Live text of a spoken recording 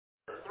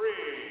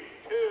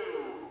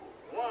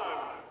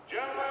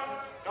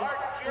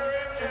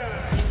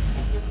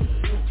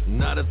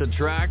not at the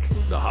track?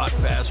 The Hot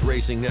Pass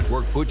Racing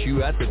Network puts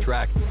you at the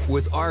track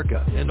with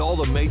ARCA and all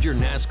the major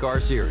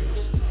NASCAR series.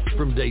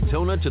 From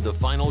Daytona to the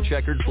final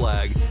checkered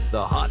flag,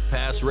 the Hot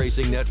Pass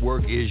Racing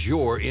Network is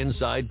your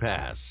inside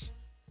pass.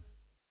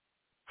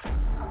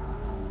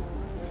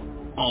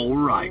 All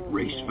right,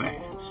 race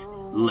fans,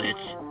 let's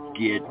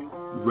get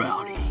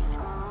rowdy.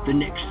 The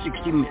next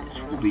 60 minutes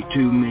will be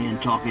two men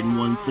talking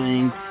one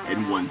thing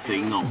and one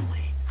thing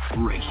only,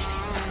 racing.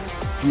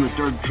 From the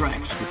dirt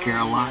tracks of the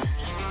Carolinas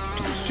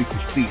to the super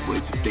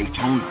speedways of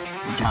Daytona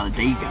and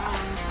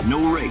Talladega,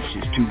 no race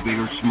is too big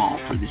or small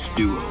for this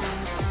duo.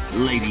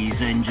 Ladies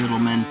and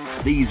gentlemen,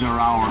 these are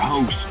our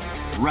hosts,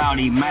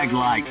 Rowdy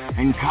Maglite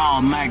and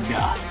Kyle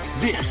Magda.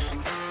 This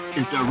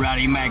is the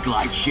Rowdy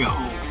Maglite Show.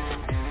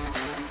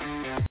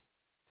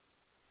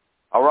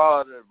 All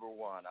right,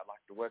 everyone. I'd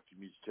like to welcome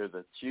you to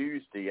the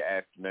Tuesday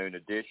afternoon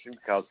edition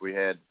because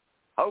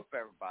hope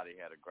everybody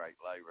had a great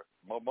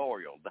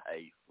Memorial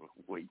Day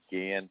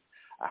weekend.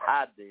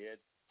 I did.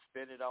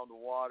 Spent it on the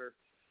water.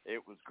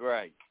 It was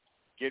great.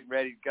 Getting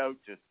ready to go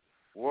to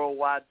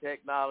Worldwide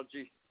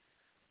Technology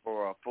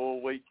for a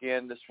full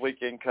weekend this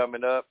weekend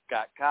coming up.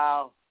 Got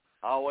Kyle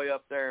all the way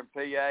up there in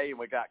PA, and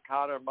we got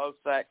Connor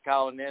Mosack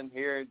calling in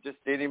here in just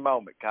any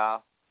moment,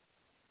 Kyle.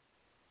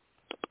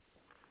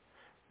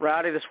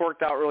 Rowdy, this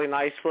worked out really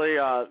nicely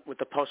with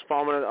the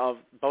postponement of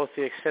both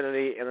the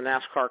Xfinity and the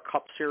NASCAR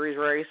Cup Series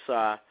race.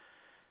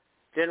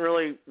 Didn't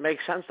really make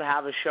sense to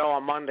have a show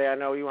on Monday. I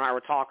know you and I were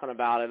talking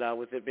about it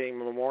with it being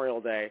Memorial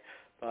Day.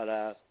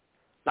 But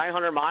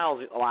 900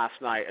 miles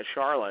last night at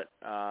Charlotte.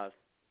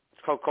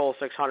 Coca-Cola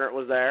 600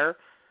 was there.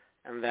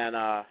 And then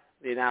the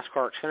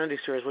NASCAR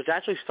Xfinity Series, which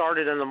actually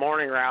started in the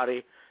morning,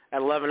 Rowdy,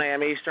 at 11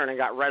 a.m. Eastern and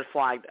got red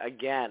flagged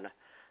again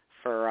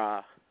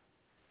for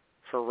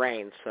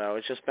rain. So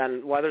it's just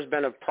weather's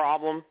been a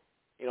problem,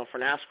 for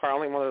NASCAR. I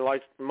don't think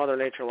Mother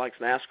Nature likes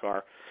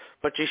NASCAR.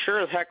 But she sure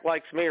as heck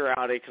likes me,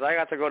 Rowdy, because I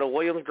got to go to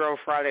Williams Grove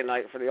Friday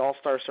night for the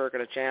All-Star Circuit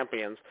of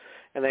Champions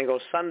and then go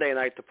Sunday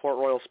night to Port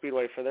Royal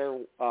Speedway for their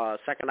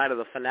second night of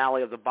the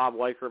finale of the Bob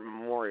Weichert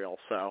Memorial.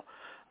 So,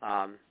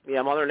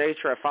 Mother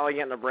Nature, I finally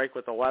getting a break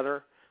with the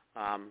weather.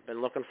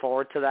 Been looking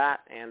forward to that,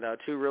 and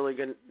two really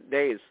good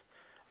days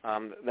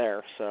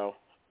there. So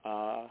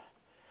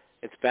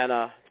it's been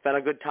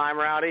a good time,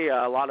 Rowdy.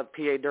 A lot of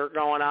PA dirt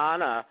going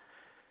on.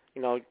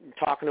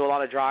 Talking to a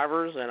lot of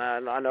drivers, and I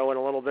know in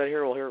a little bit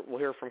here we'll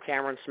hear from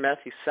Cameron Smith.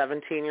 He's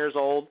 17 years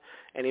old,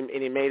 and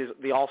he made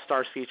the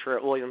All-Stars feature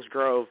at Williams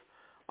Grove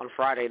on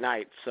Friday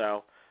night.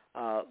 So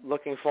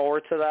looking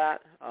forward to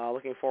that.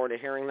 Looking forward to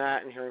hearing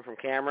that and hearing from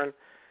Cameron.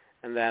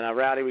 And then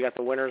Rowdy, we got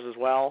the winners as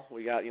well.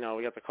 We got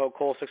the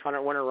Coca-Cola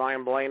 600 winner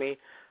Ryan Blaney.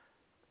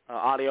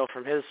 Audio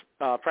from his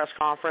press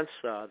conference.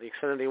 The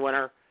Xfinity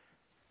winner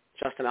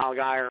Justin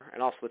Allgaier,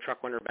 and also the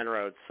truck winner Ben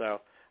Rhodes.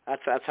 So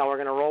that's how we're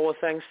going to roll with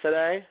things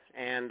today,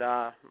 and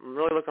I'm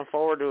really looking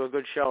forward to a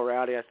good show,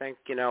 Rowdy. I think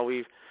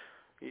we've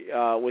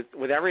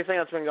with everything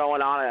that's been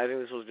going on, I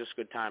think this was just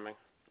good timing.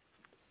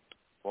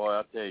 Boy,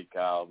 I tell you,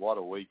 Kyle, what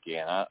a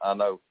weekend! I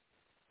know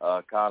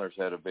Connor's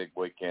had a big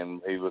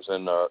weekend. He was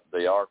in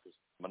the Arcus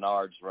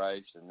Menards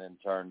race, and then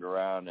turned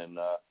around and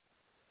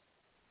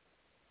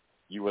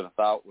you would have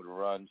thought would have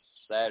run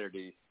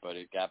Saturday, but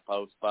it got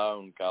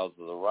postponed because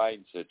of the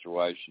rain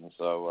situation.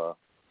 So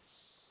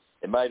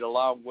it made a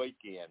long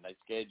weekend. They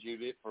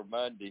scheduled it for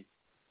Monday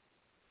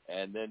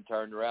and then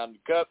turned around.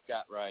 The Cup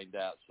got rained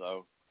out.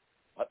 So,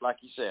 like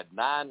you said,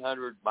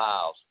 900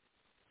 miles.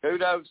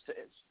 Kudos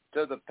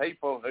to the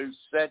people who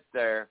sat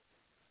there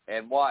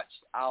and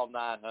watched all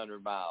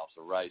 900 miles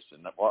of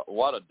racing.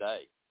 What a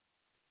day.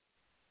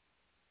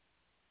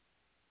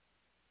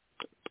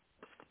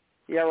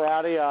 Yeah,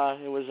 Rowdy,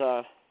 it was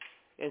an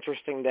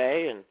interesting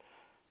day, and,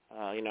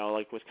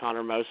 like with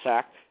Connor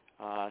Mosack,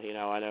 I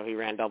know he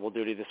ran double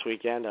duty this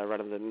weekend. I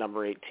running the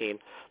number 18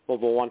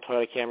 Mobile 1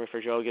 Toyota Camry for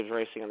Joe Gibbs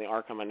Racing in the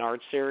ARCA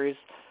Menards Series,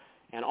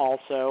 and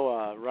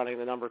also running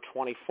the number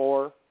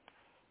 24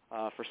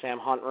 for Sam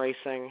Hunt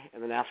Racing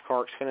in the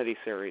NASCAR Xfinity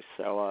Series.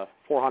 So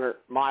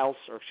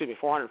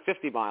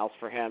 450 miles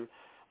for him.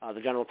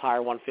 The General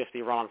Tire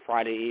 150 run on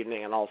Friday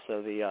evening, and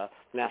also the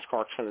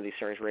NASCAR Xfinity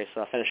Series race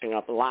finishing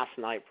up last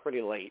night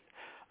pretty late,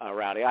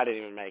 Rowdy. I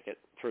didn't even make it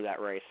through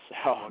that race.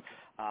 So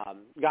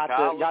got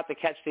to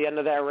catch the end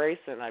of that race,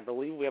 and I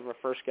believe we have our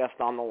first guest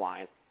on the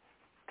line.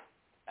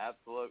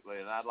 Absolutely,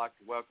 and I'd like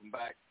to welcome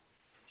back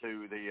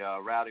to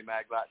the Rowdy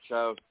Maglite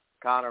Show,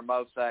 Connor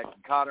Mosack.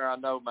 Connor, I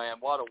know, man,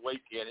 what a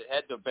weekend. It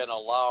had to have been a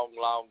long,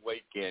 long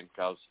weekend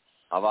because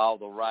of all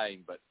the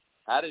rain, but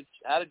how did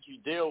you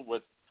deal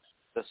with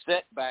the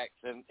setbacks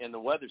in the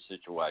weather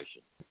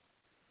situation?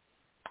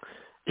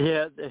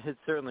 Yeah, it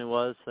certainly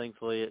was.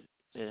 Thankfully,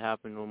 it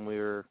happened when we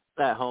were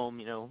at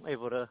home,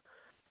 able to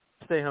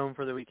stay home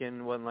for the weekend.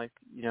 It wasn't like,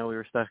 we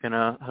were stuck in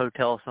a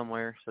hotel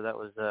somewhere, so that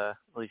was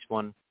at least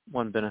one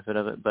benefit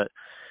of it. But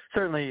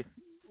certainly a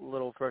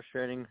little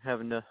frustrating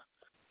having to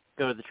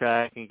go to the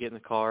track and get in the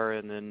car,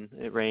 and then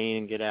it rain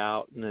and get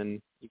out, and then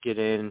you get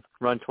in,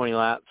 run 20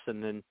 laps,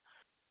 and then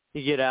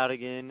you get out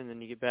again, and then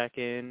you get back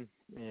in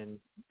and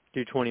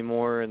do 20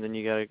 more, and then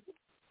you got to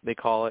they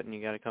call it and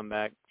you got to come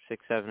back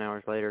 6-7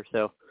 hours later.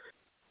 So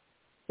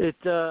it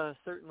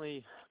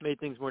certainly made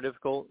things more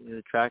difficult.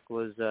 The track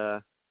was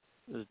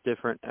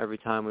different every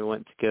time we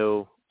went to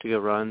go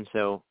run,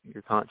 so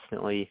you're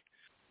constantly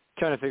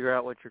trying to figure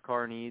out what your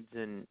car needs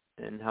and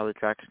how the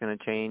track's going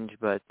to change.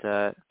 But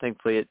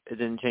thankfully it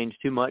didn't change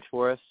too much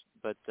for us,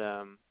 but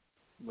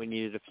we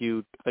needed a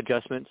few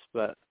adjustments.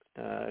 But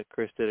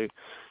Chris did a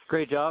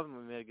great job, and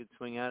we made a good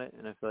swing at it,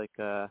 and I feel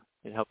like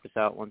it helped us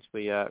out once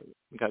we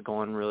got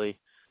going really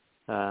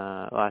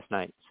last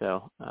night.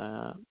 So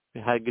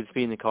we had good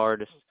speed in the car,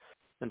 just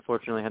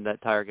unfortunately had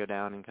that tire go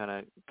down and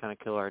kind of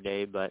kill our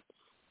day, but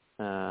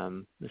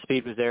the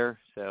speed was there,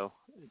 so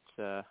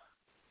it's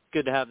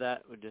good to have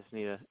that. We just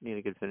need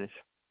a good finish.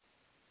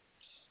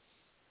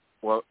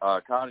 Well,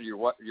 Connor,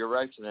 you're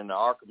racing in the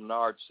ARCA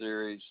Menard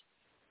Series,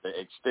 the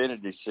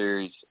Xfinity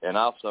Series, and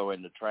also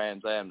in the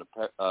Trans Am,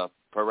 the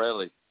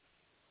Pirelli.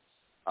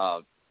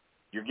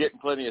 You're getting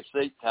plenty of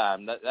seat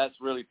time. That's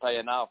really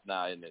paying off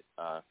now, isn't it,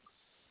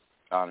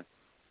 Connor?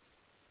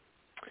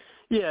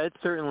 Yeah, it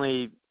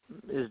certainly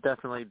is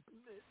definitely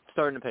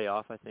starting to pay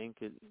off. I think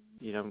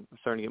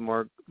starting to get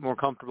more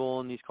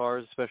comfortable in these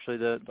cars, especially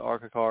the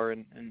ARCA car,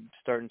 and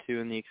starting to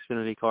in the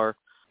Xfinity car.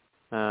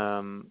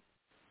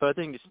 But I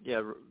think just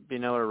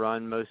being able to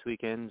run most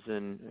weekends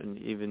and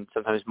even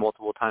sometimes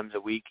multiple times a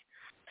week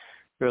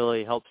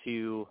really helps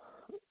you,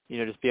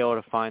 just be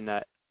able to find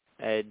that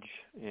edge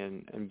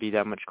and be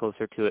that much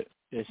closer to it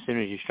as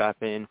soon as you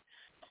strap in.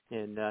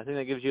 And I think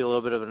that gives you a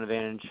little bit of an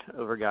advantage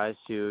over guys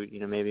who,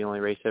 maybe only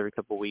race every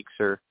couple of weeks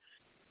or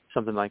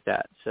something like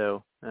that.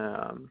 So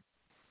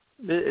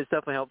it's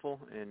definitely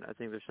helpful, and I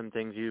think there's some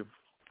things you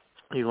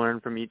learn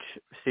from each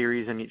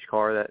series and each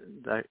car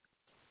that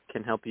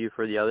can help you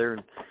for the other.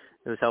 And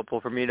it was helpful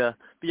for me to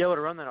be able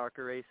to run that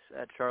ARCA race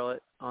at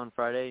Charlotte on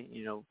Friday,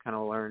 kind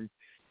of learn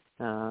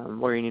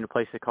where you need to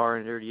place the car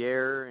in dirty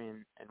air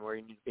and where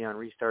you need to be on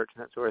restarts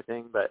and that sort of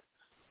thing. But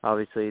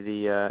obviously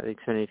the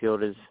Xfinity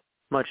field is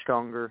much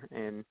stronger,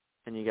 and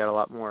you got a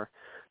lot more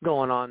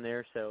going on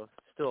there. So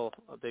still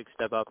a big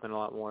step up and a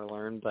lot more to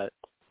learn, but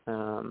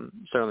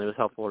certainly it was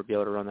helpful to be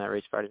able to run that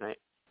race Friday night.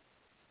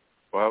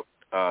 Well,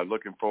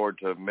 looking forward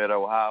to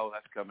Mid-Ohio.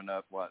 That's coming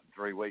up,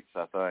 3 weeks,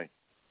 I think.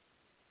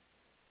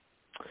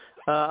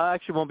 I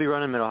actually won't be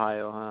running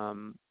Mid-Ohio,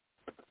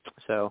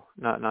 so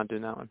not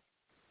doing that one.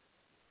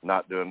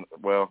 Not doing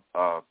well.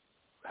 I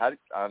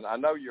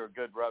know you're a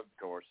good road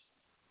course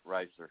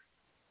racer.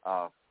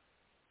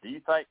 Do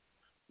you think,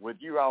 with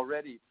you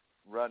already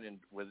running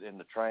within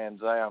the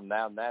Trans Am,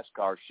 now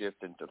NASCAR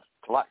shifting to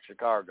like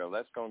Chicago,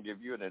 that's going to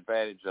give you an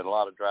advantage that a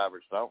lot of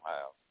drivers don't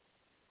have?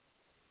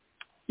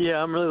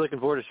 Yeah, I'm really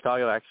looking forward to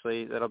Chicago,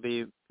 actually. That'll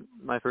be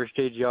my first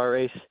JGR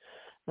race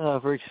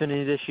for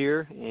Xfinity this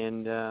year,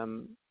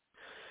 and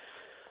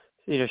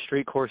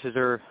street courses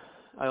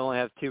I only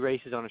have 2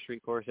 races on a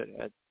street course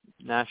at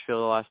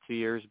Nashville the last 2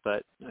 years,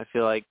 but I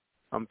feel like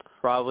I'm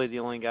probably the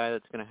only guy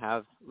that's going to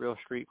have real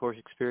street course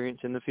experience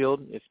in the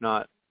field, if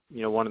not,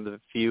 one of the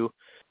few.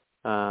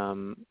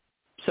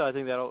 So I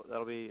think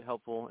that'll be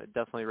helpful. It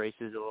definitely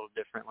races a little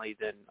differently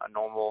than a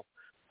normal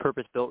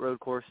purpose-built road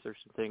course. There's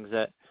some things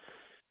that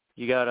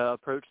you got to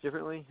approach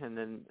differently, and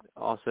then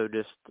also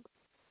just,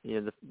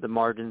 the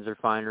margins are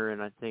finer,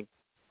 and I think,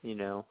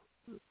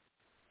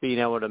 being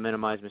able to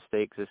minimize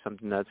mistakes is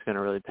something that's going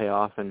to really pay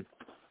off, and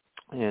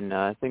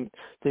I think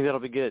that'll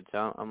be good.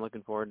 So I'm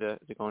looking forward to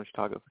going to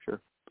Chicago for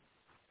sure.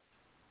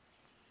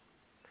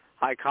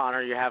 Hi,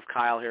 Connor. You have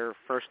Kyle here.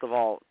 First of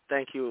all,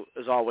 thank you,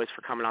 as always,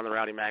 for coming on the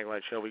Rowdy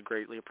Maglite Show. We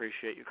greatly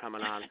appreciate you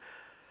coming on.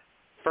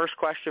 First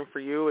question for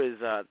you is,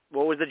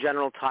 what was the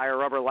general tire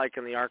rubber like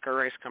in the ARCA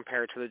race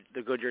compared to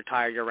the Goodyear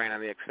tire you ran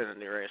in the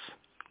Xfinity race?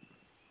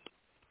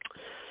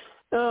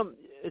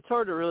 It's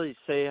hard to really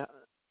say,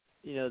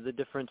 the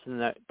difference in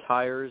the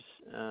tires.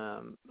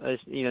 In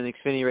the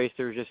Xfinity race,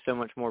 there was just so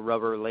much more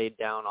rubber laid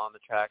down on the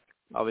track.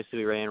 Obviously,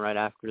 we ran right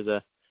after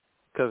the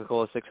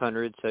Coca-Cola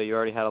 600, so you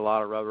already had a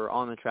lot of rubber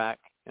on the track,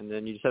 and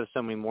then you just have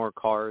so many more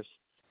cars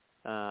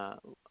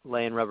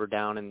laying rubber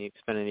down in the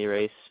Xfinity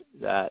race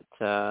that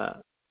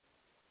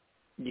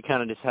you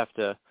kind of just have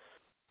to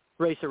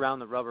race around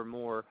the rubber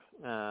more.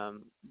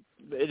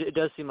 It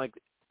does seem like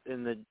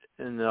in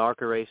the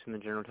ARCA race in the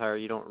general tire,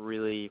 you don't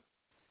really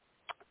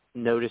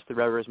notice the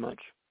rubber as much.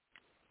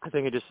 I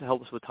think it just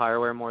helps with tire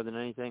wear more than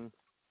anything,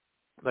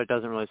 but it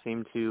doesn't really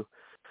seem to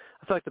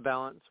affect the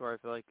balance, where I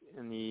feel like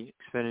in the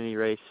Xfinity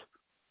race,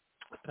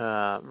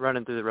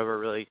 running through the rubber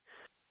really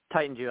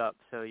tightens you up.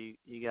 So you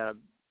got to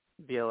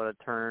be able to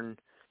turn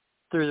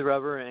through the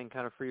rubber and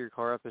kind of free your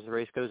car up as the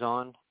race goes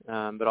on,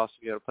 but also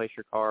be able to place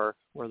your car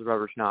where the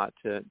rubber's not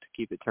to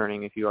keep it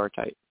turning if you are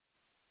tight.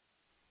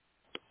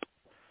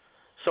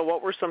 So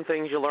what were some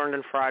things you learned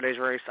in Friday's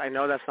race? I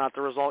know that's not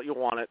the result you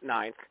want at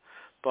 9th,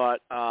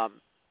 but I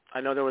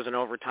know there was an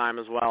overtime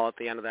as well at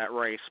the end of that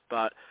race.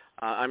 But,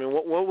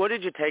 what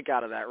did you take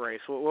out of that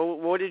race?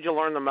 What did you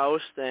learn the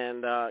most?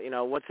 And,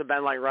 what's it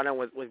been like running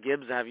with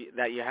Gibbs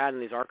that you had in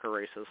these ARCA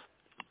races?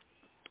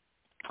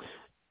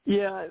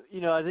 Yeah,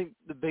 I think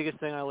the biggest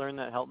thing I learned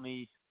that helped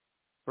me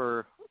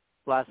for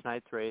last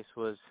night's race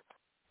was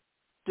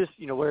just,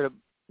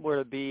 where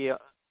to be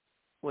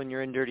when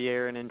you're in dirty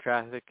air and in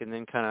traffic, and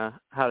then kind of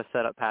how to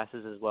set up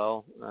passes as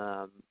well.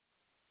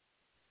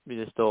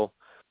 We're just still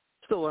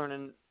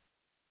learning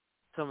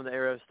some of the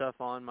aero stuff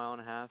on mile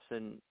and a halves,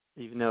 and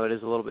even though it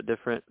is a little bit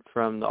different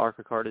from the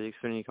ARCA car to the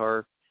Xfinity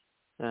car,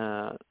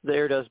 the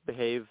air does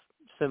behave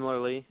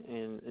similarly,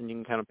 and you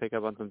can kind of pick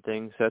up on some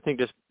things. So I think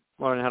just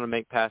learning how to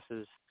make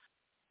passes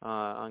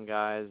on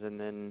guys, and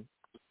then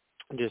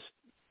just,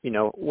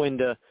 when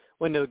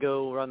to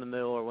go run the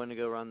middle or when to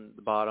go run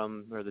the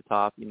bottom or the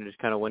top, just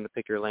kind of when to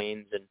pick your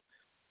lanes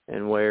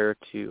and where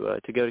to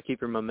go to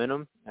keep your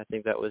momentum. I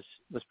think that was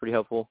pretty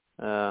helpful.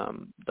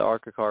 The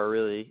ARCA car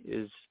really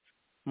is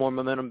more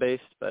momentum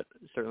based, but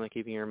certainly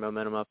keeping your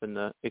momentum up in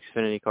the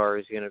Xfinity car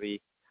is going to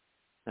be,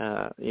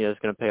 it's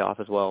going to pay off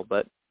as well.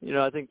 But,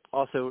 I think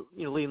also,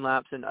 lean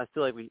laps, and I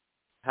feel like we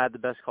had the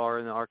best car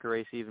in the ARCA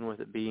race, even with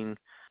it being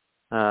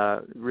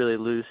really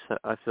loose.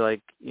 I feel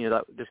like,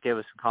 that just gave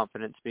us some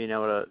confidence being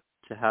able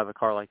to have a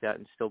car like that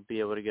and still be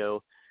able to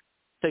go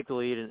take the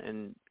lead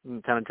and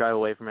kind of drive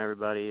away from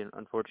everybody. And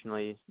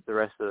unfortunately, the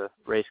rest of the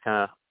race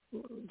kind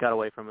of got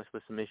away from us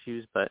with some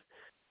issues, but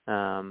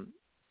I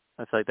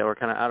feel like that were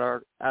kind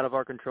of out of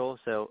our control.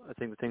 So I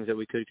think the things that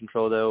we could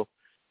control, though,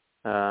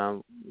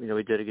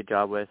 we did a good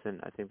job with, and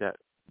I think that,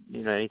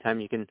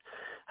 anytime you can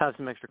have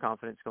some extra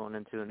confidence going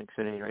into an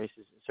Xfinity race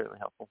is certainly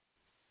helpful.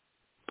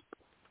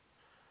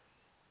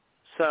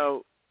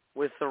 So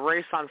with the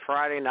race on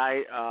Friday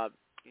night,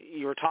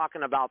 you were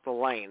talking about the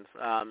lanes.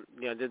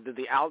 Did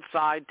the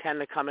outside tend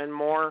to come in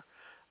more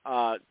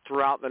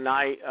throughout the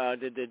night?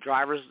 Did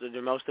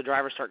most of the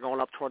drivers start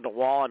going up toward the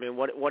wall? I mean,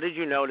 what did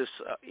you notice,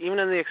 even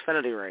in the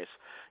Xfinity race?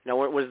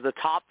 Was the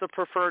top the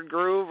preferred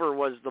groove, or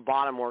was the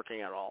bottom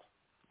working at all?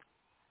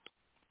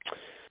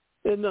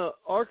 In the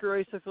ARCA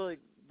race, I feel like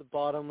the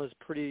bottom was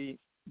pretty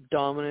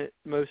dominant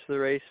most of the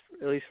race,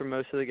 at least for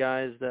most of the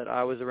guys that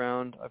I was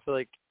around. I feel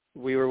like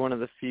we were one of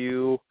the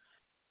few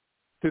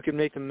who could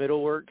make the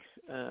middle work,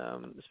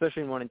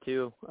 especially in 1 and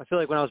 2. I feel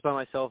like when I was by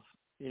myself,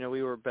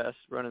 we were best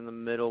running the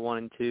middle 1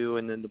 and 2,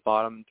 and then the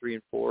bottom 3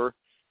 and 4.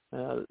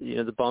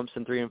 The bumps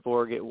in 3 and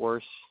 4 get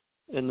worse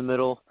in the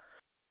middle.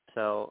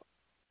 So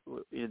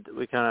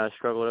we kind of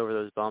struggled over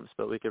those bumps,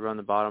 but we could run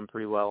the bottom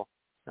pretty well.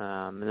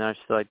 And then I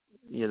just feel like,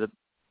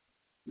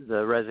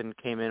 the resin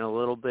came in a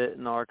little bit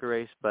in the ARCA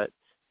race, but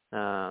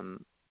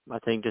I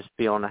think just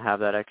being able to have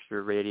that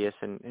extra radius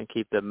and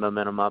keep the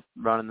momentum up,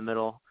 running the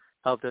middle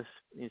helped us,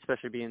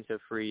 especially being so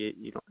free.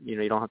 You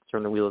don't have to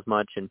turn the wheel as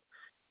much, and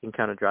you can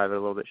kind of drive it a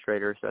little bit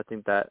straighter. So I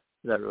think that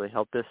really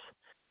helped us.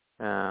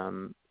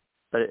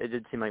 But it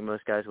did seem like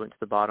most guys went to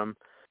the bottom,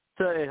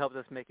 so it helped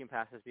us making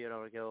passes, be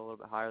able to go a little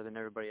bit higher than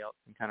everybody else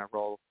and kind of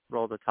roll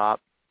the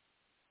top.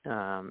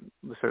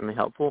 Was certainly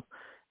helpful.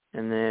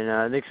 And then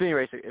the Xfinity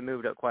race, it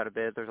moved up quite a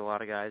bit. There's a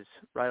lot of guys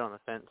right on the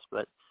fence,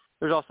 but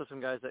there's also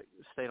some guys that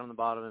stayed on the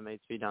bottom and made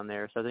speed down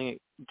there. So I think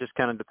it just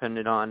kind of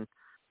depended on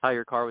how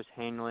your car was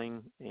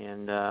handling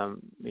and,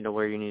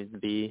 where you needed to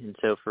be. And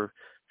so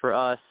for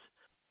us,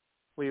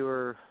 we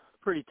were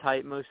pretty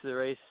tight most of the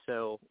race.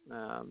 So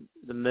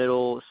the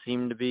middle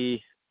seemed to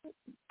be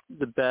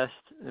the best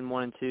in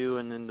 1 and 2,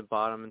 and then the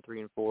bottom in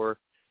 3 and 4.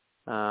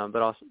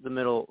 But also the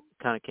middle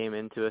kind of came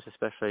into us,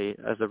 especially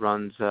as the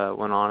runs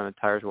went on and the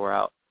tires wore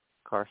out.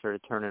 Car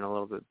started turning a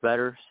little bit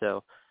better,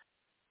 so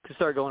could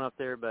start going up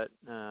there. But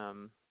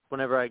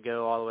whenever I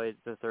go all the way to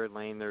the third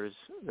lane, there's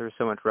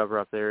so much rubber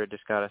up there, it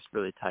just got us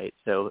really tight.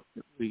 So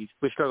we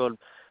struggled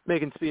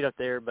making speed up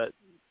there, but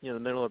the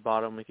middle or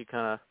bottom, we could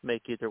kind of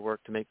make either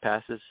work to make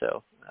passes.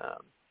 So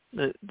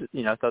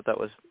I thought that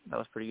was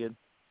pretty good.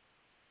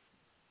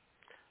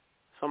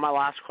 So my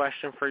last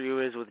question for you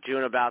is, with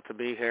June about to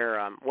be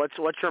here, what's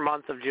your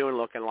month of June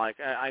looking like?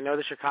 I know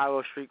the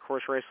Chicago Street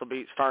Course race will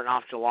be starting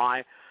off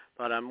July,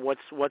 but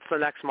what's the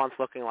next month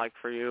looking like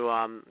for you?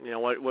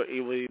 What will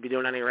you be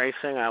doing, any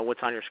racing? What's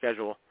on your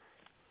schedule?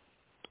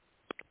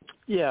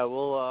 Yeah,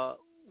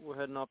 we're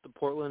heading off to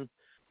Portland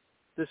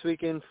this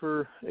weekend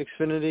for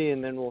Xfinity,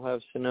 and then we'll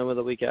have Sonoma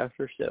the week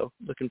after. So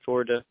looking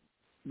forward to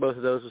both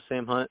of those with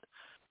Sam Hunt.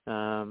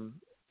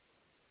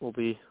 We'll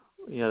be,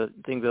 I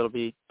think that'll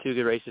be 2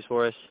 good races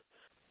for us.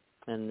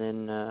 And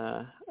then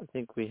I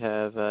think we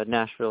have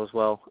Nashville as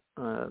well,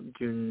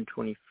 June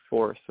 24th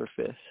or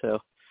 5th. So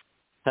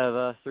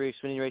have 3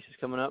 Xfinity races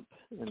coming up,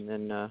 and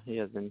then,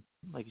 then,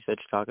 like you said,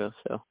 Chicago.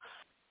 So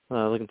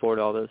looking forward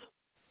to all those.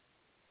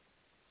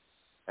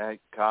 Hey,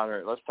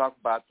 Connor, let's talk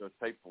about the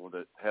people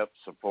that help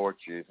support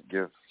you.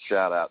 Give a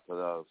shout-out to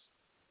those.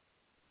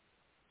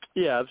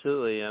 Yeah,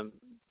 absolutely.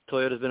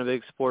 Toyota's been a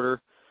big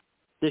supporter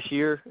this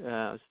year.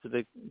 It's a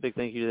big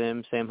thank you to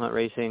them. Sam Hunt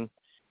Racing,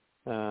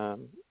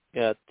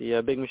 got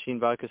the Big Machine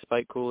Vodka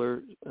Spike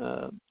Cooler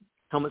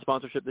helmet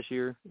sponsorship this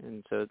year,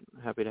 and so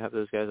happy to have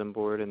those guys on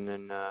board. And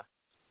then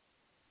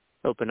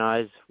Open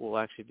Eyes will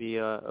actually be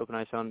Open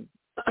Eyes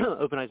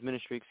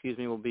Ministry,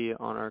 will be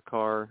on our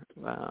car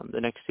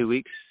the next 2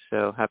 weeks.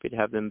 So happy to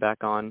have them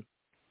back on.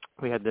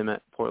 We had them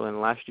at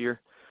Portland last year.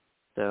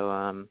 So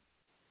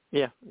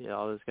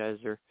all those guys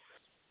are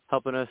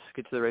helping us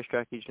get to the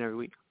racetrack each and every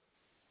week.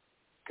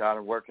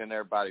 Connor, where can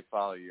everybody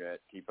follow you at?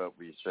 Keep up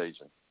with your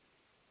season.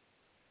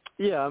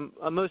 Yeah,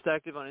 I'm most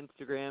active on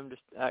Instagram,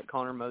 just at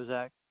Connor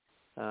Mosack.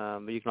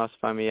 But you can also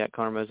find me at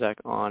Connor Mosack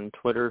on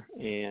Twitter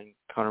and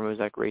Connor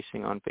Mosack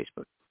Racing on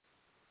Facebook.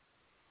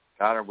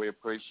 Connor, we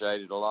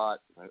appreciate it a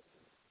lot. It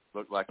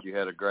looked like you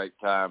had a great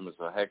time. It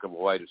was a heck of a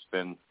way to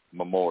spend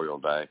Memorial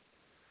Day.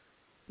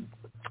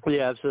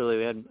 Yeah, absolutely.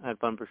 We had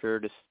fun for sure.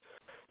 Just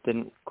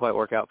didn't quite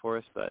work out for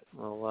us, but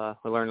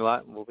we learned a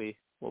lot, and we'll be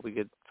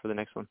good for the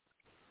next one.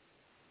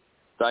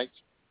 Thanks.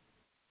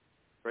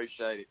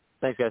 Appreciate it.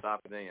 Thanks, guys.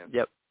 Stopping in.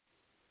 Yep.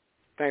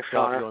 Thanks,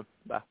 Connor.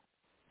 Bye.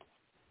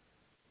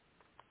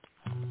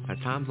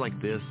 At times like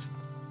this,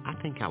 I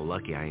think how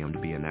lucky I am to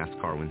be a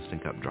NASCAR Winston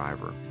Cup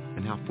driver,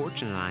 and how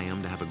fortunate I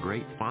am to have a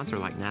great sponsor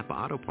like Napa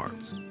Auto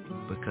Parts,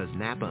 because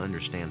Napa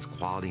understands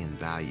quality and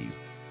value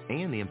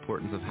and the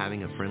importance of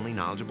having a friendly,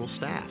 knowledgeable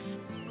staff.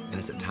 And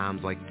it's at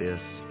times like this,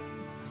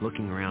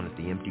 looking around at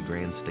the empty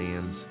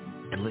grandstands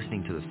and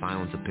listening to the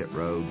silence of pit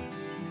road,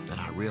 that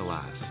I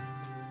realize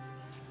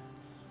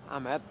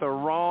I'm at the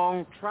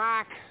wrong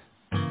track.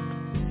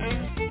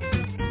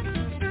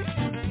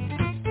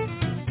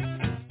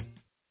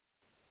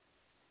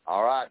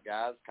 All right,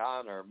 guys.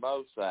 Connor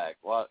Mosack.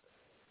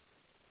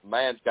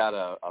 Man's got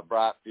a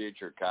bright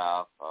future,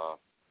 Kyle.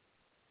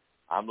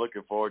 I'm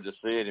looking forward to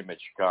seeing him at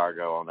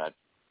Chicago on that.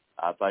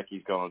 I think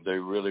he's going to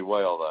do really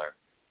well there.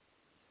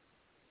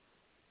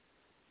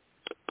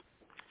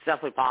 It's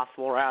definitely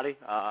possible, Rowdy.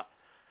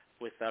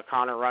 With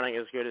Connor running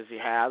as good as he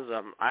has,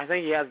 I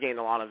think he has gained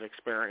a lot of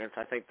experience.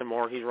 I think the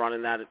more he's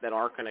running that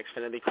ARC and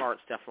Xfinity car,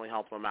 it's definitely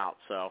helping him out.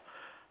 So,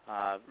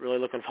 really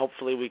looking.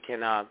 Hopefully, we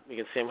can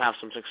see him have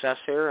some success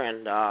here,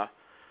 and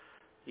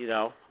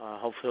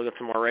hopefully he'll get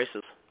some more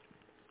races.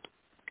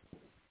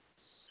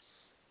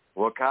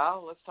 Well,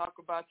 Kyle, let's talk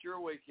about your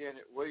weekend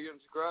at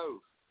Williams Grove.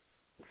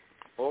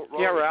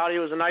 Yeah, Rowdy, it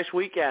was a nice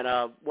weekend.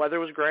 Weather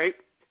was great.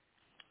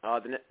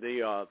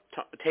 The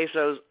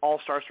Tasos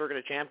All-Star Circuit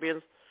of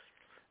Champions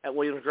at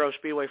Williams Grove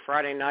Speedway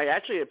Friday night.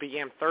 Actually, it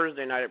began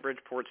Thursday night at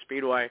Bridgeport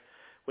Speedway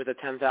with a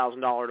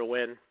 $10,000 to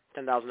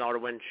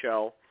win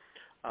show.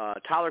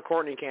 Tyler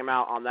Courtney came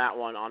out on that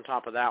one, on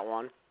top of that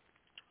one.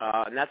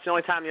 And that's the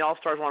only time the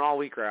All-Stars won all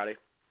week, Rowdy.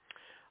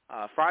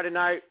 Friday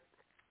night,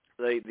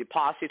 the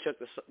posse took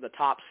the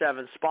top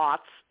 7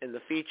 spots in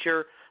the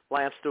feature.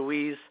 Lance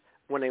DeWeese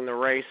winning the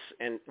race,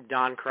 and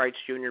Don Kreitz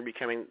Jr.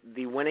 becoming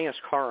the winningest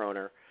car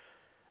owner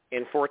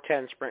in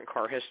 410 sprint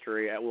car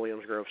history at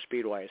Williams Grove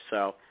Speedway.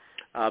 So,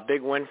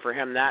 big win for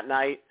him that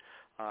night.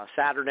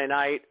 Saturday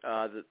night,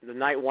 the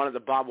night one of the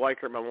Bob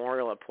Weichert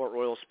Memorial at Port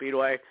Royal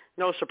Speedway.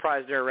 No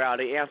surprise there,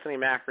 Rowdy. Anthony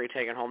Macri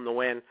taking home the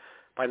win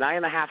by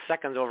 9.5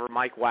 seconds over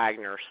Mike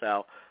Wagner.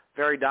 So,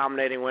 very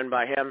dominating win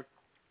by him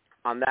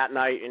on that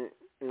night. And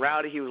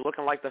Rowdy, he was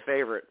looking like the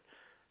favorite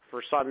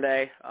for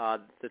Sunday,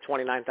 the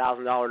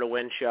 $29,000 to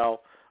win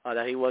show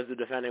that he was the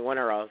defending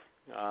winner of.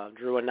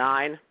 Drew a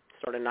 9,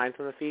 started 9th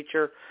in the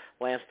feature.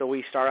 Lance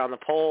DeWeese started on the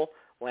pole.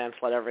 Lance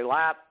led every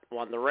lap,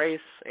 won the race,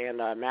 and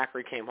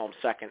Macri came home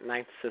second,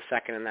 9th to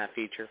 2nd in that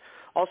feature.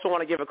 Also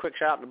want to give a quick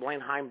shout out to Blaine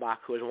Heimbach,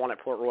 who has won at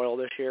Port Royal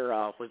this year,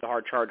 was the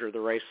hard charger of the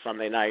race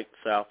Sunday night.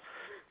 So,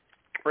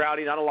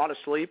 Rowdy, not a lot of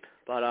sleep,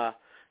 but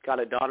got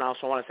it done. I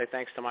also want to say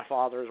thanks to my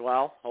father as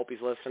well. Hope he's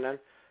listening.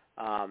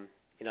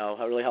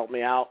 It really helped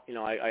me out.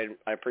 I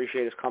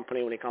appreciate his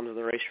company when he comes to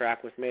the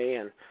racetrack with me,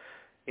 and,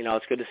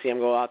 it's good to see him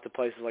go out to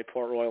places like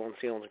Port Royal and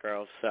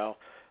Selinsgrove. So,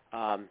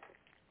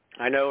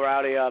 I know,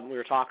 Rowdy, we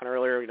were talking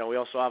earlier, we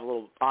also have a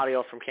little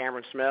audio from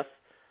Cameron Smith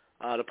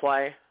to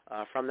play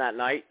from that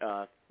night.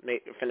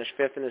 Finished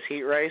 5th in his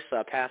heat race,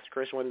 passed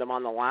Chris Windham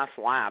on the last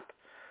lap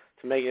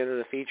to make it into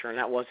the feature, and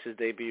that was his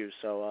debut.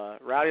 So,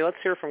 Rowdy, let's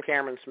hear from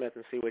Cameron Smith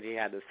and see what he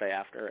had to say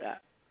after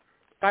that.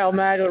 Kyle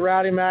Maglite,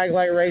 Rowdy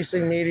Maglite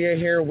Racing Media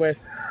here with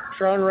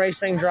Tron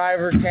Racing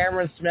driver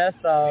Cameron Smith.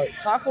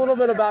 Talk a little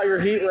bit about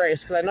your heat race,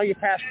 because I know you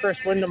passed Chris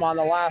Windham on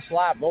the last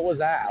lap. What was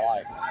that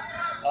like?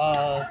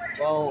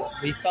 Well,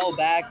 we fell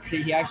back.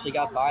 He actually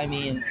got by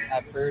me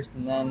at first,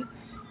 and then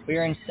we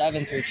were in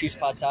 7th or 2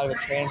 spots out of a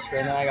transfer,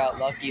 and then I got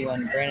lucky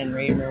when Brandon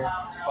Reamer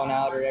spun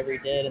out or whatever he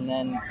did, and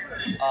then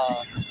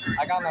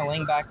I got my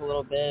wing back a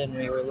little bit, and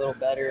we were a little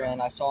better,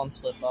 and I saw him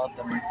slip up,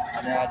 and then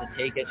I had to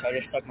take it, so I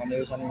just stuck my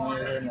nose underneath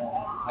it, and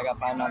I got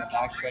by him on the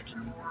backstretch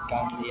and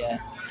got into the end.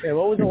 Okay,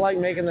 what was it like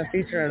making the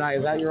feature tonight?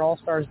 Is that your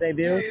All-Stars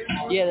debut?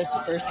 Yeah, this is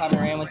the first time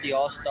I ran with the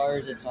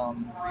All-Stars.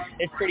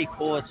 It's pretty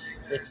cool.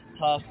 It's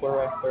tough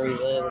where we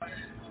live.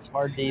 It's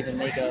hard to even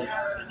make a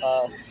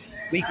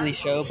weekly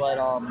show, but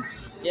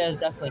yeah,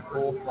 it's definitely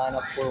cool flying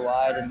up 4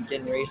 wide and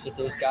getting raced with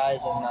those guys.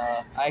 And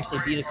I actually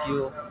beat a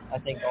few, I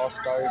think,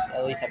 All-Stars.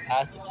 At least I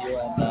passed a few.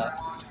 And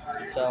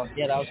so,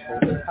 yeah, that was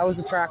cool. How was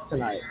the track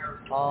tonight?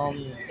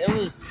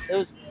 It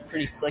was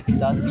pretty slick and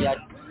dusty.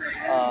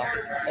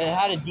 It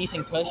had a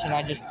decent cushion.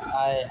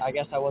 I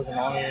guess I wasn't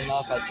on it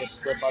enough. I just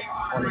slipped up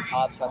on the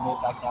top, so I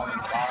moved back down to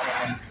the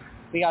bottom. And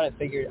I got it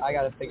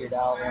figured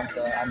out once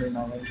I made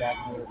my wing back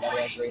and we were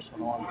ready as race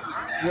went on.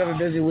 You have a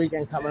busy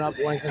weekend coming up.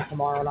 Lincoln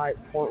tomorrow night,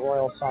 Port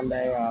Royal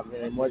Sunday.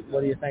 What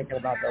are you thinking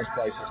about those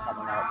places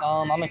coming up?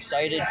 I'm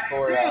excited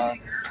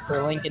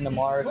for Lincoln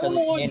tomorrow because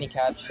it's a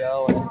handicap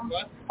show, and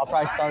I'll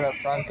probably start up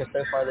front because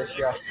so far this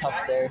year I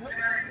sucked there.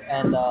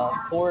 And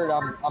Ford,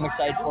 I'm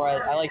excited for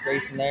it. I like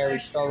racing there.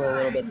 We struggle a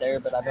little bit there,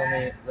 but I've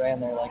only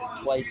ran there like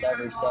twice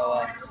ever.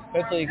 So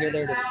hopefully go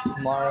there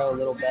tomorrow a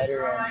little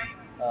better,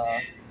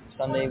 and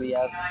Sunday we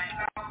have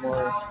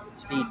more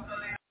speed.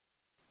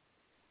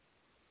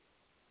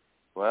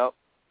 Well,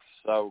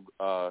 so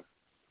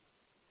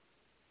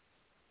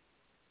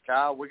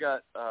Kyle, we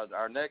got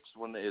our next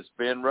one is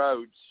Ben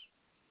Rhodes,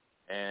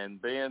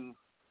 and Ben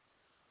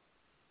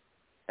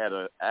had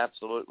an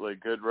absolutely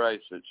good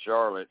race at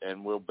Charlotte,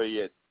 and will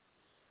be at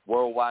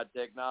Worldwide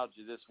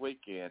Technology this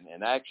weekend.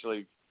 And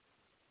actually,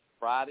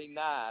 Friday,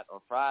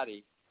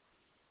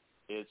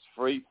 it's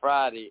Free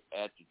Friday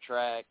at the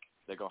track.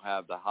 They're going to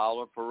have the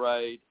Holler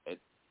Parade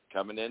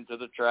coming into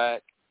the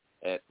track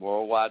at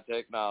Worldwide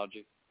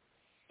Technology.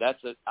 That's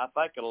at, I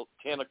think, at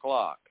 10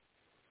 o'clock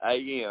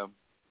a.m.,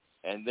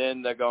 and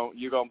then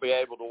you're going to be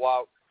able to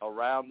walk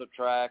around the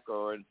track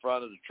or in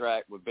front of the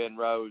track with Ben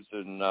Rhodes,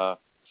 and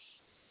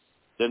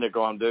then they're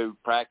going to do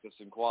practice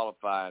and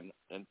qualifying.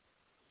 And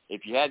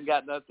if you hadn't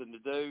got nothing to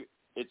do,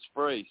 it's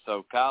free.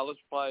 So, Kyle, let's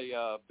play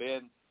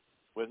Ben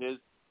with his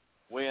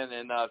win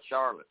in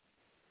Charlotte.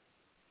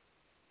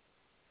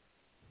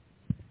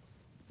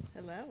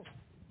 Hello.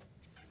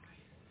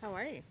 How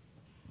are you?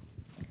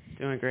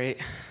 Doing great.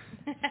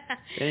 They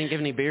didn't give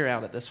any beer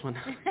out at this one.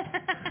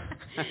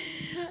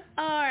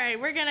 All right,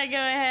 we're going to go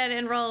ahead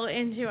and roll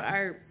into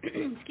our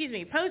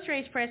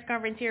post-race press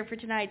conference here for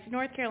tonight's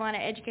North Carolina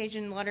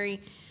Education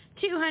Lottery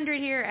 200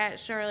 here at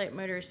Charlotte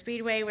Motor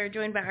Speedway. We're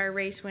joined by our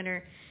race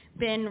winner,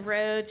 Ben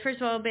Rhodes.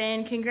 First of all,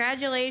 Ben,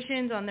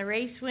 congratulations on the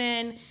race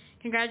win.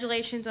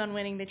 Congratulations on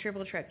winning the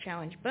Triple Truck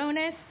Challenge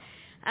bonus.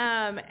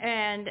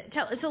 And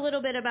tell us a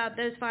little bit about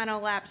those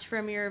final laps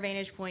from your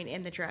vantage point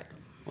in the truck.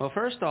 Well,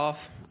 first off,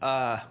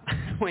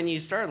 when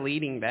you start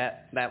leading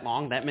that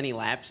many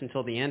laps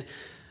until the end,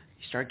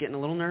 you start getting a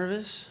little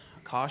nervous.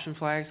 A caution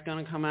flag's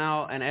going to come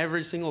out, and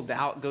every single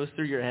doubt goes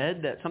through your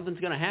head that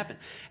something's going to happen.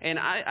 And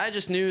I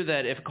just knew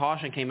that if a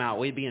caution came out,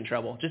 we'd be in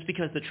trouble, just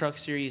because the truck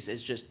series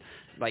is just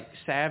like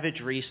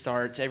savage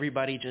restarts.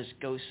 Everybody just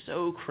goes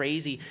so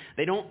crazy.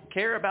 They don't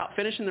care about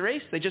finishing the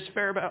race. They just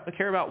care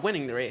about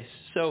winning the race.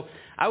 So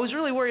I was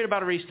really worried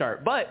about a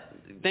restart. But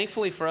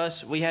thankfully for us,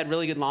 we had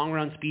really good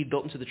long-run speed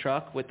built into the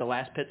truck with the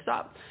last pit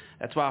stop.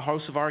 That's why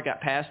Hocevar got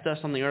past us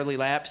on the early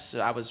laps.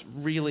 I was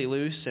really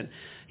loose, and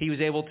he was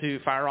able to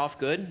fire off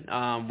good.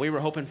 We were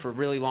hoping for a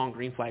really long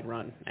green flag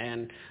run,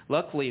 and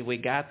luckily we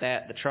got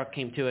that. The truck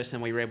came to us,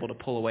 and we were able to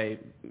pull away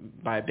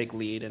by a big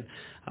lead, and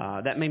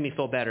that made me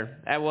feel better.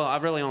 Well, I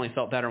really only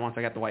felt better once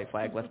I got the white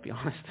flag, let's be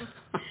honest.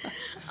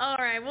 All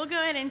right, we'll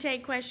go ahead and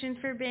take questions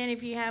for Ben.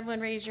 If you have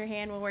one, raise your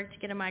hand. We'll work to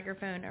get a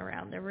microphone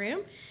around the room.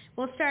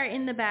 We'll start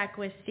in the back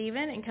with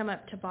Steven and come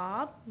up to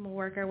Bob. We'll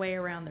work our way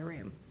around the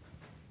room.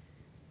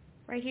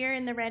 Right here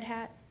in the red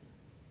hat.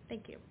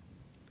 Thank you.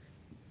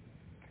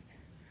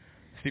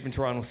 Stephen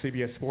Toronto,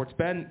 CBS Sports.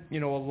 Ben, a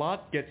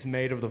lot gets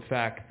made of the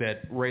fact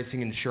that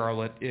racing in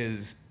Charlotte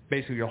is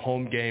basically a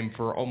home game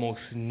for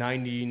almost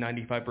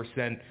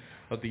 90-95%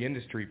 of the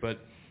industry. But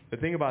the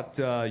thing about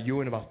you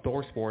and about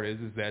ThorSport is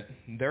that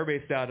they're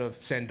based out of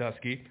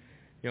Sandusky.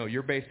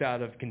 You're based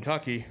out of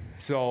Kentucky.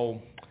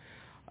 So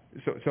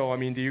I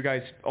mean, do you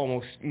guys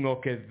almost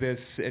look at this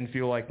and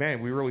feel like,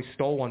 man, we really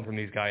stole one from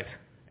these guys?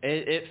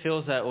 It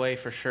feels that way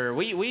for sure.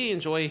 We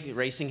enjoy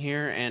racing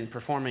here and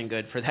performing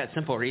good for that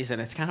simple reason.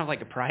 It's kind of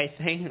like a pride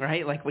thing,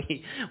 right? Like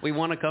we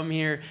want to come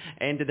here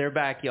into their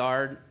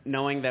backyard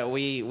knowing that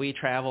we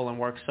travel and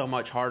work so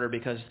much harder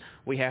because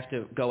we have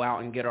to go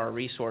out and get our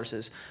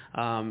resources.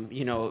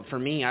 For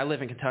me, I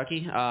live in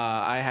Kentucky.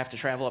 I have to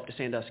travel up to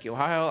Sandusky,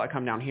 Ohio. I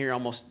come down here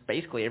almost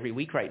basically every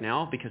week right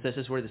now because this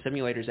is where the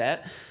simulator's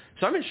at.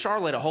 So I'm in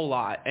Charlotte a whole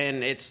lot,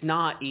 and it's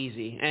not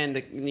easy. And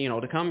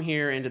to come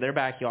here into their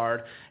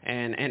backyard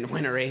and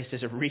win a race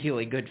is a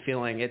really good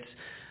feeling. It's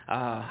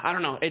I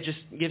don't know. It just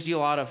gives you a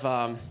lot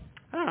of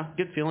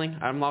good feeling.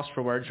 I'm lost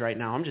for words right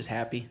now. I'm just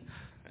happy.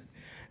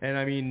 And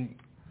I mean,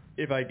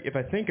 if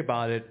I think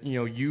about it,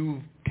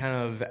 you've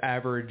kind of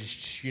averaged,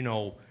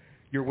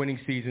 your winning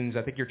seasons.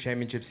 I think your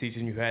championship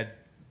season, you had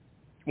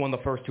won the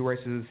first two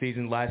races of the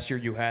season. Last year,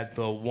 you had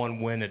the one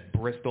win at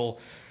Bristol.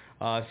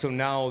 So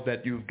now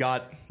that you've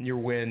got your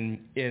win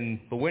in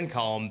the win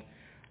column,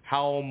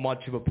 how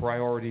much of a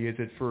priority is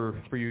it for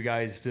you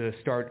guys to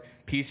start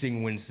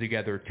piecing wins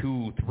together,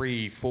 2,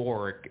 3,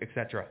 4,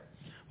 etc.?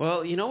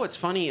 Well, what's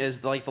funny is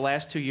like the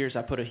last 2 years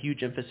I put a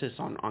huge emphasis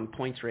on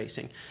points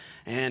racing.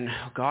 And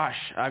gosh,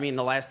 I mean,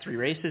 the last 3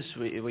 races,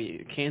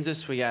 Kansas,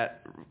 we got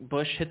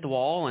Busch hit the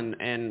wall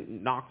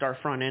and knocked our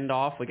front end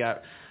off. We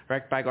got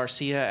wrecked by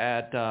Garcia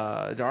at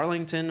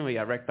Darlington. We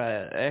got wrecked by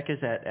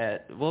Eckes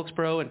at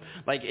Wilkesboro. And,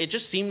 like, it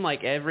just seemed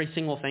like every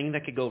single thing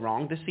that could go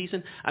wrong this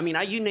season. I mean,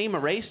 you name a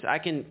race, I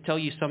can tell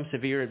you some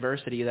severe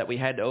adversity that we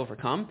had to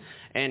overcome.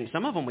 And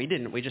some of them we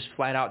didn't. We just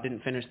flat out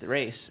didn't finish the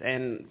race.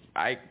 And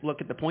I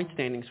look at the point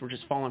standings. We're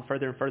just falling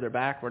further and further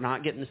back. We're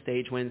not getting the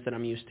stage wins that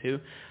I'm used to.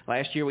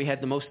 Last year we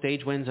had the most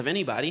stage wins of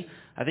anybody.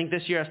 I think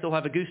this year I still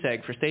have a goose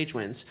egg for stage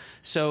wins.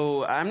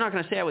 So I'm not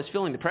going to say I was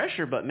feeling the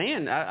pressure, but,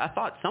 man, I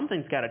thought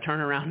something's got to turn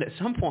around at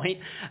some point.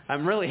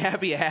 I'm really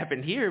happy it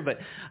happened here, but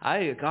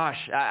I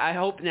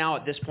hope now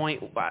at this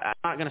point, I'm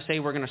not going to say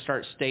we're going to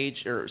start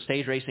stage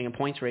racing and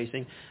points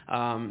racing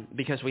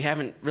because we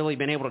haven't really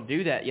been able to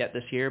do that yet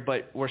this year,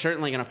 but we're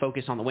certainly going to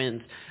focus on the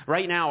wins.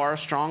 Right now, our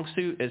strong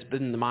suit has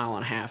been the 1.5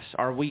 miles.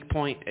 Our weak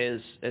point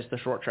is the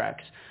short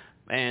tracks.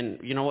 And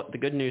you know what? The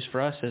good news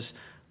for us is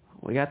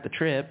we got the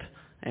Trip,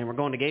 and we're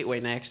going to Gateway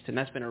next, and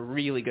that's been a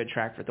really good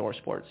track for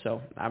ThorSport.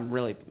 So I'm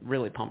really,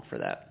 really pumped for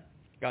that.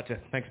 Gotcha.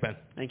 Thanks, Ben.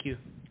 Thank you.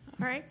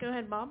 All right, go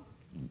ahead, Bob.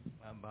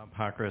 I'm Bob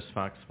Hawkers,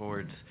 Fox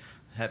Sports.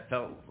 Had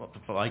felt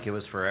like it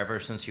was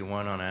forever since you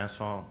won on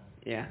asphalt.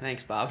 Yeah,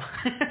 thanks, Bob.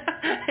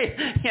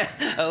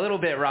 Yeah, a little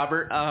bit,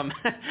 Robert.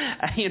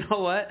 You know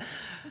what?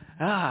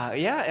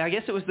 Yeah, I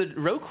guess it was the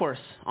road course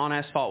on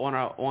asphalt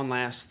won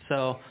last.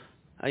 So,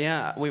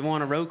 yeah, we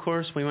won a road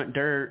course, we went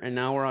dirt, and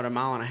now we're at 1.5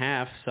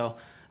 miles. So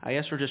I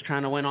guess we're just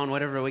trying to win on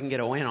whatever we can get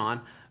a win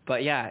on.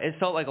 But, yeah, it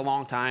felt like a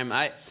long time.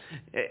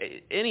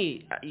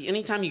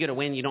 Anytime you get a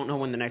win, you don't know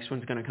when the next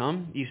one's going to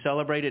come. You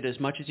celebrate it as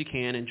much as you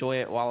can, enjoy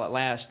it while it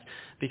lasts,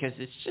 because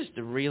it's just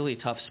a really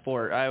tough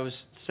sport. I was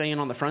saying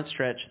on the front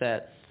stretch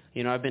that,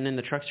 I've been in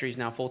the Truck Series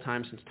now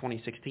full-time since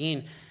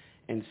 2016,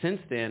 and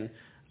since then,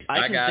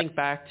 I can think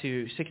back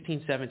to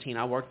 16, 17.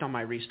 I worked on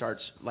my restarts,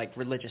 like,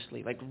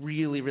 religiously, like,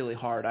 really, really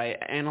hard. I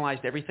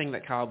analyzed everything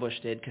that Kyle Busch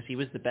did because he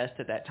was the best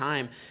at that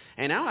time.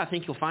 And now I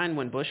think you'll find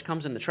when Busch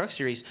comes in the Truck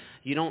Series,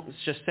 you don't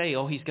just say,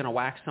 oh, he's going to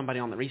whack somebody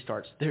on the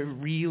restarts. They're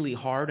really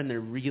hard and they're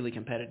really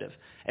competitive.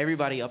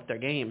 Everybody upped their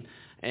game.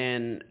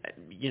 And,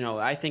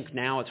 I think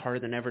now it's harder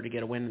than ever to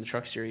get a win in the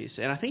Truck Series.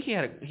 And I think he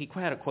had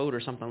a quote or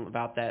something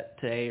about that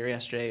today or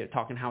yesterday,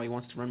 talking how he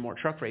wants to run more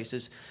truck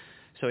races,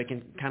 so he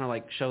can kind of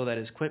like show that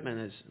his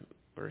equipment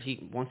or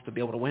he wants to be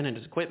able to win in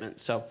his equipment.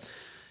 So,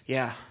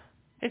 yeah,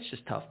 it's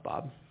just tough,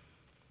 Bob.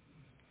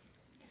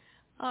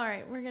 All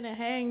right, we're going to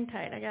hang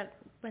tight. I got a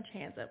bunch of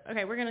hands up.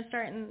 Okay, we're going to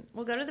start, and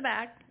we'll go to the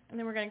back, and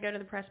then we're going to go to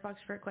the press box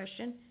for a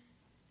question.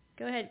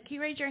 Go ahead. Can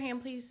you raise your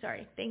hand, please?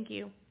 Sorry. Thank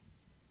you.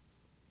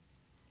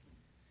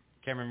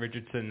 Cameron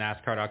Richardson,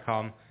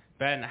 NASCAR.com.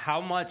 Ben, how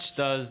much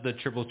does the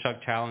Triple Chuck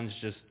Challenge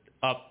just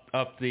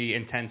up the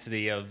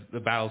intensity of the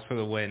battles for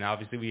the win?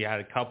 Obviously, we had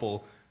a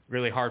couple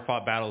really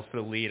hard-fought battles for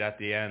the lead at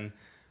the end.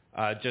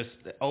 Just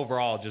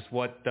overall,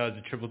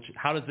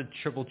 how does the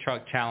Triple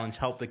Truck Challenge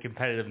help the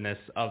competitiveness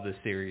of the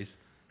series?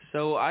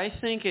 So I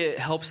think it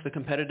helps the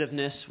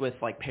competitiveness with,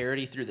 like,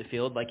 parity through the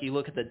field. Like, you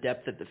look at the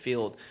depth of the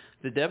field.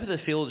 The depth of the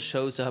field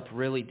shows up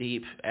really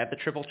deep at the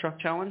Triple Truck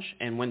Challenge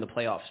and when the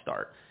playoffs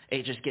start.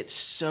 It just gets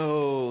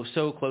so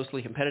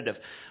closely competitive.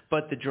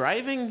 But the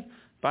driving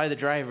by the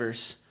drivers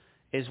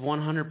is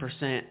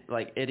 100%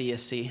 like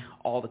idiocy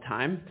all the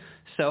time.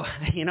 So,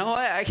 you know what?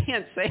 I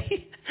can't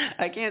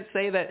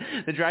say that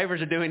the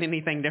drivers are doing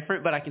anything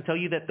different, but I can tell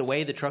you that the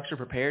way the trucks are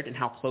prepared and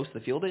how close the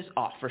field is,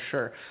 for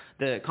sure.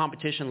 The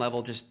competition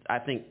level just, I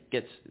think,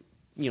 gets,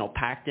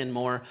 packed in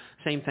more.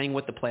 Same thing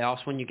with the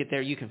playoffs. When you get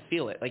there, you can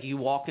feel it. Like, you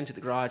walk into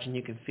the garage and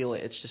you can feel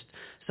it. It's just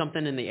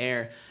something in the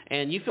air.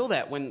 And you feel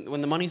that when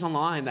the money's on the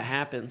line, that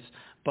happens.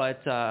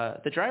 But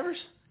the drivers,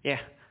 yeah,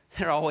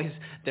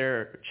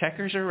 they're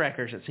checkers or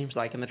wreckers, it seems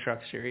like, in the Truck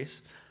Series.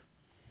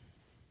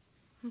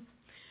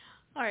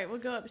 All right, we'll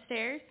go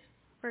upstairs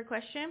for a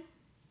question.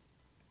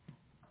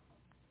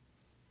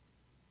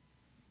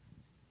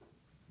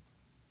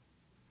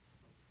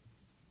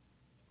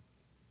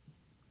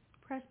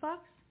 Press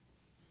box.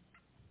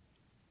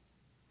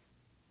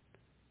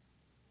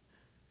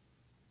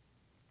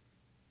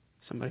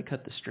 Somebody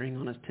cut the string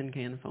on his tin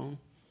can phone.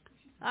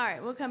 All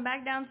right, we'll come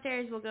back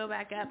downstairs. We'll go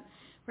back up.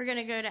 We're going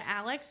to go to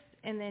Alex,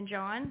 and then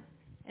John,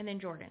 and then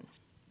Jordan.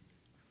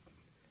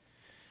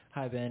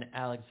 Hi, Ben.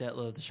 Alex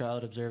Zetlow of the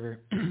Charlotte Observer.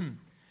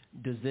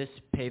 Does this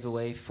pave the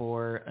way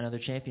for another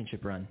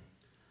championship run?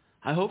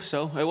 I hope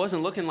so. It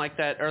wasn't looking like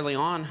that early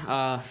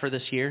on for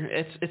this year.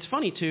 It's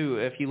funny, too,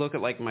 if you look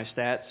at, like, my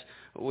stats.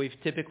 We've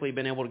typically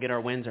been able to get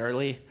our wins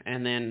early,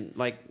 and then,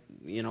 like,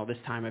 this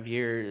time of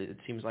year, it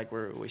seems like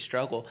we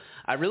struggle.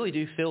 I really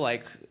do feel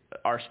like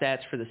our stats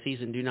for the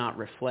season do not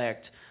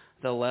reflect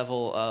the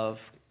level of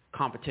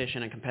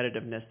competition and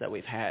competitiveness that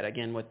we've had,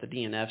 again, with the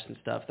DNFs and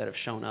stuff that have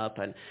shown up.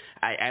 And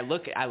I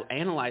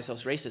analyze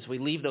those races. We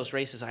leave those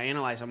races, I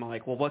analyze them. I'm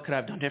like, well, what could I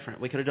have done different?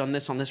 We could have done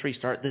this on this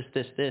restart,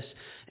 this.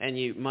 And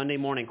you Monday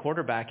morning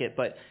quarterback it.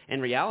 But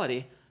in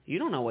reality, you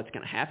don't know what's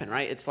going to happen,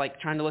 right? It's like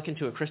trying to look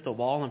into a crystal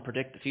ball and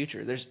predict the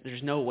future.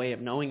 There's no way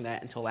of knowing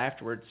that until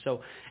afterwards.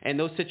 So, in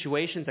those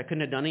situations, I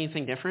couldn't have done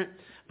anything different.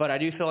 But I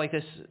do feel like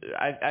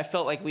I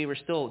felt like we were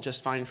still just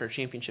fine for a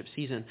championship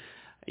season.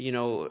 You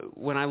know,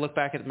 when I look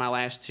back at my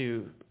last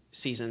 2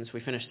 seasons, we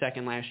finished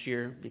second last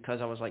year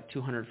because I was like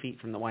 200 feet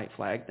from the white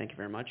flag. Thank you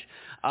very much.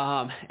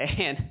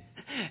 And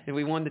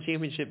we won the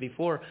championship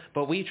before,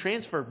 but we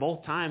transferred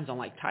both times on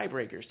like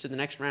tiebreakers to the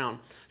next round.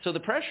 So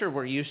the pressure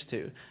we're used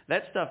to,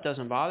 that stuff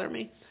doesn't bother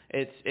me.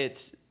 It's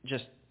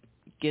just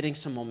getting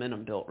some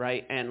momentum built,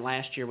 right? And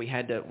last year we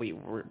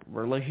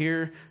were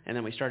here, and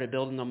then we started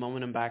building the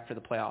momentum back for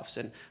the playoffs.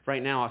 And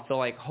right now I feel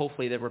like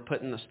hopefully that we're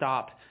putting the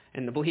stop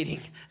in the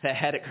bleeding that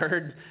had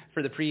occurred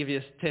for the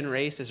previous 10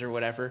 races or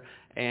whatever.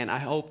 And I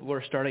hope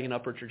we're starting an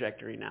upward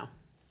trajectory now.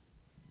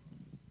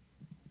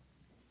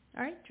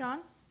 All right, John.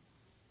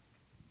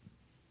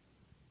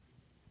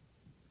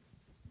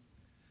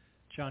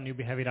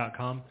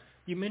 JohnNewbyHeavy.com.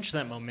 You mentioned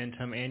that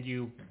momentum, and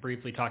you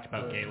briefly talked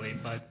about Gateway,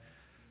 but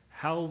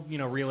how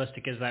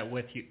realistic is that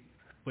with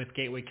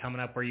Gateway coming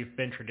up where you've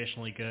been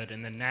traditionally good,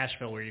 and then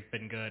Nashville where you've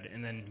been good,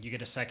 and then you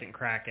get a second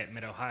crack at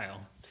Mid-Ohio?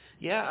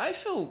 Yeah, I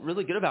feel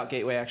really good about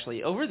Gateway,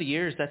 actually. Over the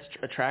years, that's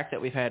a track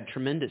that we've had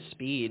tremendous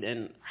speed,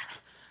 and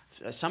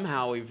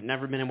somehow we've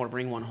never been able to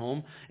bring one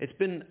home. It's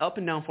been up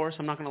and down for us,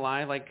 I'm not going to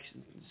lie. Like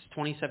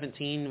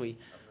 2017, we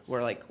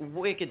were like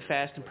wicked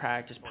fast in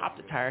practice, popped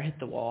the tire, hit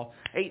the wall.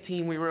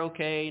 18, we were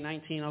okay.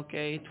 19,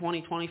 okay.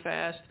 20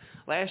 fast.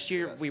 Last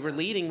year, we were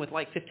leading with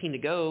like 15 to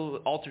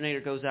go.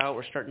 Alternator goes out.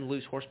 We're starting to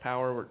lose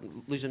horsepower. We're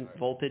losing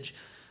voltage.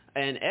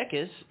 And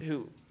Eckes,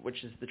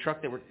 which is the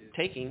truck that we're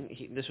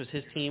taking, this was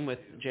his team with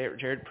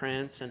Jared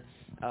Prince and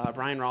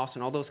Brian Ross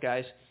and all those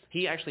guys.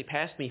 He actually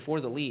passed me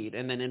for the lead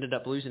and then ended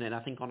up losing it, I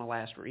think, on the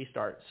last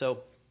restart. So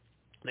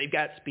they've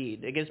got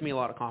speed. It gives me a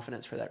lot of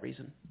confidence for that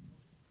reason.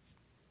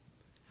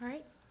 All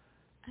right.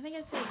 I think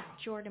I said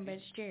Jordan, but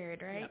it's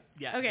Jared, right?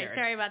 Yeah. Okay, Jared.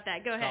 sorry about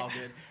that. Go ahead. All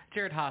good.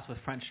 Jared Haas with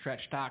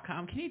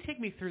FrenchStretch.com. Can you take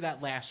me through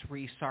that last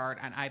restart?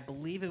 And I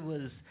believe it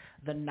was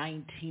the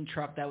 19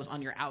 truck that was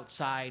on your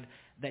outside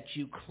that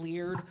you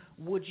cleared.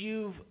 Would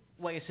you,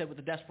 like I said, with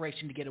the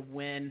desperation to get a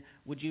win,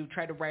 would you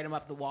try to write him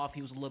up the wall if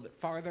he was a little bit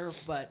farther?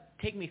 But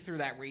take me through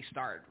that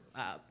restart,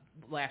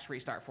 last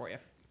restart for you.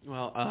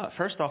 Well,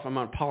 first off, I'm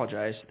going to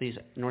apologize. These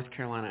North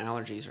Carolina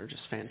allergies are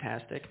just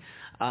fantastic.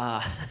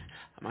 I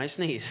might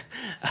sneeze.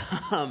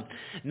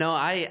 No,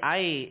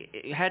 I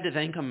had to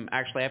thank him,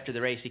 actually, after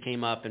the race. He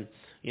came up and,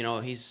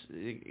 he's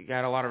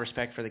got a lot of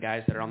respect for the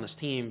guys that are on this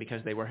team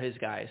because they were his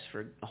guys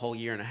for a whole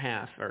year and a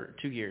half, or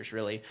 2 years,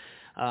 really.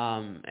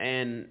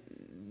 And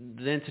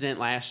the incident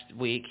last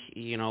week,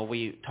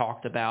 we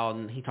talked about,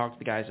 and he talked to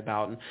the guys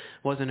about, and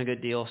wasn't a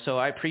good deal. So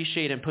I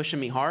appreciate him pushing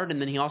me hard, and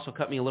then he also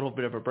cut me a little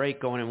bit of a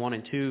break going in 1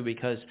 and 2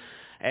 because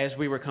as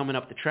we were coming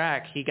up the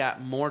track, he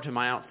got more to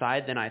my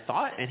outside than I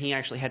thought, and he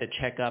actually had to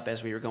check up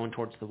as we were going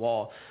towards the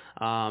wall.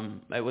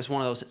 It was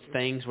one of those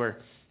things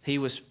where he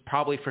was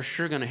probably for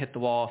sure going to hit the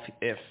wall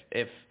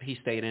if he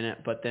stayed in it,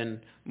 but then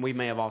we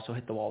may have also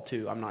hit the wall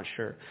too. I'm not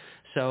sure.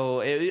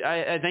 So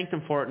I thanked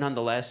him for it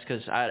nonetheless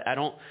because I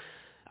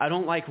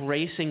don't like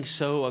racing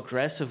so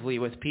aggressively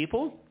with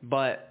people,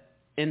 but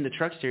in the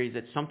truck series,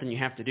 it's something you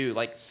have to do.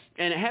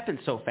 And it happened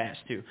so fast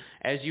too.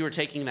 As you were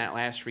taking that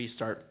last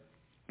restart,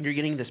 you're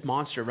getting this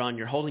monster run.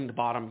 You're holding the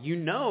bottom. You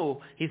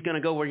know he's going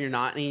to go where you're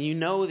not, and you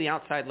know the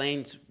outside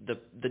lane's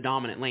the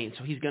dominant lane,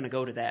 so he's going to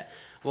go to that.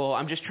 Well,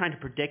 I'm just trying to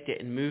predict it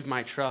and move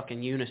my truck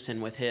in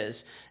unison with his,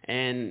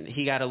 and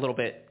he got a little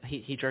bit,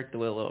 he jerked the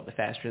wheel a little bit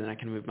faster than I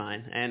can move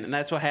mine, and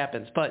that's what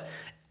happens. But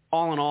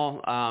all in all,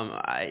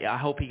 I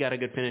hope he got a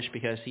good finish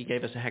because he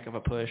gave us a heck of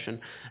a push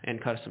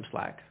and cut us some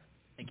slack.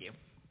 Thank you.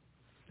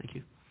 Thank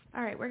you.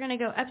 All right, we're going to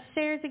go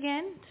upstairs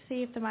again to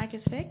see if the mic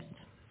is fixed.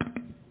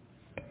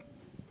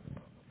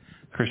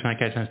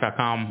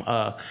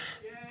 ChrisKnightCatSense.com.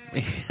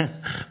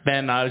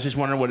 Ben, I was just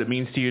wondering what it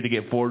means to you to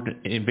get Ford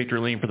in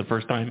victory lane for the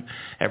first time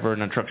ever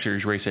in a truck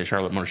series race at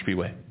Charlotte Motor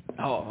Speedway.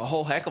 Oh, a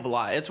whole heck of a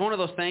lot. It's one of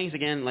those things,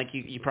 again, like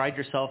you pride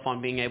yourself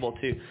on being able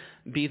to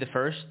be the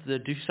first to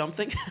do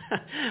something.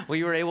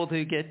 We were able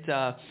to get,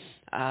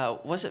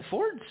 was it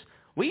Ford's?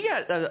 We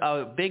got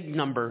a big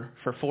number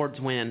for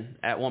Ford's win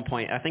at one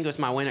point. I think it was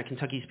my win at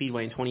Kentucky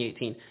Speedway in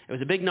 2018. It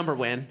was a big number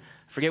win.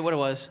 Forget what it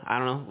was. I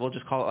don't know. We'll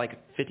just call it like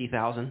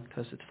 50,000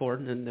 because it's Ford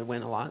and they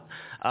win a lot.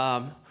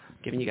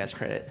 Giving you guys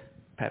credit.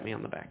 Pat me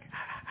on the back.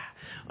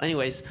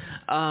 Anyways,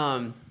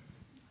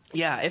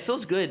 yeah, it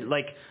feels good,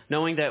 like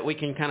knowing that we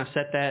can kind of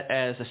set that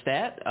as a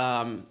stat.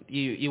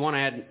 You want to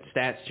add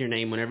stats to your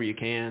name whenever you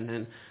can,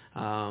 and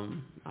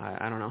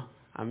I don't know.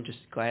 I'm just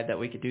glad that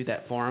we could do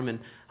that for them, and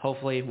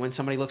hopefully when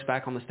somebody looks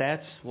back on the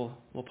stats,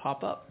 we'll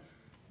pop up.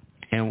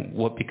 And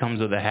what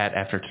becomes of the hat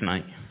after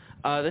tonight?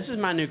 This is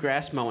my new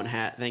grass mowing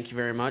hat. Thank you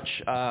very much.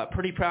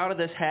 Pretty proud of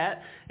this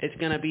hat. It's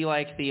going to be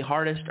like the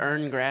hardest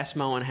earned grass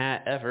mowing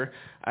hat ever.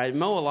 I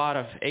mow a lot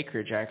of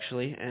acreage,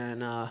 actually,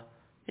 and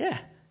yeah,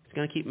 it's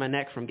going to keep my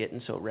neck from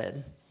getting so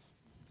red.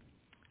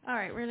 All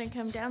right, we're going to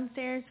come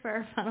downstairs for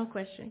our final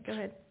question. Go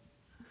ahead.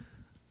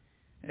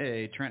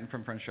 Hey, Trenton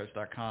from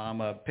FrenchStretch.com.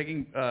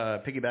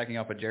 Piggybacking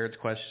off of Jared's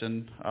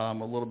question a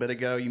little bit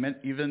ago,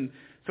 you've been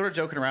sort of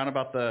joking around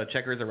about the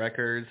checkers of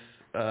records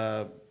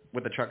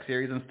with the truck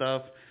series and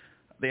stuff.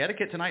 The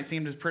etiquette tonight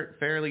seemed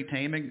fairly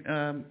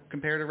tame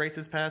compared to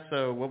races past.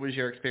 So what was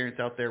your experience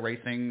out there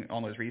racing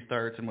on those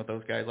restarts and with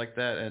those guys like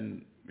that?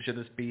 And should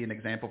this be an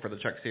example for the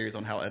truck series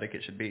on how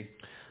etiquette should be?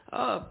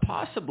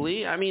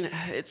 Possibly. I mean,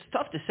 it's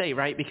tough to say,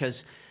 right? Because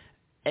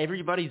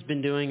everybody's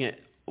been doing it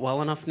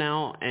well enough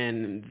now,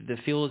 and the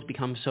field has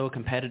become so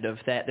competitive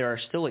that there are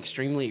still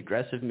extremely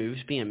aggressive moves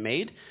being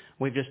made.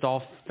 We've just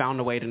all found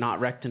a way to not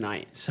wreck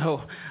tonight.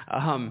 So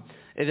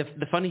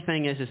the funny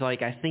thing is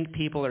like I think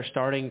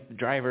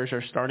drivers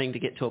are starting to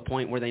get to a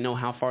point where they know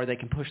how far they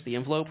can push the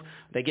envelope.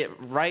 They get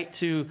right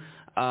to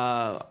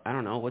I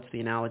don't know, what's the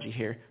analogy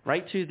here?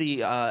 Right to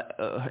the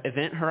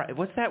event horizon.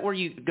 What's that where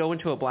you go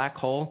into a black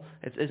hole?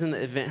 Isn't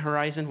the event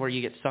horizon where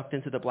you get sucked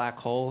into the black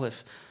hole if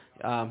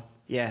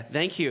yeah,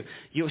 thank you.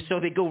 So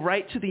they go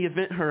right to the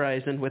event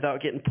horizon without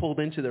getting pulled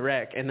into the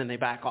wreck, and then they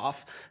back off.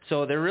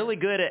 So they're really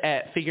good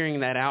at figuring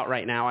that out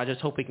right now. I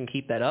just hope we can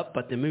keep that up,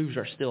 but the moves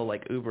are still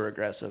like uber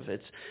aggressive.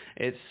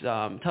 It's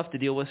tough to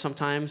deal with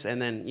sometimes,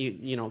 and then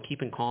you know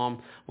keeping calm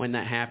when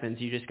that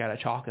happens. You just got to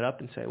chalk it up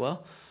and say,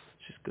 well,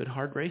 it's just good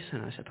hard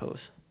racing, I suppose.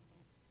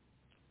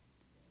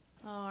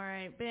 All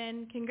right,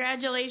 Ben,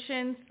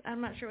 congratulations.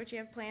 I'm not sure what you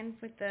have planned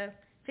with the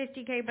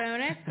 $50K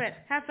bonus, but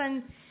have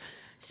fun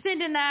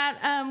spending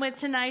that with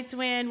tonight's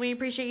win. We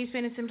appreciate you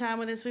spending some time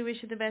with us. We wish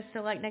you the best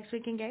of luck next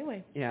week in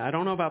Gateway. Yeah, I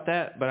don't know about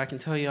that, but I can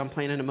tell you I'm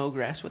planning to mow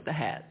grass with the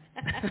hat.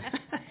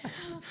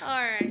 All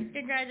right.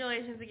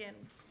 Congratulations again.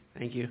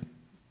 Thank you.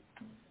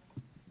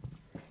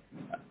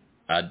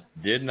 I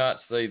did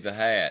not see the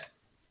hat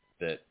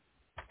that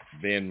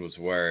Ben was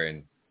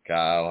wearing,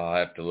 Kyle. I'll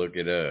have to look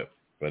it up,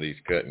 but he's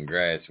cutting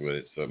grass with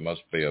it, so it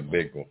must be a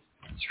big one,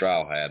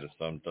 straw hat of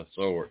some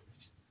sort.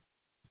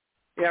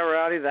 Yeah,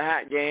 Rowdy, the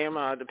hat game,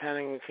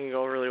 depending, it can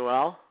go really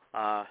well.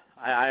 I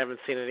haven't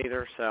seen it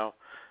either, so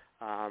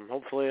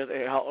hopefully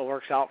it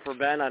works out for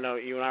Ben. I know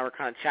you and I were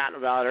kind of chatting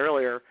about it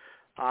earlier.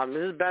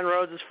 This is Ben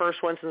Rhodes'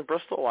 first win since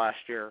Bristol last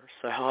year.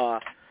 So,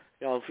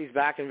 you know, if he's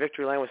back in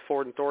victory lane with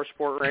Ford and Thor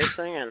Sport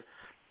Racing, and,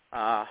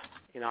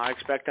 you know, I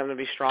expect them to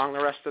be strong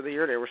the rest of the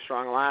year. They were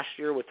strong last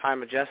year with Ty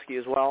Majeski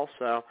as well,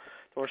 so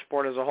Thor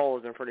Sport as a whole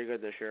has been pretty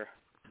good this year.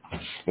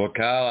 Well,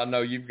 Kyle, I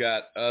know you've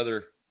got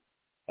other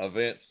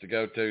events to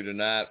go to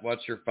tonight.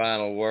 What's your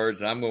final words?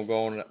 I'm going to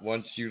go on,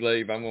 once you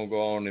leave, I'm going to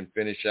go on and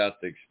finish out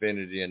the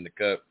Xfinity and the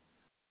Cup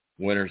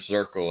Winner's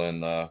Circle,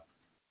 and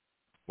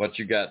what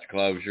you got to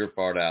close your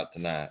part out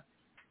tonight?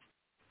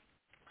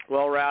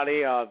 Well,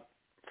 Rowdy,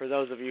 for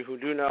those of you who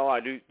do know, I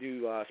do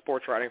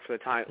sports writing for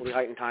the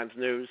Lehighton Times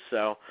News,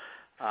 so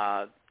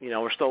you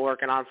know, we're still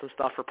working on some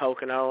stuff for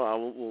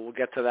Pocono. We'll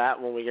get to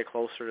that when we get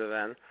closer to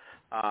then.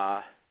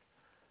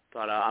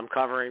 But I'm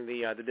covering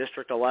the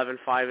District 11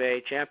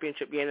 5A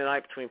championship game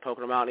tonight between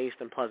Pocono Mountain East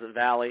and Pleasant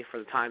Valley for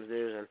the Times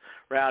News. And,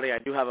 Rowdy, I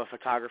do have a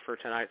photographer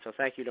tonight, so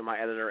thank you to my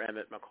editor,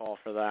 Emmett McCall,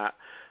 for that.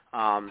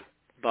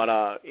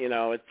 You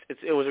know,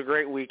 it was a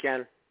great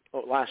weekend,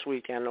 last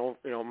weekend,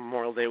 you know,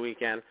 Memorial Day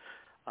weekend.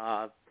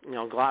 You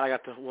know, glad I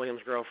got to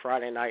Williams Grove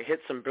Friday night. Hit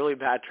some really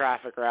bad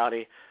traffic,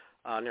 Rowdy,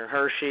 near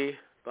Hershey,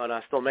 but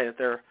I still made it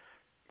there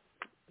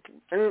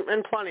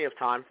in plenty of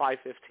time,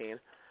 5:15.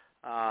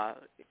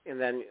 And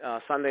then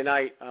Sunday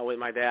night with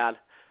my dad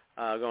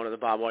going to the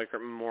Bob Weichert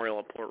Memorial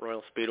at Port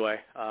Royal Speedway.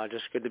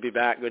 Just good to be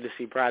back. Good to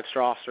see Brad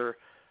Strasser,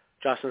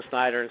 Justin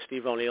Snyder, and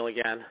Steve O'Neill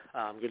again.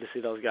 Good to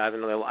see those guys.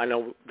 I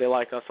know they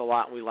like us a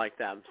lot, and we like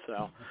them.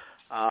 So,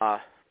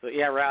 but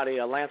yeah,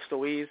 Rowdy, Lance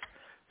Deweese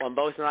on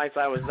both nights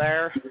I was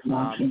there.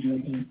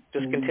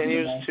 Just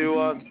continues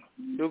to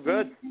do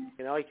good.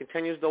 You know, he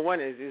continues to win.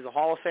 He's a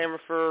Hall of Famer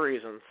for a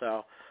reason.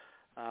 So,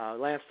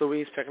 Lance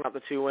Deweese picking up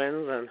the 2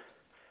 wins, and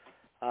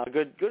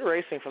good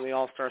racing from the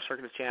All-Star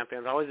Circuit of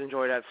Champions. I always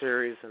enjoy that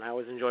series, and I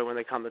always enjoy when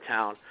they come to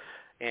town.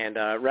 And,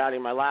 Rowdy,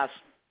 my last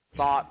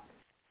thought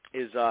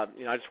is, you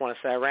know, I just want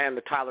to say I ran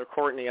into Tyler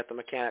Courtney at the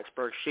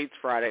Mechanicsburg Sheets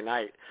Friday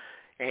night,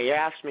 and he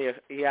asked me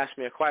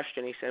a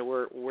question. He said,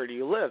 where do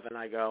you live? And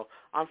I go,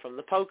 I'm from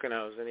the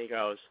Poconos. And he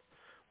goes,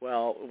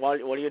 well,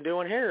 what are you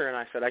doing here? And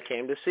I said, I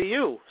came to see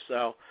you.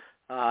 So,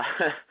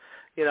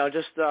 you know,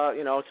 just,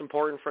 you know, it's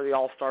important for the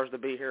All-Stars to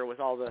be here with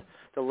all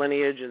the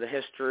lineage and the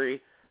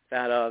history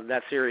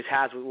that series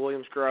has with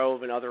Williams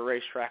Grove and other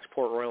racetracks,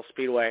 Port Royal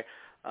Speedway.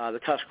 The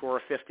Tuscarora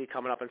 50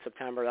 coming up in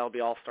September, that'll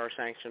be All-Star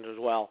sanctioned as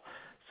well.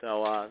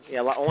 So, yeah,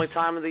 only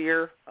time of the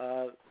year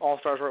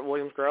All-Stars were at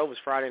Williams Grove was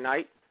Friday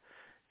night.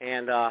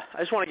 And I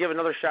just want to give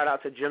another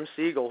shout-out to Jim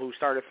Siegel, who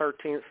started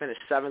 13th, finished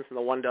 7th in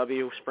the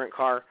 1W sprint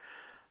car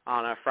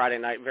on a Friday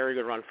night. Very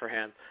good run for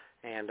him.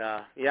 And,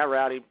 yeah,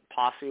 Rowdy,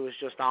 Posse was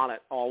just on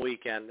it all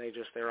weekend.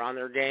 They were on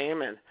their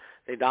game, and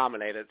they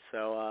dominated.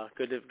 So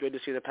good to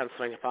see the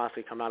Pennsylvania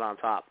Posse come out on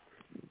top.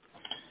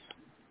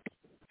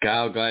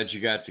 Kyle, glad you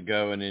got to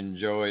go and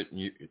enjoy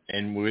it,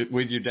 and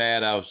with your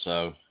dad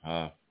also.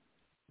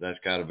 That's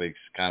got to be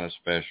kind of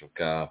special,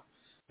 Kyle.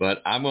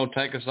 But I'm going to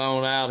take us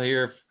on out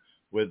here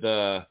with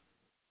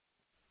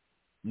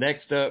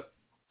Next up,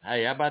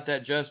 hey, how about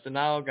that Justin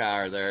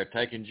Allgaier there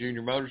taking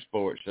Junior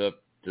Motorsports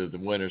up to the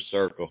winner's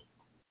circle?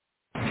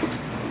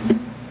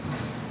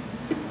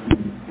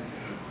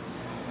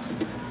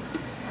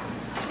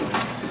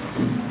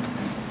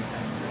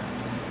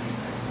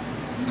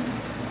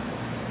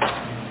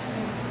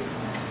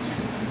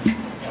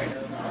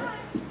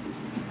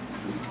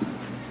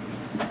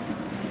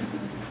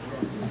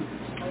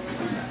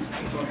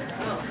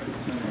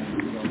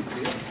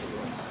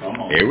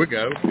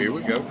 Here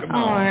we go. Come on.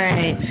 All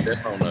right.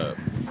 Step on up.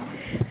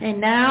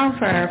 And now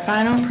for our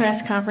final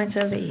press conference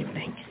of the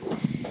evening.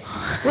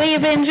 We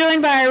have been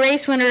joined by our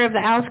race winner of the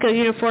Alsco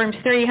Uniforms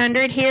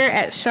 300 here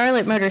at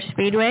Charlotte Motor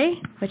Speedway,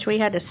 which we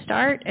had to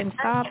start and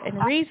stop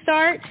and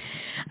restart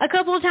a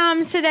couple of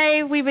times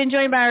today. We've been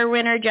joined by our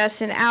winner,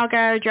 Justin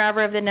Allgaier,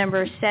 driver of the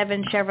number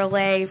 7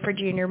 Chevrolet for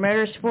Junior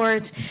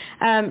Motorsports.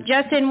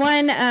 Justin,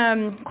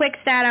 one quick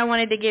stat I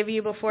wanted to give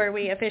you before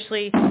we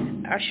officially,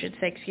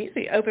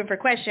 open for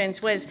questions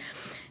was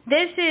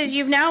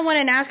you've now won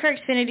a NASCAR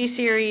Xfinity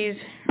Series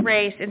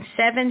race in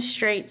 7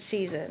 straight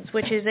seasons,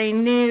 which is a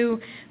new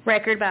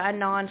record by a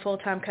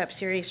non-full-time Cup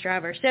Series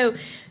driver. So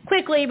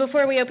quickly,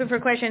 before we open for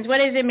questions, what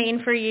does it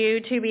mean for you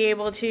to be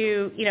able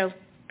to,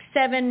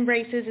 7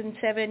 races in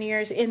 7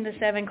 years in the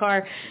 7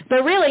 car,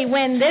 but really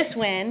win this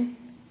win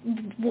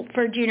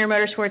for Junior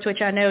Motorsports,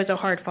 which I know is a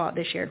hard fought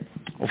this year?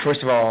 Well,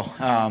 first of all,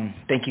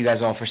 thank you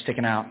guys all for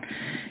sticking out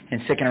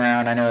and sticking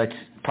around. I know it's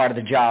part of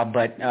the job,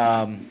 but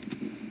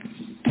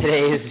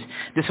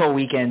this whole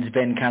weekend's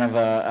been kind of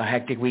a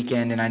hectic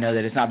weekend, and I know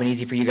that it's not been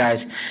easy for you guys.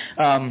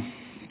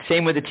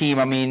 Same with the team.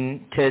 I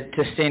mean,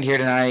 to stand here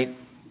tonight,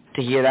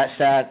 to hear that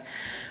stat,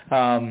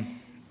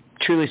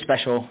 truly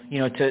special.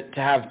 To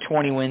have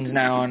 20 wins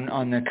now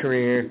on the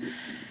career.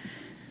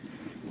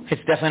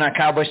 It's definitely not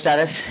Kyle Busch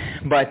status,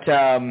 but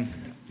to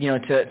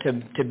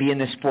be in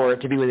this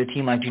sport, to be with a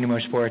team like Junior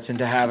Motorsports, and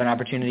to have an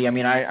opportunity. I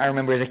mean, I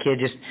remember as a kid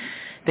just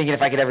thinking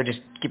if I could ever just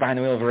get behind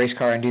the wheel of a race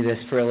car and do this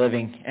for a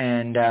living,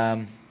 and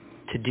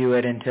to do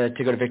it and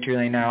to go to victory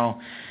lane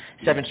now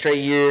 7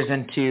 straight years,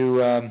 and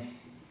to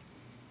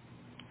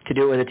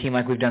do it with a team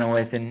like we've done it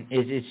with, and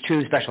it's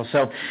truly special.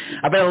 So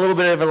I've been a little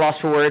bit of a loss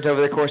for words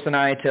over the course of the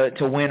night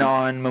to win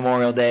on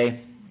Memorial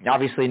Day.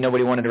 Obviously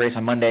nobody wanted to race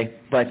on Monday,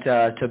 but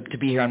to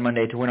be here on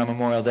Monday, to win on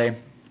Memorial Day,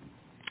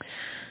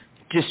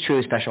 just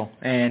truly special.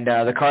 And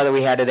the car that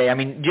we had today, I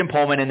mean, Jim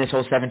Pullman and this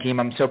whole 7 team,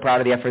 I'm so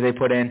proud of the effort they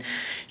put in.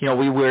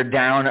 We were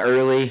down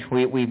early.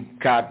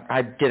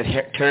 I did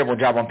a terrible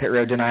job on pit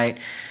road tonight.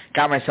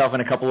 Got myself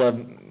in a couple of,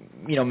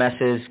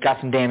 messes, got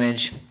some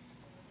damage.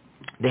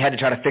 They had to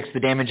try to fix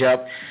the damage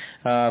up,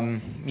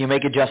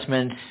 make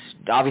adjustments,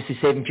 obviously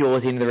saving fuel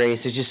at the end of the race.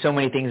 There's just so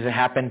many things that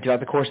happened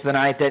throughout the course of the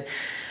night that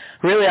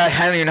really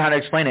I don't even know how to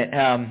explain it.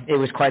 It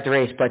was quite the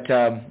race, but,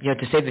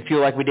 to save the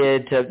fuel like we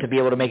did, to be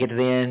able to make it to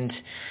the end,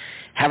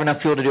 have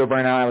enough fuel to do a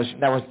burnout,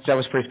 that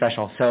was pretty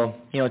special. So,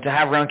 to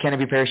have Ron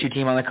Kennedy parachute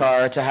team on the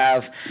car, to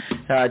have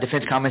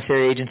Defense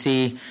Commissary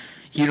Agency,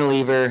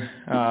 Unilever,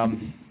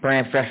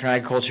 Brand Professional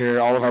Agriculture,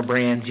 all of our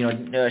brands,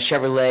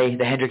 Chevrolet,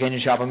 the Hendrick Engine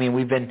Shop. I mean,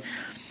 we've been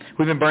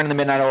burning the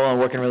midnight oil and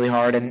working really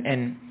hard.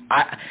 And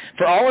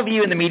for all of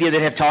you in the media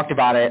that have talked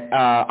about it,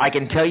 I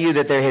can tell you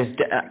that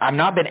I've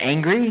not been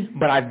angry,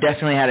 but I've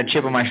definitely had a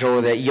chip on my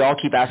shoulder that y'all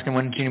keep asking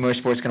when Junior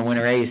Motorsports is going to win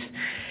a race.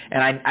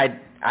 And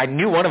I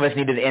knew one of us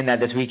needed to end that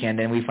this weekend,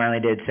 and we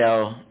finally did.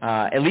 So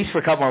at least for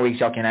a couple more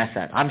weeks, y'all can ask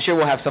that. I'm sure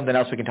we'll have something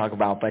else we can talk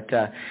about, but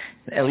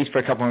at least for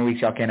a couple more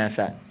weeks, y'all can ask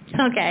that.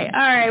 Okay. All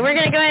right. We're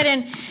going to go ahead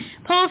and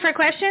poll for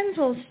questions.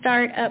 We'll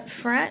start up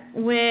front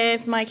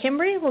with Mike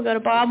Hembry. We'll go to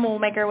Bob, and we'll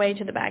make our way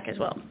to the back as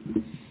well.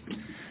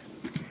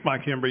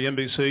 Mike Hembry,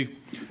 NBC.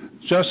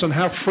 Justin,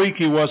 how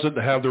freaky was it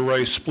to have the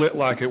race split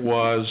like it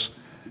was,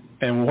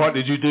 and what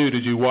did you do?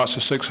 Did you watch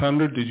the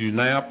 600? Did you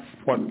nap?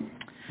 What?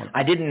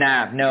 I didn't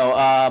nap, no.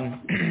 I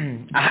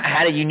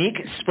had a unique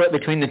split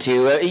between the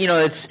two.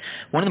 It's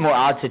one of the more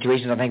odd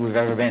situations I think we've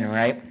ever been in,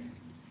 right?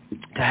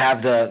 To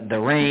have the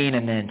rain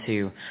and then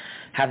to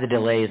have the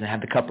delays and have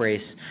the Cup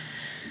race.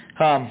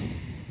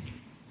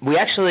 We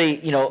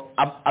actually,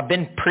 I've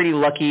been pretty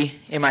lucky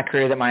in my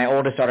career that my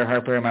oldest daughter,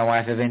 Harper, and my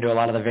wife have been to a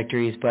lot of the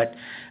victories, but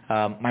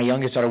my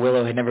youngest daughter,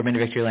 Willow, had never been to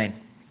victory lane.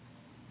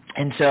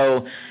 And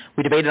so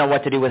we debated on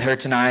what to do with her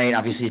tonight.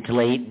 Obviously, it's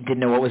late. Didn't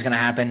know what was going to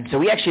happen. So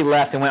we actually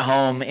left and went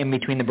home in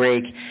between the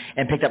break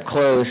and picked up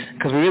clothes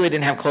because we really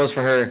didn't have clothes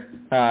for her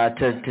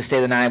to stay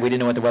the night. We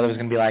didn't know what the weather was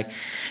going to be like.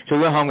 So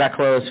we went home, got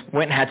clothes,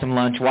 went and had some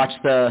lunch,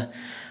 watched the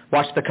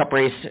Cup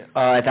race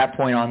at that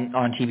point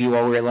on TV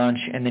while we were at lunch,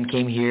 and then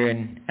came here.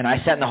 And I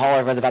sat in the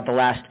hall for about the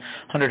last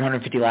 100,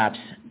 150 laps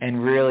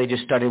and really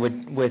just started with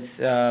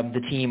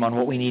the team on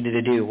what we needed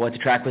to do, what the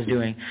track was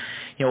doing,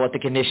 what the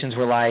conditions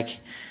were like,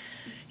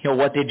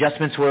 what the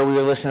adjustments were. We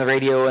were listening to the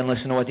radio and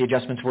listening to what the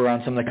adjustments were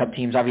on some of the Cup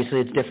teams. Obviously,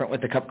 it's different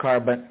with the Cup car,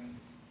 but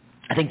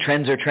I think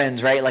trends are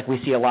trends, right? Like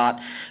we see a lot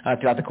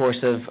throughout the course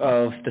of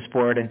the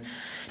sport. And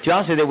to be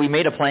honest with you, we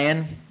made a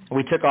plan.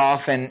 We took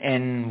off,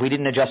 and we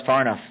didn't adjust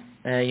far enough.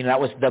 That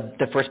was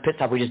the first pit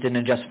stop. We just didn't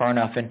adjust far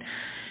enough. And,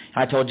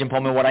 I told Jim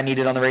Pullman what I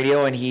needed on the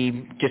radio, and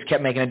he just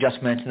kept making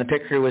adjustments. And the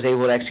pit crew was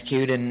able to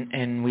execute,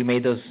 and we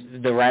made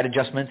the right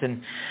adjustments.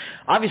 And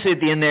obviously at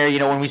the end there,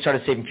 when we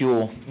started saving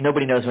fuel,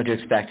 nobody knows what to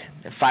expect.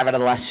 5 out of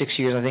the last 6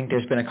 years, I think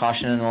there's been a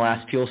caution in the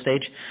last fuel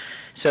stage.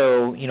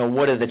 So,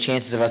 what are the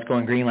chances of us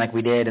going green like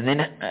we did? And then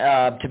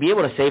to be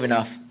able to save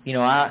enough,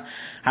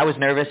 I was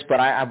nervous,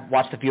 but I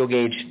watched the fuel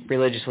gauge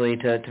religiously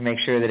to make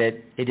sure that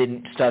it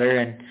didn't stutter.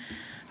 And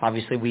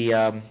obviously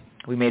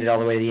we made it all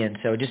the way to the end.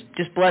 So just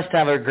blessed to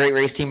have a great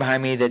race team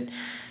behind me that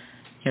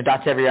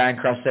dots every I and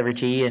crosses every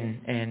T,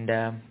 and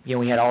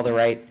we had all the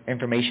right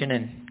information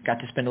and got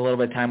to spend a little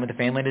bit of time with the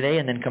family today,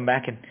 and then come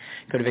back and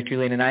go to Victory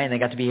Lane tonight, and they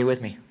got to be here with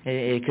me.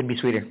 It couldn't be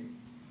sweeter.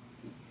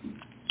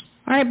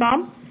 All right,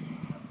 Bob.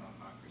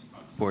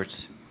 Sports.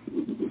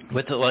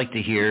 What's it like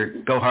to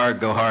hear "Go hard,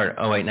 go hard"?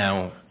 Oh wait,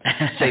 now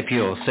save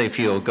fuel,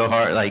 go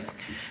hard. Like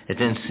it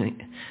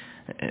didn't.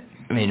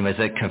 I mean, was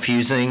it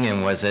confusing,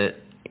 and was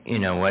it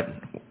what?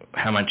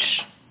 How much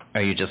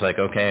are you just like,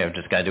 okay, I've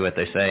just got to do what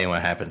they say, and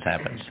what happens,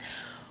 happens?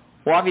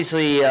 Well,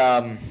 obviously,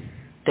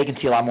 they can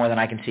see a lot more than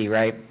I can see,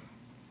 right?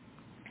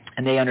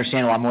 And they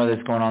understand a lot more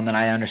that's going on than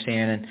I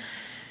understand.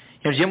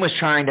 And Jim was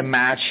trying to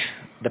match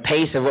the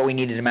pace of what we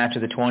needed to match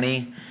with the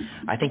 20.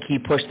 I think he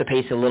pushed the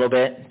pace a little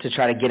bit to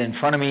try to get in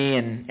front of me,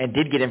 and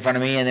did get in front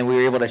of me, and then we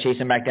were able to chase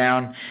him back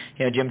down.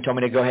 Jim told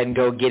me to go ahead and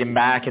go get him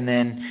back, and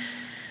then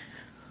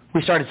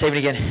we started saving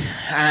again.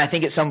 And I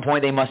think at some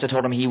point they must have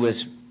told him he was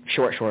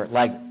short,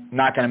 like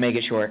not going to make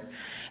it short.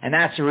 And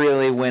that's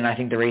really when I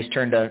think the race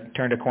turned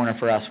a corner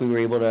for us. We were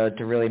able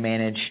to really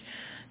manage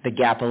the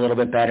gap a little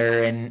bit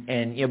better. And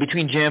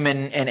between Jim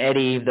and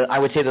Eddie, I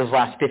would say those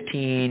last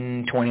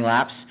 15, 20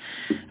 laps,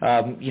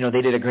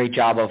 they did a great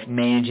job of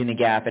managing the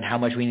gap and how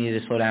much we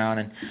needed to slow down.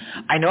 And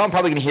I know I'm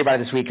probably going to hear about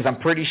it this week, because I'm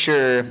pretty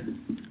sure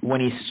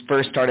when he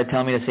first started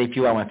telling me to save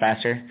fuel, I went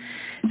faster.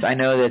 So I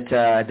know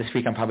that this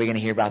week I'm probably going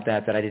to hear about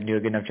that I didn't do a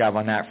good enough job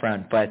on that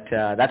front. But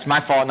that's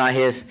my fault, not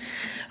his.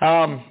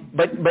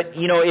 But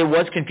it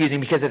was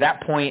confusing, because at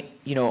that point,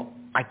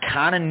 I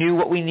kind of knew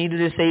what we needed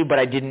to save, but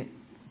I didn't.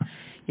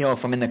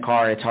 If I'm in the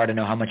car, it's hard to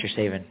know how much you're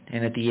saving.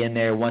 And at the end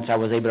there, once I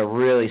was able to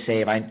really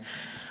save,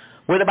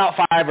 with about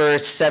 5 or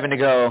 7 to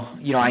go,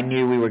 I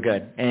knew we were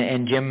good.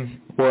 And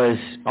Jim was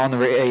on the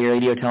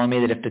radio telling me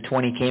that if the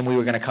 20 came, we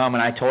were going to come.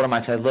 And I told him,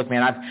 I said, look,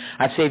 man,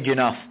 I've saved you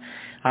enough.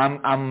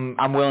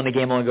 I'm willing to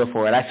gamble and go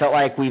for it. I felt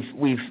like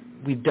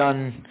we've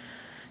done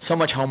so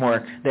much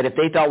homework that if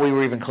they thought we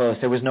were even close,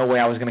 there was no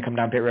way I was going to come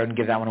down pit road and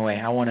give that one away.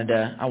 I wanted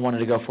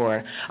to go for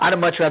it. I'd have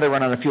much rather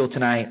run on the fuel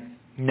tonight,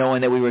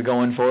 knowing that we were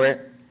going for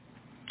it,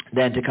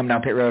 than to come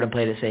down pit road and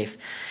play it safe.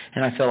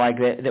 And I feel like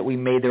that we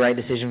made the right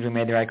decisions, we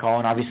made the right call,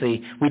 and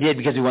obviously we did,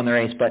 because we won the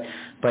race. But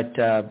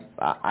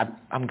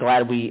I'm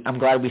glad we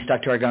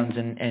stuck to our guns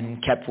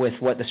and kept with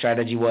what the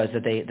strategy was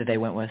that they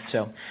went with.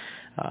 So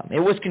it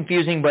was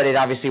confusing, but it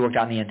obviously worked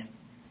out in the end.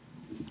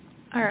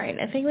 All right,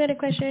 I think we had a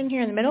question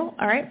here in the middle.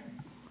 All right.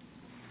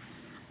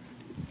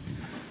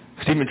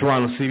 Stephen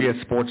Toronto,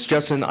 CBS Sports.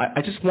 Justin,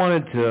 I just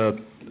wanted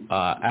to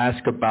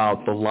ask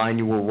about the line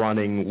you were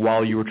running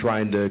while you were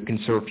trying to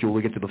conserve fuel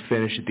to get to the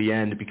finish at the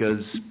end,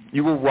 because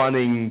you were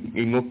running,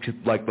 it looked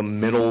like the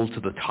middle to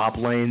the top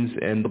lanes,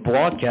 and the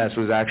broadcast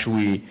was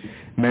actually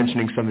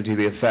mentioning something to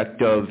the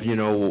effect of,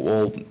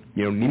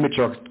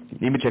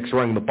 Nemechek's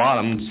running the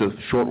bottom, it's the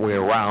short way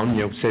around,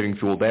 saving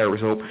fuel there.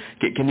 So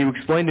can you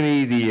explain to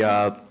me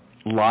the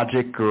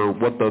logic or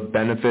what the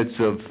benefits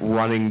of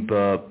running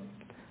up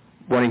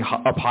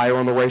higher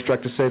on the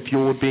racetrack to save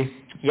fuel would be?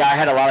 Yeah, I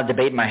had a lot of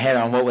debate in my head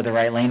on what the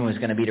right lane was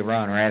going to be to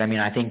run, right? I mean,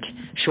 I think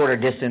shorter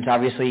distance,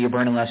 obviously you're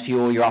burning less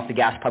fuel, you're off the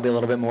gas probably a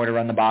little bit more to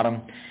run the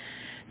bottom.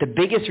 The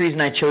biggest reason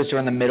I chose to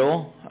run the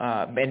middle,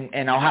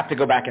 and I'll have to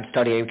go back and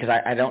study it, because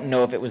I don't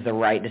know if it was the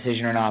right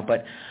decision or not,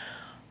 but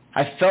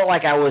I felt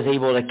like I was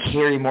able to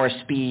carry more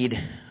speed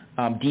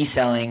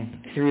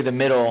decelling through the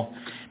middle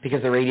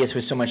because the radius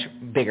was so much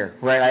bigger,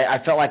 right?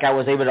 I felt like I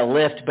was able to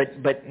lift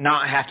but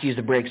not have to use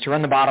the brakes. To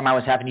run the bottom, I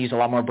was having to use a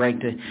lot more brake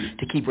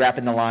to keep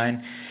wrapping the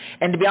line.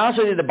 And to be honest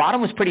with you, the bottom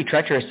was pretty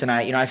treacherous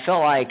tonight. I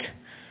felt like,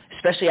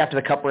 especially after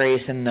the Cup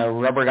race and the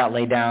rubber got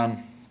laid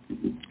down,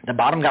 the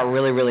bottom got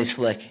really, really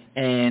slick.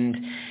 And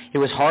it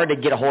was hard to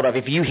get a hold of.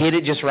 If you hit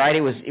it just right,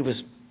 it was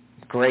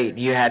great.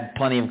 You had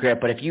plenty of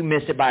grip. But if you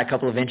missed it by a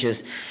couple of inches,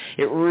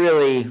 it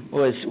really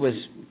was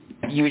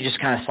you were just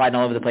kind of sliding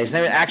all over the place. And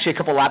there were actually a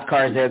couple lap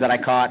cars there that I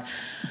caught.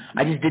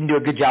 I just didn't do a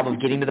good job of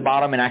getting to the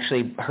bottom and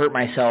actually hurt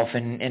myself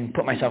and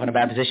put myself in a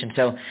bad position.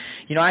 So,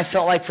 I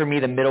felt like for me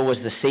the middle was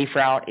the safe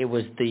route. It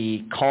was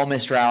the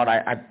calmest route.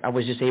 I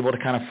was just able to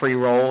kind of free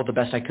roll the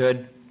best I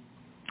could.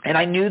 And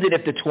I knew that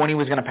if the 20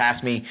 was going to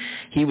pass me,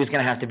 he was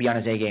going to have to be on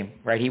his A game,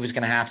 right? He was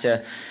going to have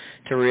to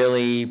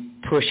really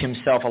push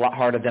himself a lot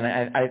harder than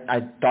I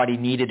thought he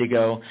needed to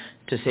go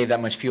to save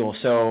that much fuel.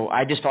 So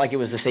I just felt like it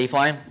was the safe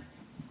line.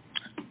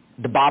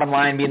 The bottom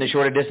line being the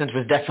shorter distance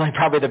was definitely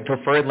probably the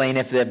preferred lane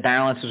if the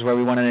balance was where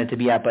we wanted it to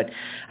be at. But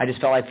I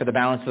just felt like for the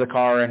balance of the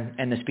car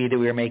and the speed that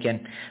we were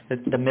making,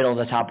 the middle of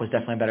the top was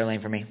definitely a better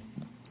lane for me.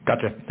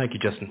 Gotcha. Thank you,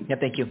 Justin. Yeah,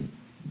 thank you.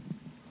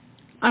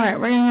 All right,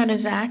 we're going to go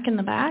to Zach in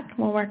the back.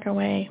 We'll work our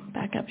way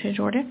back up to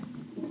Jordan.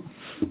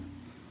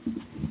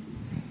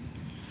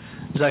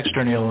 Zach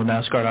Sterniolo,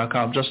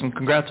 NASCAR.com. Justin,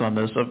 congrats on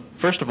this.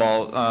 First of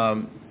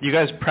all, you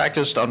guys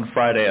practiced on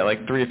Friday at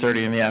like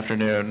 3:30 in the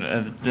afternoon,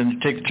 and then you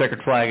take the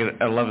checkered flag at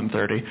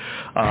 11:30.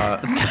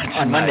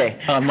 On Monday.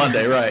 On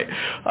Monday, right.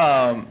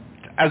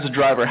 As a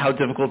driver, how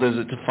difficult is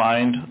it to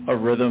find a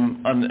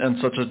rhythm on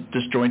such a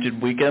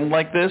disjointed weekend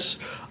like this?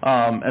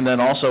 And then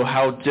also,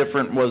 how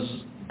different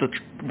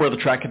were the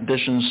track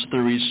conditions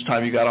through each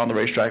time you got on the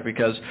racetrack?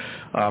 Because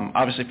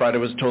obviously Friday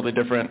was totally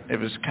different. It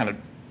was kind of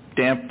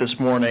damp this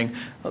morning.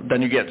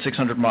 Then you get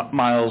 600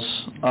 miles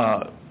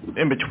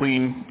in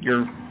between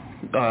your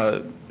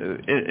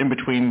in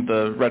between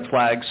the red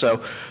flags. So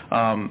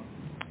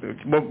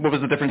what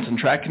was the difference in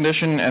track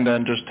condition, and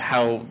then just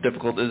how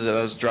difficult is it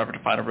as a driver to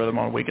find a rhythm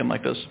on a weekend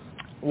like this?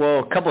 Well,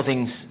 a couple of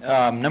things.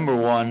 Number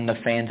one, the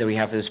fans that we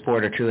have for the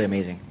sport are truly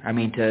amazing. I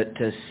mean,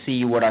 to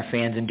see what our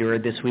fans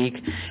endured this week,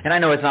 and I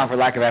know it's not for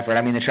lack of effort.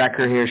 I mean, the track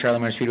crew here at Charlotte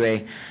Motor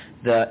Speedway,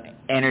 the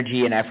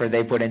energy and effort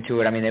they put into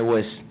it, I mean,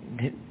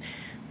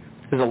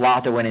 there's a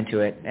lot that went into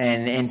it,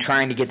 and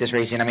trying to get this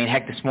race in. I mean,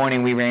 heck, this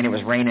morning we ran, it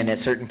was raining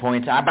at certain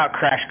points. I about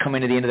crashed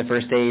coming to the end of the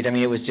first stage. I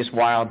mean, it was just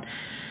wild.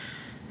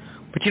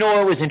 But you know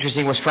what was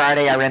interesting was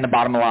Friday I ran the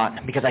bottom a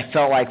lot because I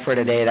felt like for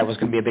today that was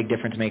going to be a big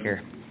difference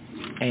maker.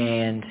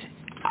 And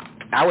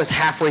I was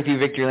halfway through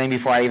victory lane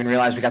before I even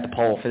realized we got the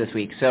pole for this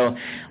week. So,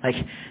 like,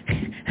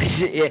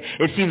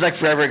 it seems like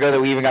forever ago that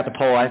we even got the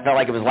pole. I felt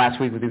like it was last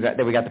week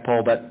that we got the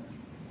pole, but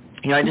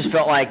I just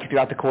felt like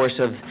throughout the course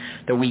of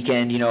the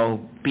weekend,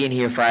 being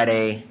here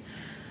Friday,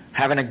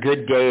 having a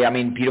good day, I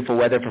mean, beautiful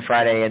weather for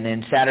Friday, and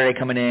then Saturday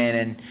coming in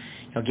and,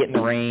 getting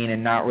the rain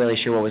and not really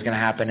sure what was going to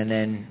happen, and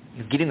then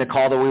getting the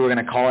call that we were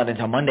going to call it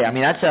until Monday. I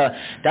mean, that's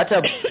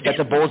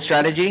a bold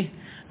strategy.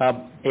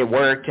 It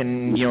worked,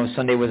 and,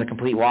 Sunday was a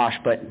complete wash,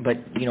 but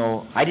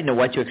I didn't know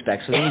what to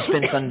expect. So then you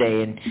spend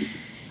Sunday, and,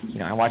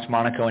 I watched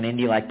Monaco and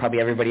Indy like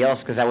probably everybody else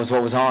because that was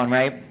what was on,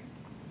 right?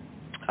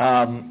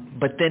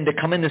 But then to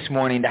come in this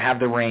morning to have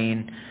the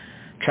rain,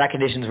 track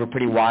conditions were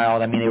pretty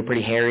wild. I mean, they were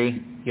pretty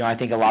hairy. I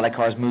think a lot of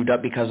cars moved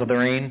up because of the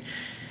rain.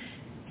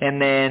 And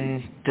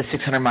then the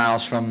 600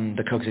 miles from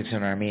the Coke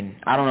 600. I mean,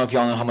 I don't know if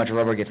y'all know how much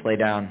rubber gets laid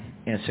down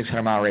in a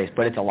 600-mile race,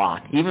 but it's a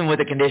lot. Even with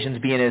the conditions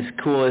being as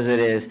cool as it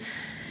is,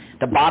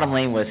 the bottom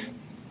lane was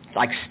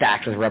like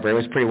stacked with rubber. It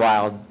was pretty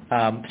wild.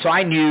 So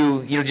I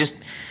knew, just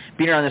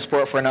being around the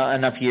sport for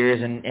enough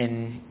years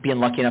and being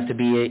lucky enough to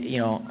be,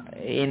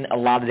 in a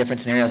lot of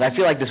different scenarios, I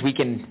feel like this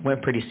weekend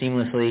went pretty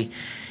seamlessly,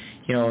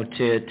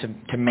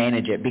 to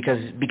manage it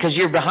because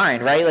you're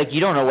behind, right? Like you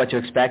don't know what to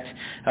expect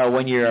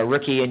when you're a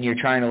rookie and you're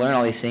trying to learn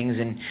all these things,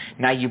 and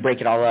now you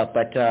break it all up.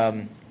 But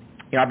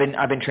I've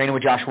been training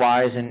with Josh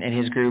Wise and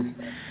his group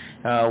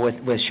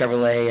with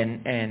Chevrolet,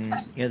 and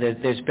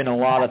there's been a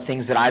lot of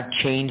things that I've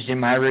changed in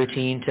my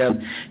routine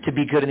to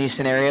be good in these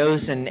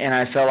scenarios, and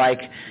I felt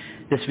like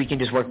this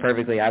weekend just worked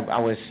perfectly. I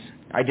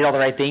did all the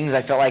right things.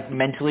 I felt like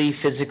mentally,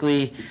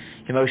 physically,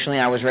 emotionally,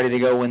 I was ready to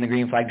go when the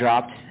green flag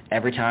dropped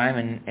every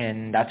time,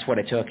 and that's what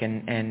it took.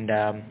 And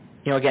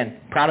again,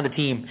 proud of the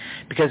team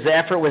because the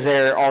effort was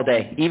there all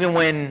day. Even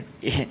when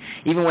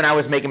I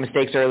was making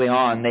mistakes early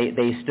on,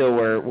 they still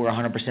were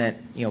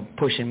 100%,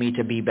 pushing me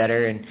to be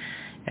better.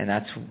 And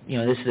that's,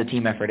 this is a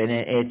team effort, and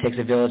it takes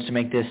a village to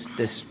make this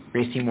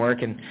race team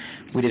work, and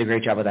we did a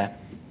great job of that.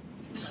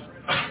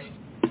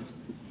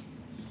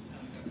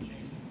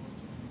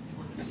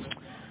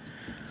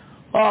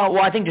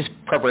 Well, I think just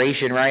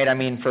preparation, right? I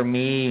mean, for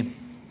me,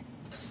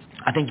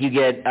 I think you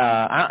get,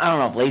 I don't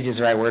know if lazy is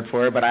the right word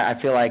for it, but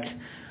I feel like,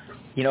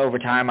 over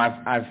time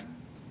I've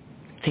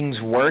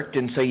things worked,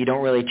 and so you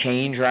don't really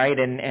change, right?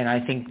 And I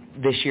think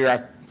this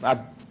year I've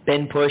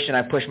been pushed, and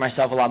I've pushed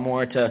myself a lot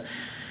more to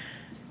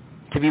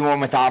be more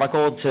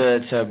methodical,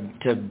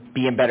 to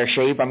be in better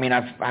shape. I mean,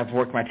 I've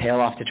worked my tail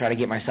off to try to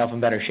get myself in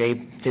better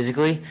shape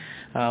physically.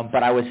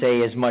 But I would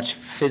say as much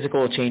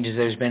physical change as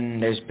there's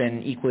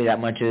been equally that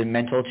much of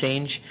mental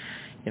change.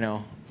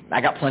 I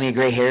got plenty of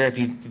gray hair. If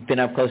you've been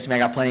up close to me, I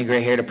got plenty of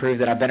gray hair to prove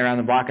that I've been around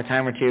the block a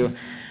time or two.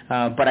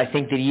 But I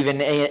think that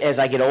even as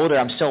I get older,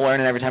 I'm still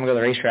learning every time I go to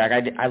the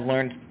racetrack. I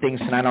learned things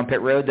tonight on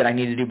pit road that I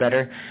need to do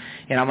better.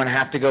 And I'm going to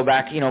have to go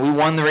back. We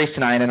won the race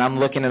tonight, and I'm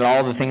looking at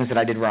all the things that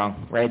I did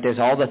wrong, right? There's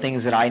all the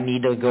things that I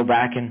need to go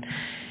back and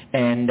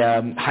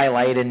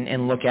highlight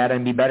and look at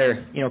and be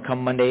better,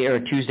 come Monday or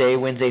Tuesday,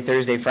 Wednesday,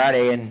 Thursday,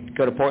 Friday, and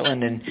go to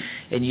Portland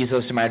and use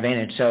those to my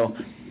advantage. So,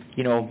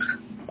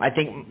 I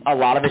think a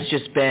lot of it's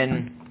just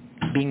been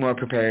being more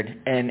prepared,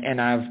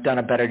 and I've done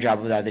a better job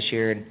of that this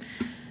year. And,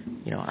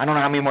 I don't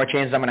know how many more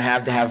chances I'm going to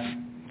have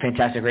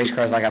fantastic race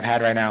cars like I've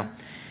had right now.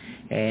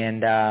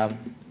 And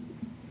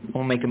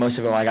we'll make the most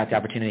of it while I got the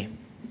opportunity.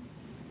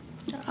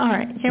 All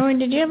right. Cameron,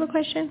 did you have a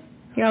question?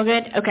 You're all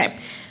good? Okay.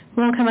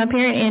 We'll come up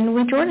here and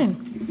with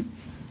Jordan.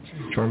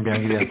 Jordan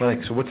Bianchi, The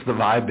Athletic. So what's the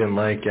vibe been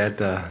like at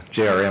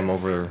JRM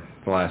over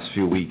the last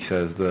few weeks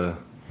as the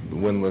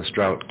winless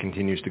drought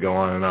continues to go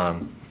on and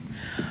on?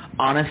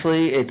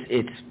 Honestly,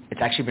 it's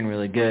actually been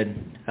really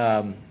good.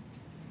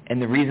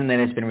 And the reason that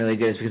it's been really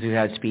good is because we've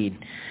had speed.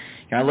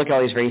 You know, I look at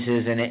all these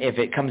races, and if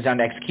it comes down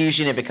to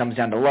execution, if it comes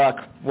down to luck,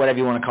 whatever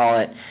you want to call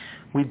it,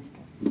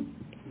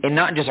 and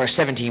not just our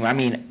 7 team, I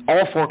mean,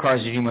 all 4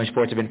 cars at Rowdy Maglite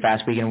Sports have been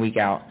fast week in and week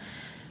out.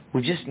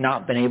 We've just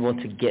not been able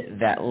to get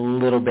that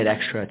little bit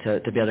extra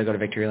to be able to go to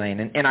victory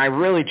lane. And I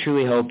really,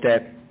 truly hope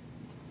that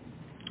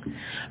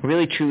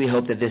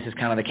this is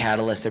kind of the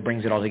catalyst that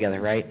brings it all together,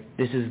 right?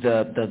 This is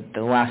the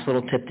last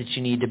little tip that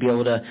you need to be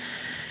able to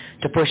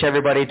push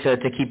everybody to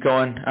keep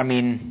going. I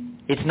mean,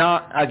 it's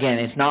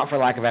not for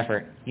lack of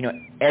effort. You know,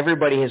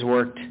 everybody has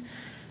worked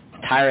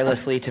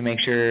tirelessly to make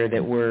sure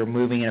that we're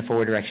moving in a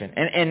forward direction.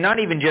 And not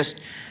even just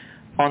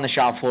on the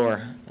shop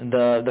floor,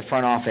 the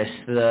front office,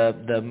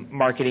 the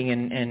marketing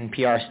and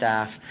PR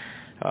staff,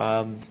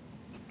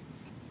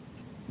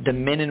 the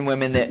men and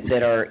women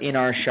that are in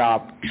our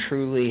shop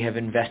truly have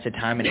invested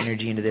time and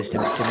energy into this to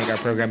make our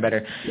program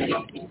better.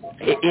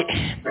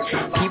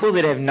 People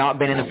that have not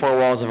been in the 4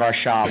 walls of our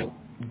shop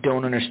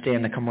don't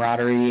understand the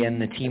camaraderie and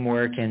the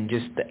teamwork and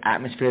just the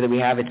atmosphere that we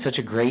have. It's such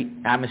a great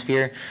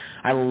atmosphere.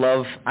 I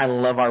love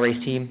our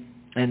race team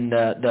and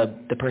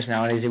the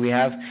personalities that we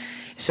have.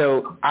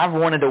 So I've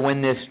wanted to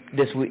win this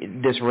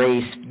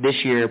race this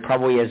year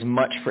probably as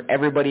much for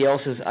everybody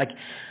else as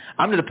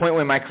I'm to the point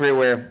in my career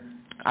where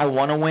I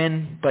want to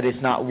win, but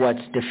it's not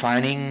what's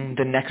defining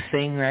the next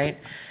thing, right?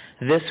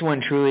 This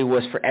one truly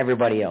was for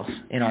everybody else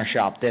in our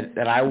shop,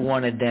 that I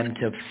wanted them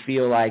to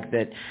feel like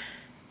that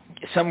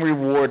some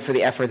reward for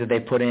the effort that they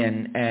put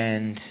in,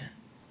 and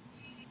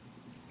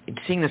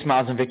seeing the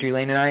smiles in victory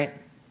lane tonight,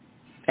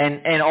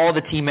 and all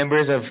the team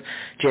members of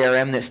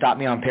JRM that stopped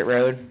me on pit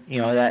road,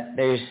 you know,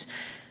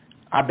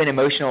 I've been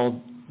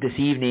emotional this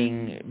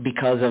evening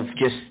because of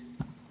just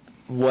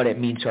what it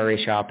means to our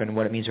race shop and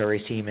what it means to our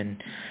race team.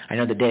 And I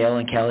know that Dale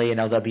and Kelly and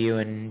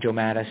LW and Joe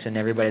Mattis and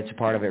everybody that's a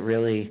part of it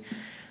really,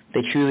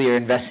 they truly are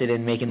invested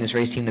in making this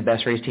race team the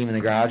best race team in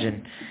the garage, and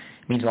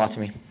it means a lot to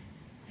me.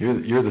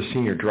 You're the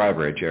senior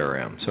driver at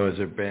JRM, so has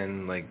there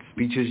been like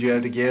speeches you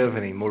had to give,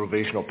 any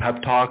motivational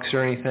pep talks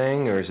or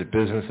anything, or is it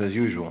business as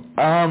usual?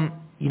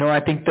 You know, I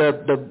think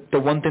the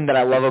one thing that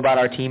I love about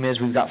our team is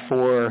we've got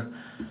 4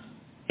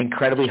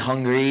 incredibly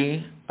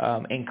hungry,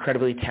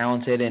 incredibly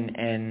talented,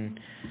 and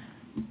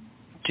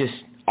just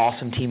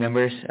awesome team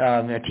members,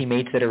 our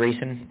teammates that are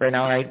racing right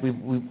now. Right,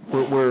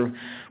 we're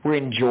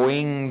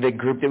enjoying the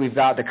group that we've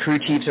got. The crew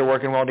chiefs are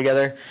working well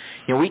together.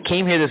 You know, we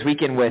came here this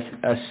weekend with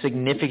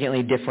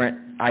significantly different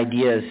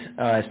ideas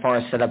as far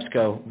as setups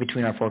go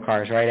between our 4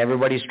 cars. Right,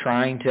 everybody's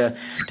trying to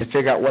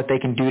figure out what they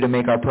can do to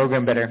make our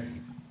program better,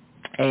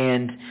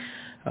 and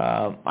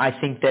I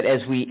think that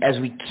as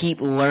we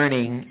keep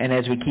learning and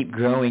as we keep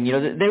growing, you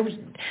know,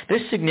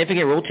 there's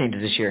significant rule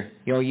changes this year.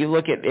 You know, you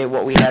look at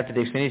what we had for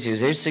the Xfinity Series,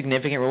 there's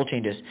significant rule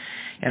changes,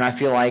 and I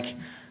feel like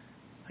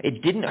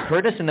it didn't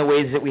hurt us in the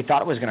ways that we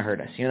thought it was going to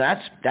hurt us. You know,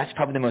 that's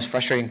probably the most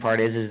frustrating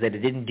part is that it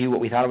didn't do what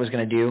we thought it was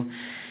going to do,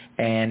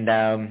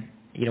 and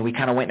you know, we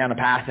kind of went down a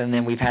path, and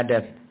then we've had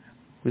to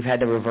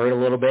revert a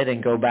little bit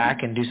and go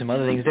back and do some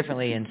other things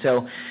differently, and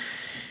so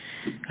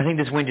I think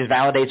this win just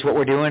validates what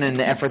we're doing and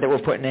the effort that we're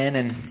putting in,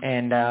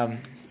 and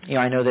you know,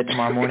 I know that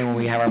tomorrow morning when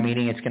we have our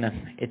meeting, it's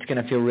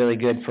gonna feel really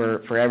good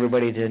for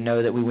everybody to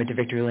know that we went to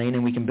victory lane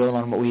and we can build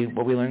on what we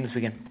learned this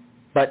weekend.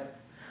 But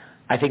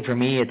I think for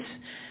me,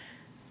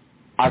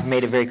 I've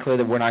made it very clear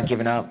that we're not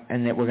giving up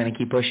and that we're going to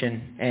keep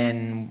pushing.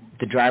 And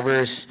the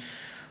drivers,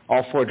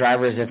 all 4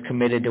 drivers have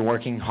committed to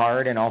working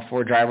hard, and all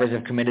 4 drivers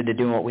have committed to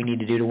doing what we need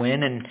to do to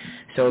win, and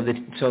so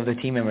have the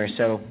team members.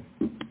 So,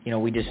 you know,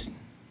 we just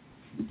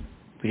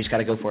got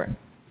to go for it.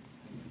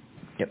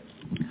 Yep.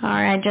 All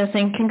right,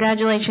 Justin,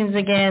 congratulations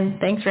again.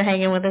 Thanks for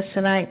hanging with us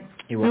tonight.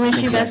 You're welcome. We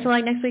wish you best of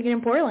luck next week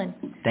in Portland.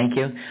 Thank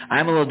you.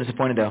 I'm a little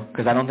disappointed, though,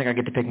 because I don't think I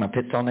get to pick my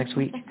pit stall next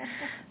week.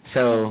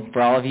 So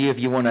for all of you, if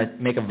you want to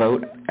make a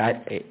vote,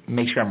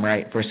 make sure I'm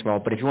right, first of all.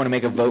 But if you want to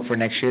make a vote for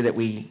next year that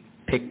we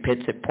pick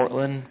pits at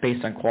Portland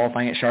based on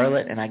qualifying at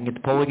Charlotte and I can get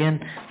the pole again,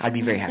 I'd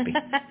be very happy.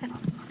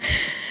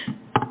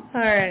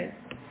 All right.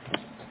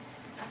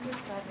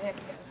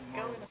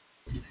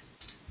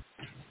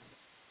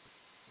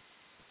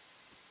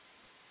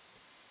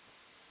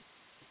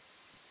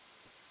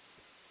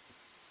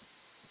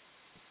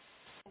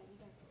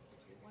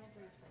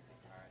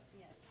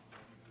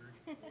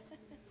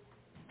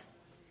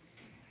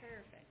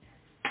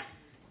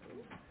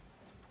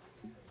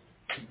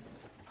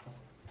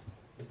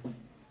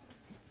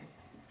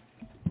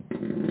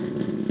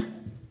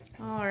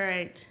 All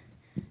right.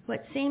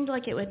 What seemed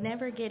like it would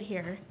never get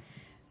here.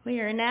 We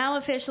are now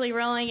officially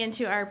rolling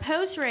into our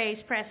post-race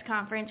press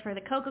conference for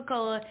the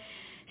Coca-Cola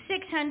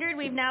 600.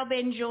 We've now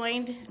been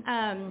joined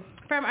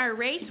from our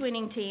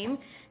race-winning team,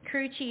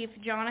 crew chief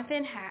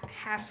Jonathan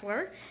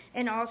Hassler,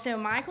 and also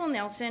Michael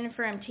Nelson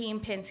from Team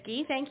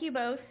Penske. Thank you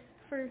both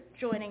for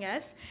joining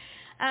us.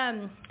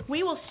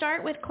 We will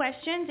start with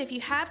questions. If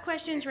you have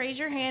questions, raise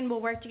your hand.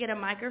 We'll work to get a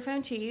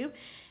microphone to you.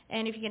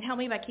 And if you can help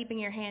me by keeping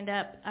your hand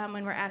up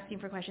when we're asking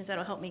for questions,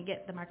 that'll help me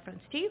get the microphones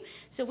to you.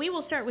 So we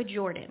will start with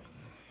Jordan.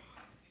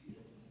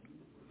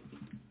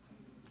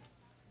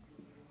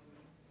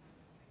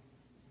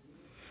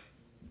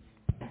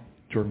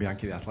 Jordan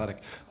Bianchi, The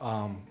Athletic.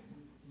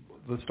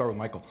 Let's start with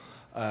Michael.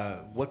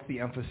 What's the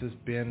emphasis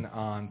been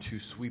on to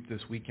sweep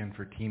this weekend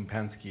for Team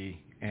Penske?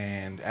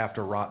 And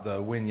after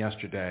the win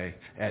yesterday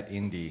at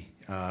Indy,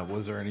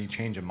 was there any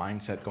change of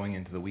mindset going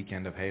into the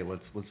weekend of, hey,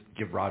 let's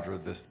give Roger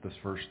this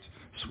first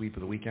sweep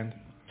of the weekend?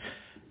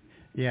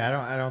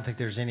 Yeah, I don't think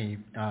there's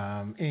anything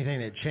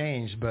that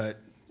changed, but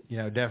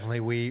definitely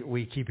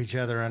we keep each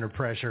other under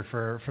pressure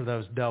for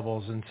those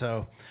doubles, and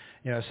so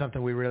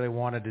something we really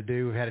wanted to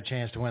do. We had a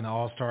chance to win the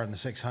All-Star and the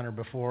 600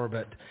 before,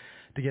 but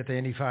to get the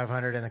Indy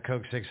 500 and the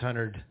Coke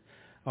 600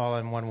 all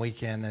in one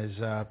weekend is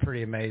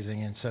pretty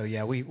amazing. And so,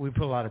 yeah, we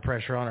put a lot of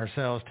pressure on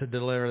ourselves to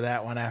deliver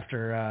that one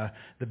after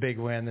the big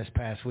win this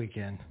past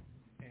weekend.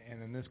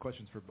 And then this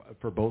question's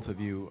for both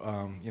of you.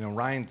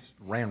 Ryan's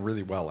ran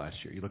really well last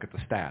year. You look at the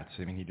stats.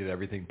 I mean, he did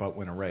everything but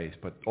win a race,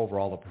 but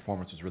overall the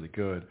performance was really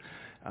good.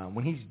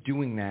 When he's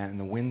doing that and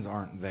the wins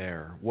aren't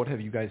there, what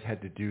have you guys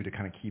had to do to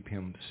kind of keep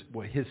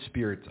his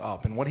spirits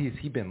up? And what has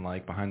he been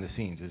like behind the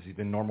scenes? Has he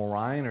been normal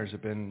Ryan, or has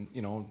it been,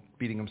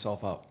 beating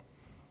himself up?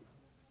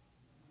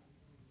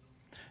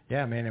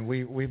 Yeah, man, and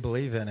we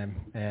believe in him,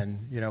 and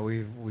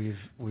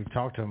we've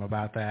talked to him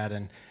about that,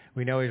 and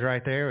we know he's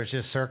right there. It's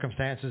just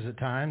circumstances at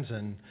times,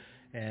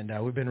 and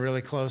we've been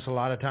really close a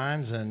lot of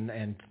times,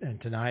 and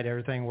tonight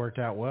everything worked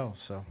out well.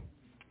 So.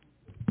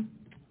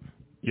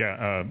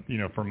 Yeah,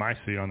 from my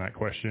seat on that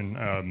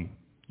question,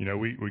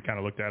 we kind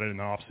of looked at it in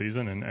the off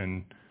season,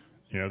 and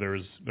there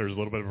was a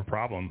little bit of a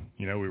problem.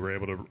 We were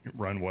able to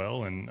run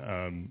well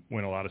and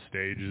win a lot of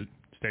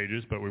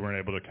stages, but we weren't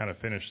able to kind of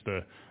finish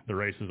the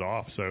races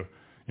off. So.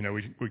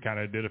 We kind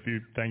of did a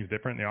few things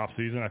different in the off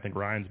season. I think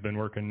Ryan's been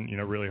working,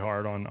 really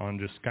hard on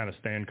just kind of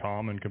staying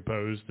calm and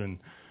composed, and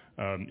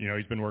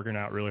he's been working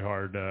out really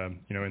hard,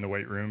 in the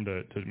weight room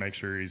to make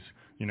sure he's,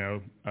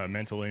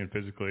 mentally and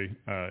physically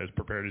as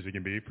prepared as he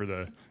can be for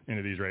the end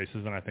of these races.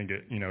 And I think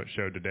it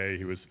showed today.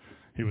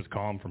 He was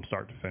calm from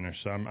start to finish.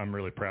 So I'm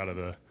really proud of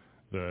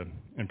the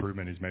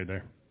improvement he's made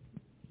there.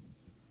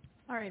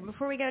 All right,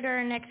 before we go to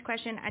our next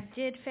question, I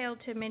did fail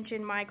to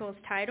mention Michael's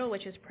title,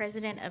 which is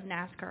President of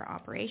NASCAR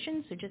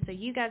Operations. So just so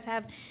you guys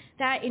have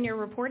that in your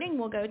reporting,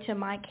 we'll go to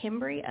Mike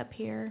Hembry up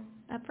here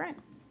up front.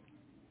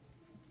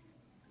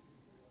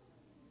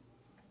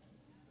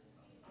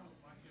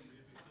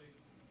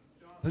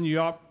 And you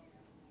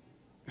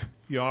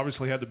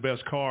obviously had the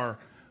best car,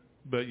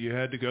 but you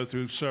had to go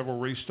through several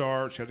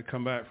restarts. You had to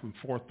come back from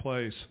fourth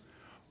place.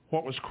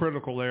 What was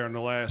critical there in the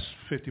last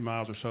 50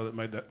 miles or so that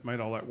made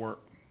all that work?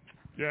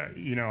 Yeah,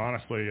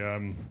 honestly,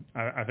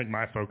 I think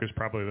my focus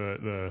probably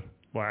the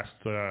last,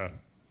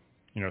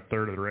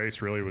 third of the race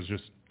really was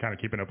just kind of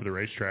keeping up with the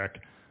racetrack.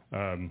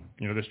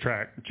 This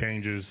track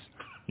changes,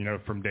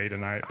 from day to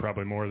night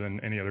probably more than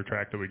any other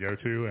track that we go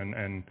to,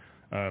 and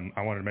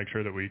I wanted to make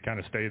sure that we kind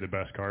of stay the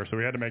best car. So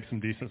we had to make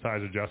some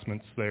decent-sized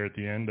adjustments there at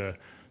the end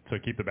to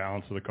keep the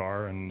balance of the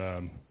car, and,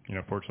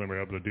 fortunately we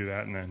were able to do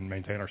that and then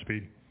maintain our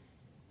speed.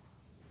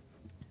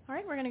 All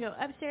right, we're going to go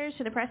upstairs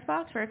to the press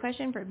box for a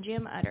question from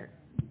Jim Utter.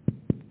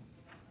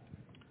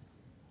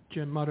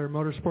 Jim Mutter,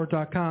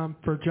 motorsport.com.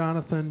 For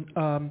Jonathan,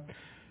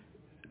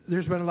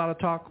 there's been a lot of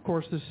talk, of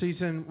course, this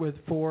season with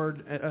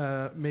Ford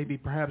maybe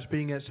perhaps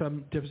being at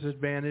some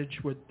disadvantage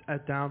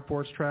at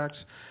downforce tracks.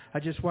 I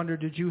just wondered,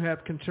 did you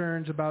have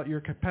concerns about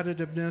your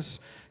competitiveness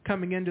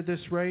coming into this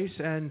race,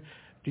 and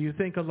do you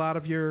think a lot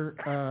of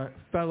your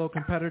fellow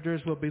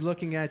competitors will be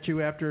looking at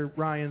you after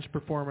Ryan's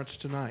performance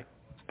tonight?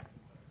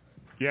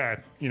 Yeah,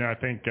 I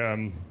think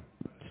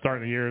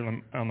starting the year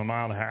on the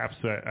mile and a half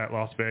at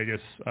Las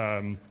Vegas,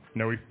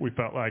 we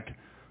felt like,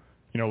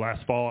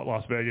 last fall at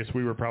Las Vegas,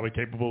 we were probably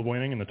capable of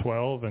winning in the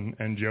 12,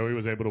 and Joey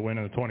was able to win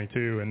in the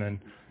 22. And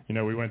then,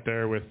 we went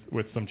there with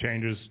some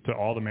changes to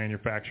all the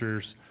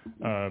manufacturers,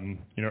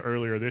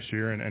 earlier this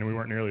year, and we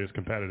weren't nearly as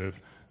competitive.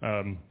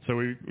 So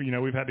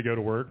we've had to go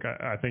to work.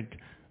 I think,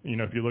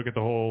 if you look at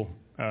the whole,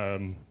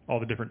 all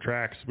the different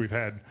tracks, we've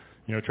had,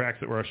 tracks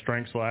that were our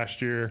strengths last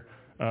year.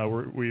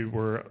 We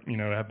were,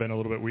 have been a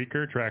little bit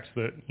weaker. Tracks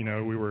that,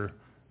 we were,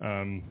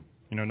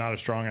 not as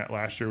strong at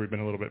last year. We've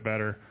been a little bit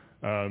better.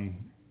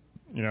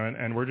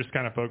 And we're just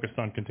kind of focused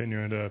on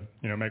continuing to,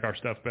 make our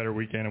stuff better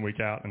week in and week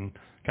out, and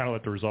kind of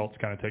let the results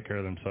kind of take care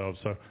of themselves.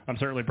 So I'm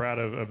certainly proud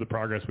of the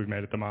progress we've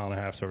made at the mile and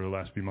a half over the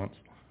last few months.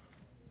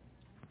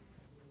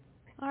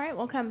 All right,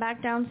 we'll come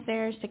back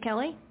downstairs to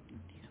Kelly.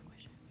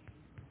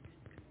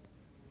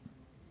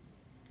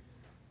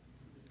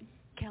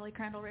 Kelly,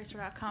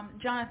 CrandallRacer.com.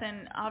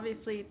 Jonathan,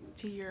 obviously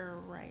to your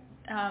right.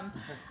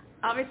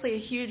 Obviously a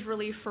huge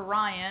relief for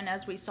Ryan,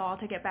 as we saw,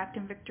 to get back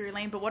in victory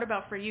lane. But what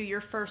about for you,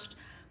 your first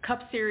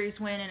Cup Series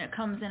win, and it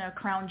comes in a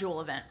crown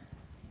jewel event?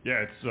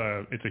 Yeah,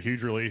 it's a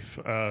huge relief.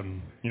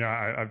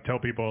 I tell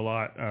people a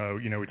lot,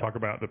 we talk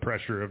about the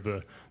pressure of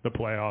the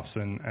playoffs,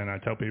 and I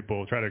tell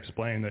people, try to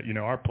explain that,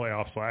 our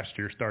playoffs last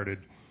year started,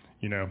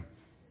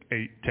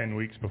 8-10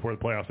 weeks before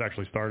the playoffs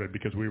actually started,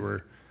 because we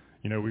were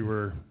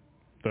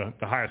the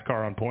highest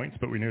car on points,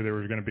 but we knew there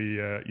was going to be,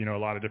 a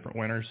lot of different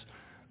winners.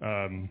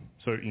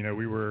 So,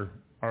 we were,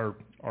 our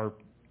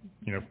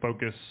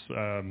focus,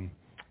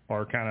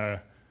 our kind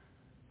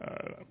of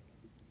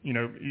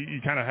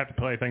you kind of have to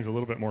play things a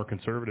little bit more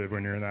conservative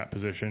when you're in that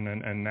position.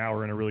 And now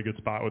we're in a really good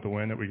spot with the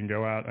win that we can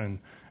go out and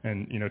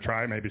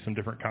try maybe some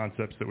different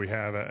concepts that we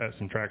have at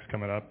some tracks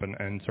coming up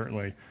and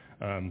certainly,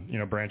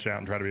 branch out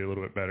and try to be a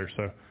little bit better.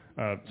 So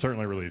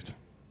certainly relieved.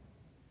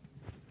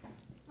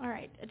 All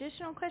right.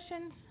 Additional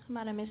questions? I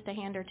might have missed a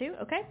hand or two.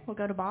 Okay. We'll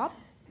go to Bob.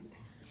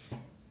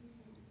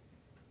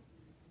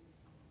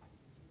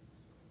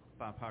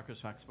 Bob Parker,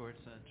 Fox Sports.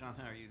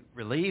 Jonathan, are you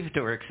relieved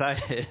or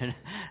excited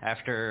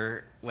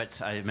after what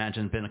I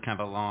imagine been a kind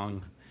of a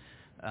long,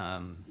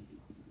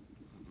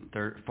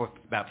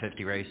 about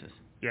 50 races?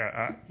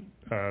 Yeah,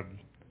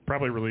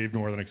 probably relieved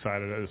more than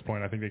excited at this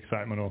point. I think the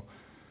excitement will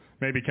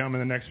maybe come in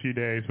the next few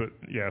days, but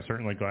yeah,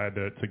 certainly glad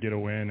to get a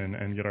win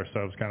and get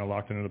ourselves kind of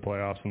locked into the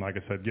playoffs. And like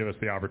I said, give us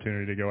the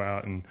opportunity to go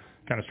out and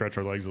kind of stretch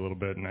our legs a little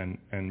bit and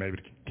maybe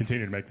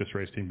continue to make this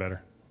race team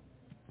better.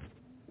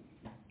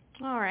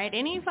 All right.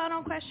 Any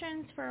final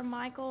questions for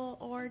Michael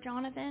or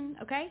Jonathan?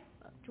 Okay.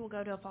 We'll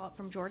go to a follow-up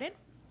from Jordan.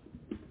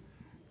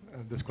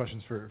 This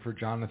question's for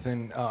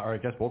Jonathan, or I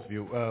guess both of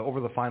you. Over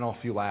the final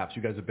few laps,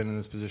 you guys have been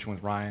in this position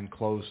with Ryan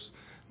close.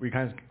 Were you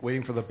kind of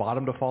waiting for the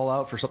bottom to fall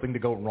out, for something to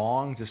go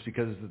wrong, just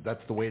because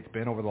that's the way it's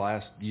been over the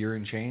last year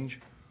and change?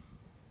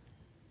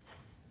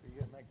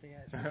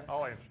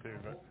 I'll answer too,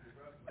 but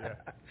yeah.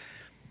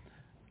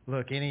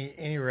 Look,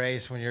 any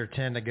race when you're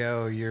 10 to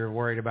go, you're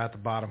worried about the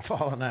bottom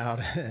falling out,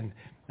 and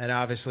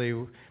obviously,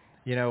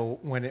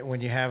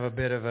 when you have a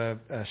bit of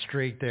a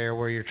streak there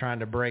where you're trying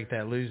to break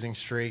that losing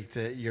streak,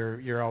 that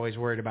you're always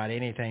worried about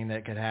anything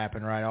that could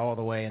happen, right, all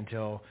the way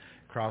until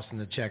crossing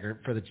the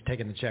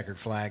taking the checkered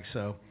flag.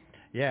 So,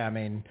 yeah, I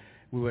mean,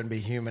 we wouldn't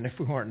be human if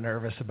we weren't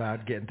nervous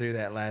about getting through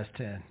that last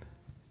 10.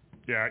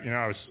 Yeah,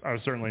 I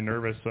was certainly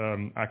nervous.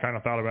 I kind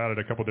of thought about it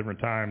a couple different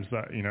times.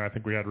 I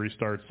think we had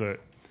restarts at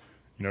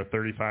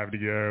 35 to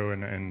go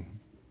and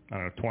I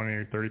don't know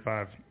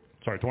 25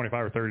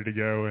 or 30 to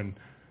go, and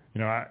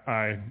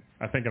I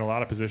think in a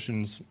lot of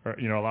positions, a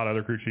lot of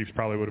other crew chiefs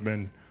probably would have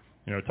been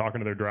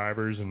talking to their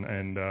drivers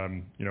and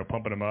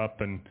pumping them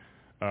up, and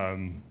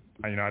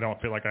I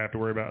don't feel like I have to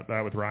worry about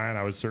that with Ryan.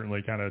 I was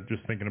certainly kind of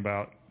just thinking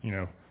about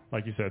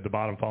like you said, the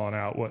bottom falling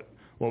out, what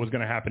was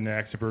going to happen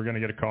next, if we were going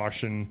to get a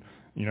caution,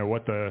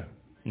 what the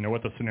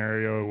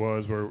scenario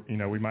was where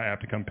we might have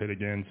to come pit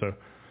again. So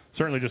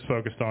certainly just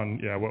focused on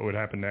what would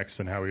happen next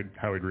and how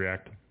we'd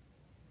react.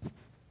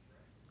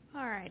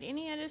 All right.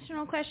 Any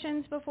additional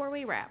questions before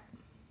we wrap?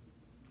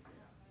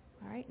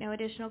 All right. No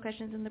additional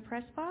questions in the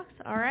press box.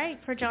 All right.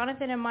 For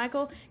Jonathan and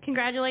Michael,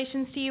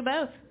 congratulations to you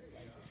both.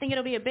 I think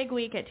it'll be a big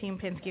week at Team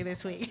Penske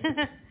this week.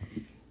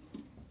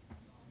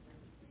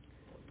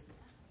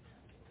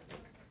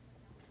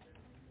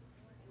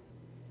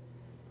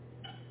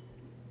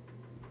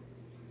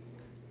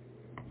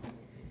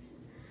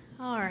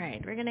 All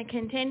right, we're going to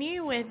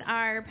continue with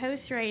our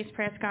post-race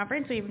press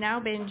conference. We've now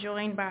been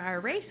joined by our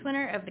race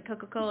winner of the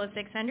Coca-Cola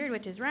 600,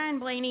 which is Ryan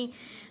Blaney,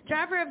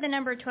 driver of the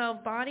number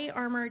 12 Body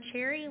Armor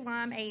Cherry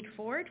Limeade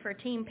Ford for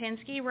Team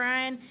Penske.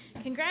 Ryan,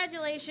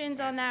 congratulations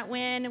on that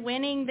win,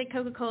 winning the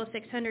Coca-Cola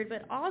 600,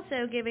 but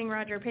also giving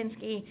Roger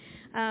Penske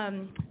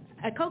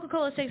a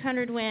Coca-Cola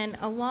 600 win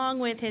along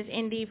with his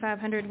Indy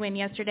 500 win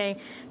yesterday.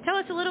 Tell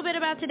us a little bit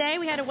about today.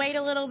 We had to wait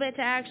a little bit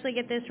to actually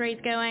get this race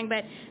going,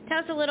 but tell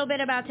us a little bit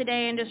about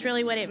today and just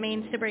really what it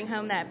means to bring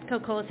home that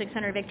Coca-Cola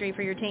 600 victory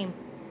for your team.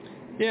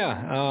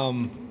 Yeah,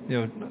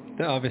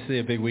 obviously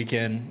a big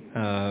weekend,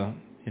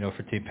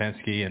 for Team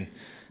Penske, and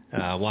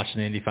watching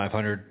the Indy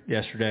 500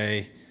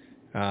 yesterday,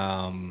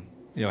 how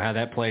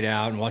that played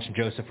out, and watching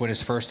Joseph win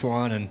his first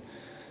one, and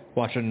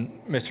watching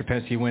Mr.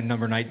 Penske win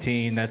number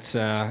 19, that's,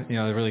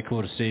 really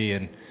cool to see.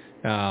 And,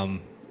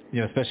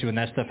 especially when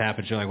that stuff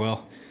happens, you're like, well,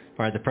 all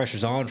right, the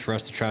pressure's on for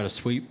us to try to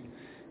sweep,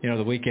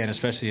 the weekend,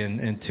 especially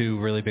in two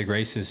really big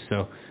races.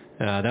 So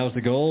that was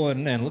the goal.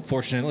 And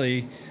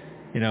fortunately,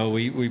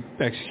 we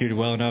executed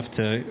well enough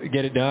to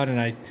get it done. And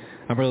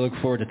I'm really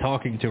looking forward to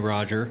talking to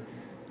Roger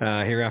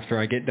here after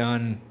I get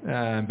done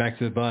and back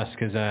to the bus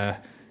because, I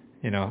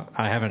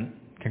haven't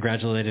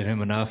congratulated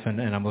him enough,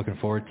 and I'm looking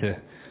forward to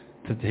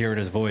hearing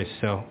his voice.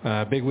 So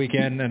big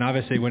weekend, and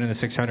obviously winning the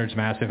 600 is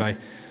massive.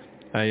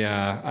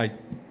 I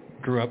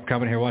grew up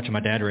coming here watching my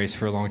dad race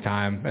for a long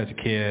time as a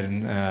kid,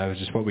 and it was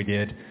just what we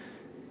did,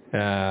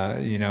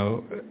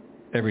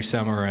 every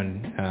summer,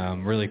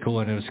 and really cool.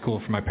 And it was cool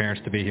for my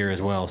parents to be here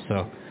as well.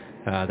 So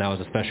that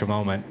was a special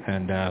moment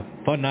and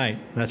fun night,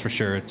 that's for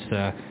sure.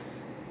 It's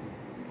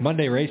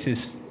Monday races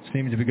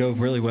seem to go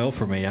really well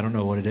for me. I don't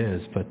know what it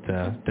is, but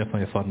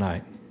definitely a fun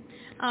night.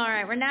 All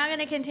right, we're now going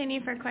to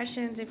continue for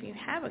questions. If you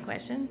have a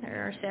question,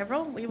 there are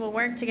several. We will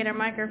work to get a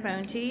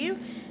microphone to you.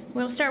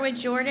 We'll start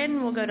with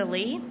Jordan. We'll go to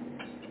Lee.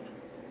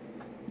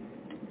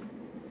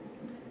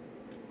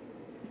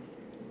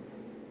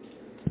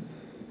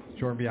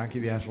 Jordan Bianchi,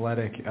 The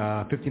Athletic.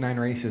 59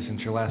 races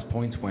since your last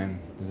points win.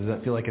 Does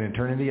that feel like an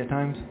eternity at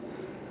times?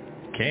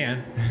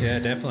 Can. Yeah,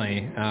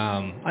 definitely.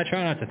 I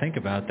try not to think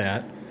about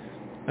that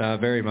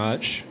very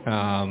much.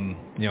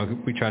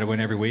 We try to win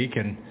every week,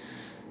 and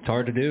it's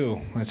hard to do.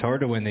 It's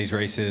hard to win these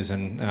races,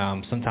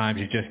 and sometimes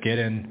you just get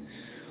in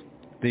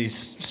these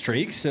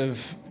streaks of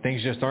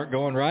things just aren't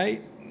going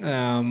right,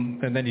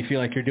 and then you feel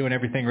like you're doing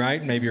everything right,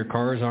 and maybe your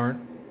cars aren't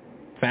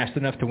fast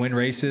enough to win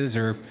races,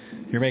 or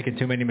you're making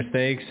too many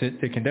mistakes.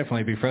 It can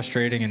definitely be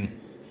frustrating, and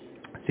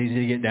it's easy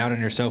to get down on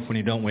yourself when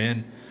you don't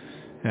win.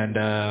 And,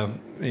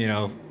 you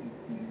know,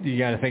 you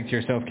got to think to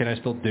yourself, can I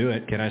still do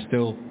it? Can I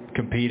still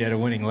compete at a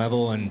winning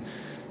level? And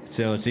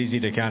so it's easy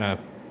to kind of,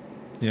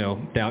 you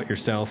know, doubt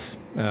yourself.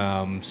 But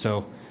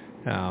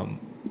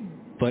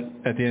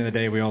at the end of the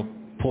day, we all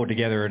pulled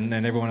together, and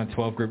everyone in the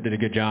 12 group did a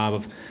good job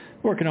of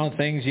working on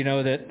things, you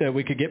know, that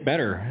we could get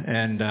better.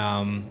 And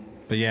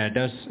but yeah, it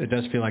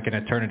does feel like an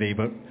eternity.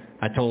 But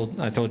I told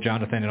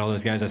Jonathan and all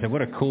those guys, I said,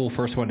 what a cool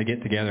first one to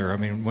get together. I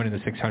mean, winning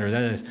the 600,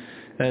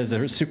 that is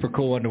a super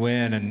cool one to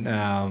win,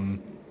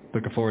 and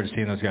looking forward to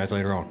seeing those guys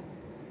later on.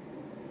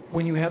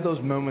 When you have those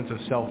moments of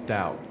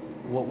self-doubt,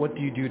 what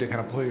do you do to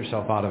kind of pull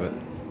yourself out of it?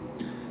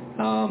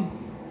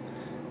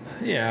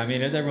 Yeah, I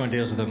mean, everyone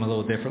deals with them a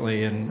little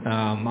differently, and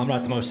I'm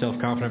not the most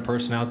self-confident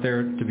person out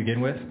there to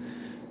begin with.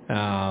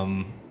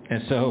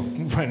 And so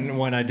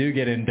when I do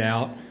get in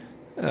doubt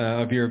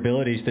of your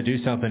abilities to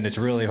do something, it's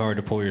really hard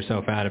to pull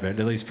yourself out of it,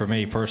 at least for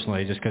me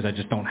personally, just because I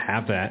just don't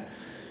have that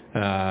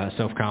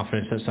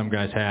self-confidence that some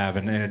guys have,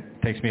 and it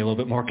takes me a little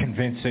bit more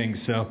convincing.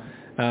 So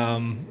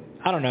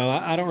I don't know.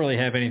 I don't really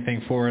have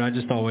anything for it. I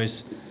just always,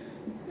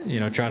 you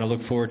know, try to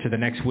look forward to the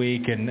next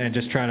week and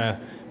just try to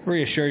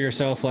reassure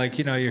yourself, like,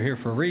 you know, you're here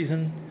for a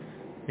reason.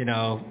 You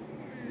know,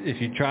 if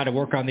you try to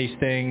work on these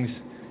things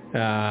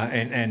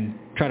and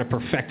try to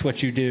perfect what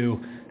you do,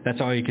 that's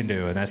all you can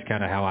do, and that's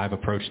kind of how I've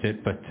approached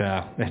it. But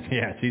yeah,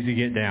 it's easy to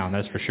get down,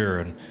 that's for sure,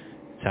 and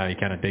it's how you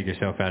kind of dig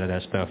yourself out of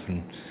that stuff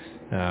and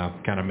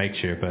kind of makes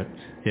you. But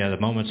yeah, the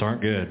moments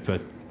aren't good,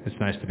 but it's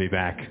nice to be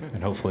back,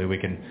 and hopefully we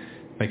can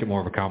make it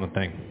more of a common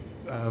thing.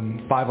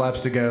 5 laps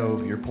to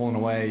go, you're pulling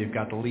away, you've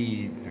got the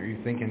lead. Are you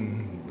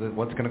thinking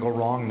what's going to go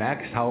wrong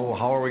next? How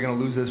are we going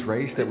to lose this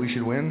race that we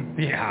should win?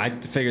 Yeah, I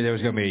figured there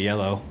was going to be a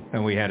yellow,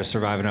 and we had to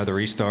survive another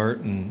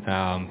restart. And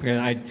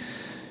I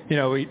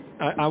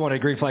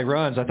wanted green flag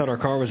runs. I thought our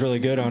car was really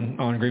good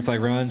on green flag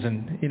runs.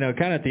 And, you know,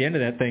 kind of at the end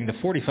of that thing, the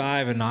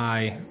 45 and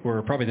I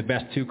were probably the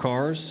best 2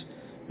 cars.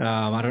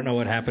 I don't know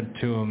what happened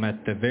to him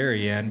at the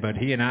very end, but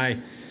he and I,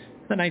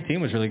 the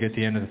 19 was really good at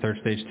the end of the third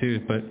stage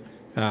too. But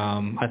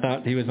I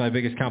thought he was my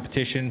biggest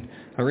competition.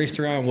 I raced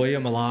around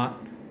William a lot.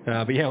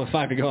 But yeah, with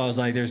 5 to go, I was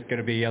like, there's going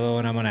to be yellow,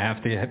 and I'm going to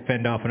have to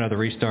fend off another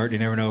restart. You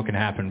never know what can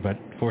happen. But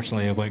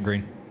fortunately, it went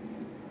green.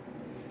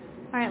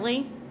 All right,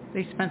 Lee.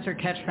 Lee Spencer,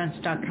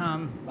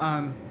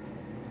 catchfence.com.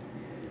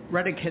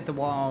 Reddick hit the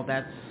wall.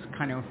 That's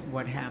kind of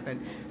what happened.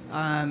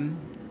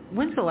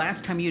 When's the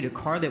last time you had a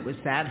car that was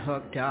that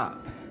hooked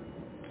up?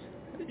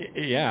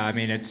 Yeah, I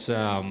mean, it's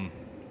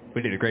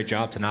we did a great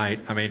job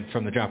tonight. I mean,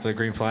 from the drop of the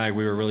green flag,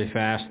 we were really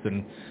fast,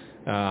 and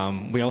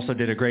we also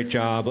did a great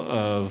job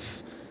of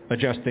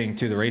adjusting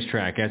to the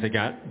racetrack. As it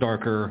got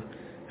darker,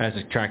 as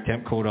the track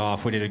temp cooled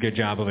off, we did a good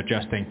job of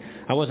adjusting.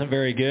 I wasn't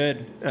very good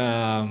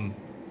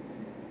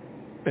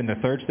in the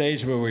third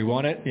stage where we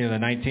won it. You know, the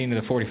 19 to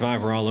the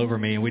 45 were all over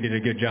me, and we did a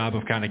good job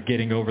of kind of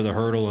getting over the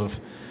hurdle of,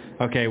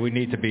 okay, we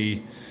need to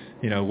be,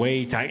 you know,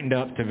 way tightened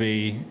up to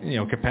be, you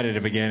know,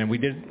 competitive again, and we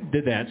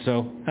did that.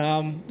 So,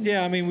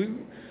 yeah, I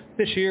mean,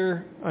 this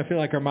year, I feel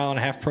like our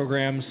mile-and-a-half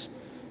programs,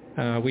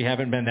 we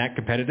haven't been that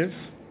competitive,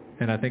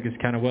 and I think it's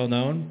kind of well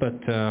known,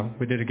 but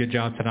we did a good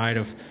job tonight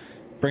of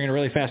bringing a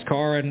really fast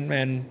car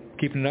and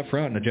keeping it up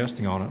front and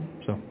adjusting on it.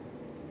 So,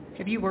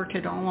 have you worked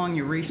at all on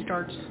your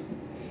restarts?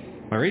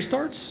 My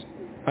restarts?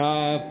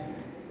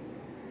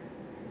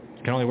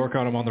 Can only work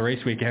on them on the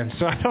race weekend,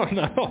 so I don't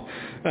know.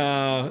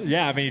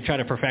 Yeah, I mean, you try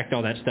to perfect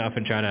all that stuff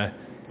and try to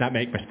not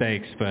make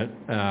mistakes, but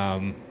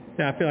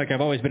yeah, I feel like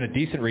I've always been a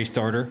decent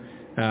restarter,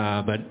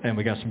 and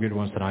we got some good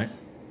ones tonight.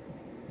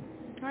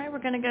 All right, we're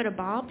going to go to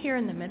Bob here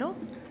in the middle.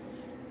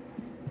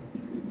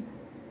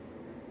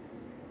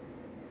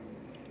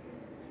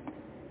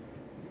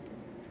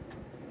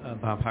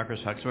 Bob Parker,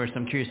 Fox Sports.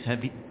 I'm curious,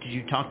 did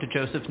you talk to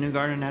Joseph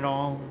Newgarden at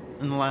all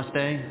in the last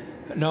day?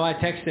 No, I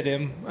texted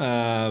him.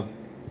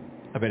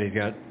 I bet he's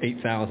got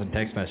 8,000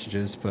 text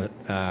messages, but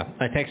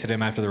I texted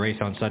him after the race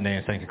on Sunday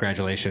and saying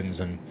congratulations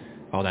and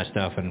all that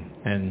stuff,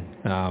 and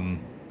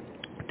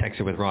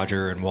texted with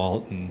Roger and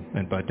Walt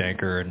and Bud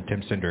Danker and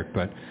Tim Cindric,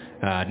 but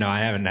no, I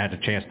haven't had a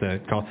chance to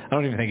call. I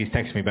don't even think he's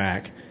texted me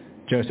back.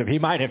 Joseph, he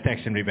might have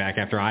texted me back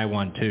after I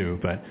won too,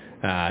 but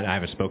I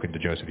haven't spoken to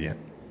Joseph yet.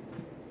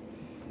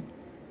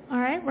 All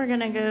right, we're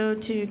going to go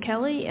to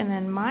Kelly and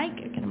then Mike.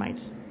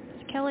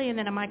 It's Kelly and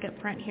then a Mike up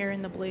front here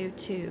in the blue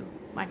to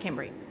Mike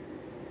Hembry.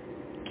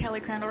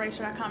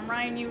 KellyCrandallRacer.com.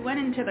 Ryan, you went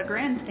into the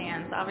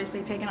grandstands,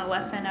 obviously taking a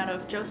lesson out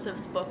of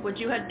Joseph's book. Would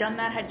you have done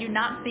that had you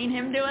not seen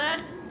him do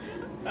it?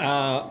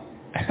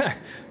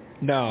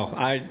 No,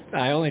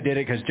 I only did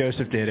it because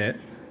Joseph did it,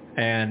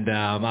 and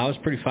I was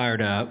pretty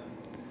fired up.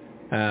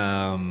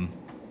 I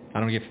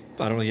don't get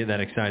that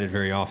excited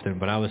very often,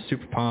 but I was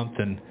super pumped,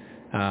 and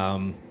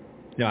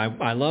you know,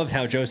 I loved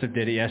how Joseph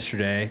did it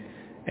yesterday,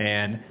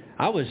 and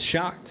I was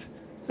shocked.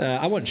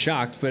 I wasn't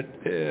shocked, but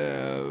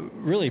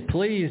really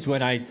pleased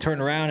when I turned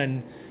around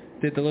and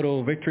did the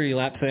little victory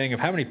lap thing of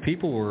how many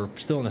people were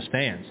still in the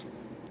stands.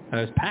 It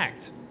was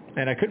packed,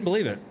 and I couldn't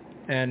believe it.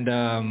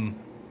 And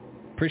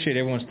appreciate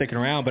everyone sticking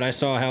around, but I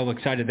saw how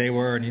excited they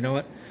were, and you know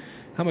what?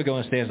 I'm going to go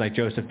in the stands like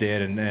Joseph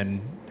did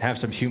and have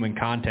some human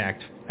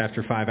contact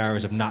after 5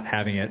 hours of not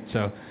having it.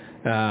 So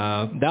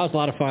that was a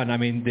lot of fun. I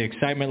mean, the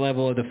excitement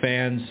level of the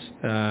fans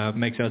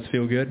makes us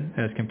feel good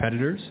as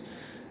competitors,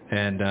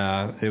 and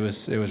it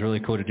was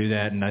really cool to do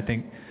that. And I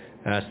think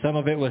some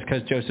of it was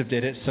because Joseph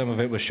did it. Some of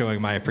it was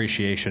showing my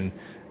appreciation.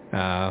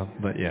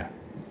 But, yeah.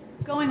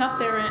 Going up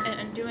there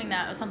and doing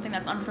that is something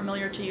that's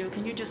unfamiliar to you.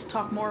 Can you just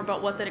talk more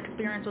about what that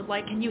experience was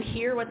like? Can you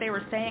hear what they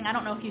were saying? I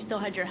don't know if you still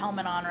had your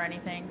helmet on or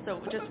anything.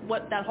 So just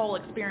what that whole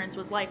experience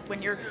was like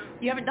when you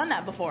haven't done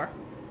that before.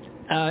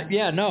 No,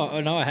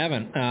 I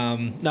haven't.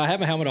 No, I have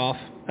my helmet off.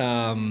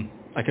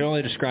 I can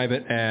only describe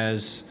it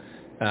as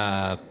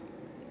I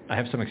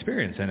have some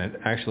experience in it.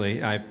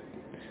 Actually, I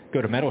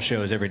go to metal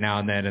shows every now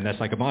and then, and that's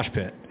like a mosh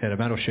pit at a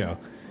metal show.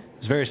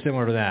 It's very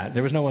similar to that.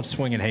 There was no one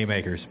swinging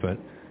haymakers, but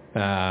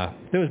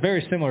it was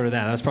very similar to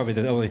that. That's probably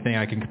the only thing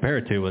I can compare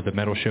it to was the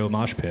metal show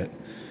mosh pit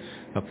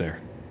up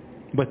there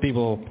with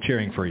people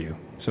cheering for you.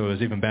 So it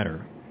was even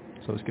better.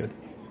 So it was good.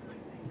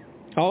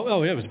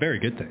 Oh, yeah, it was very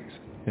good things.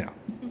 Yeah.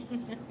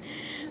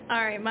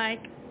 All right,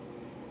 Mike.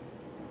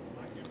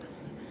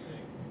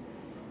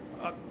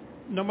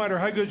 No matter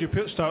how good your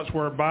pit stops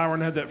were,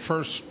 Byron had that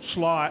first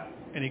slot,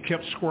 and he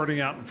kept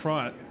squirting out in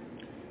front.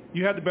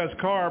 You had the best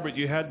car, but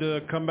you had to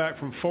come back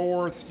from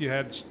fourth. You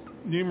had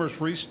numerous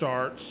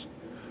restarts.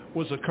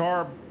 Was the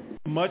car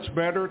much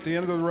better at the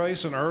end of the race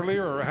than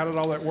earlier, or how did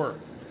all that work?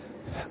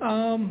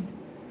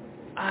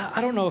 I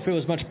don't know if it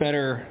was much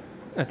better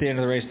at the end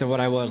of the race than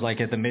what I was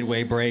like at the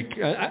midway break.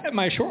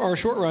 Our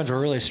short runs were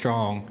really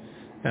strong.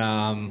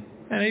 And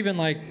even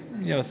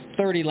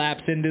 30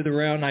 laps into the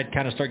round, I'd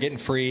kind of start getting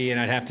free, and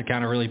I'd have to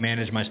kind of really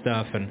manage my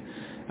stuff.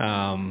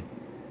 And,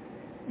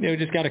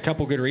 just got a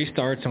couple good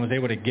restarts and was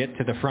able to get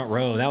to the front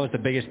row. That was the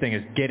biggest thing,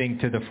 is getting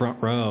to the front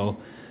row.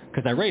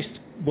 Because I raced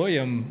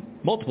William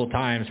multiple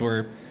times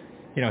where,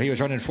 he was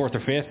running fourth or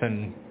fifth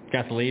and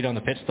got the lead on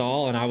the pit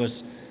stall, and I was,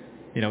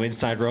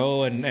 inside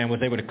row and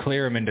was able to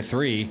clear him into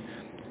three.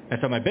 And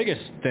so my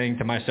biggest thing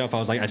to myself, I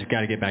was like, I just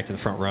got to get back to the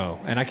front row.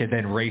 And I could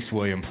then race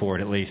William for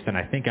it at least. And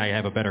I think I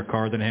have a better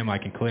car than him. I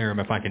can clear him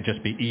if I can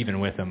just be even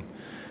with him.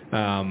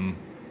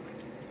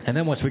 And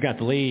then once we got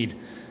the lead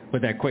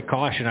with that quick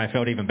caution, I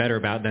felt even better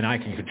about it. Then I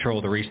can control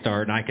the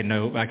restart, and I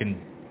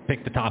can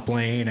pick the top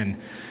lane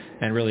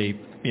and really,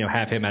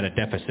 have him at a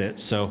deficit.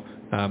 So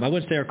I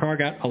wouldn't say our car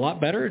got a lot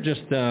better,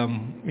 just,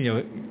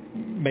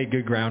 made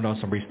good ground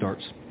on some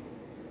restarts.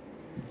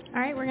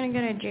 All right, we're going to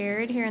go to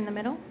Jared here in the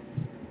middle.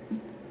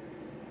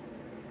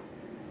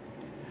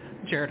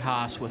 Jared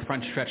Haas with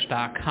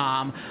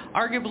FrontStretch.com.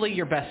 Arguably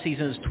your best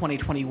season is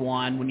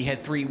 2021 when you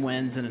had 3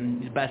 wins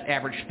and the best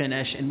average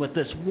finish. And with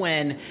this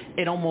win,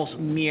 it almost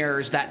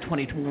mirrors that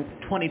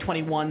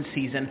 2021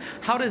 season.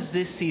 How does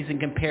this season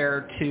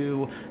compare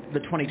to the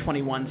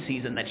 2021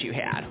 season that you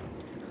had?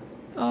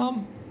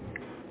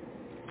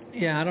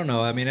 Yeah, I don't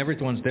know. I mean,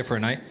 everyone's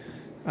different. I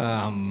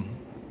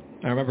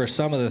remember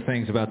some of the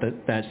things about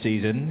that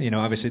season.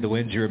 Obviously the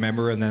wins you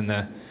remember, and then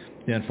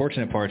the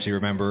unfortunate parts you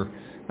remember.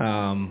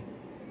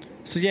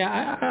 So,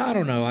 yeah, I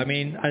don't know. I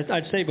mean,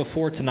 I'd say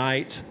before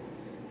tonight,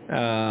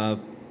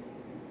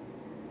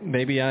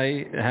 maybe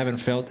I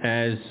haven't felt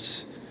as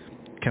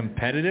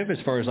competitive as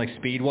far as,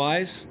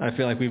 speed-wise. I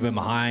feel like we've been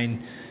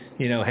behind,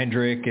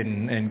 Hendrick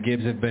and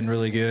Gibbs have been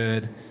really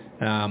good.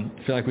 I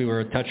feel like we were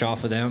a touch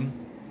off of them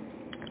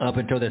up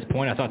until this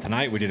point. I thought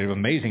tonight we did an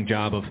amazing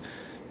job of,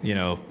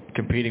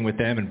 competing with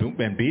them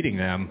and beating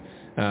them.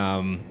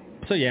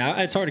 So,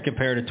 yeah, it's hard to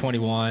compare to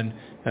 21.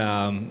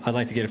 I'd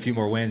like to get a few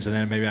more wins, and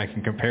then maybe I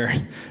can compare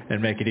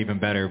and make it even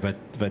better.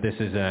 But this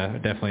is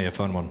definitely a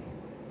fun one.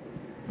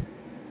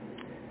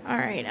 All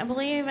right. I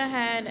believe I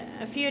had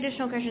a few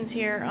additional questions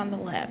here on the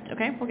left.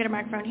 Okay, we'll get a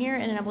microphone here,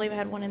 and then I believe I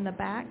had one in the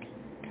back.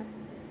 Okay.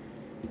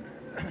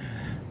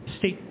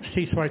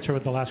 Steve Schweitzer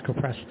with the Lasco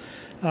Press.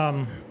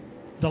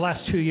 The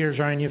last 2 years,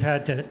 Ryan, you've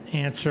had to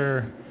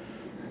answer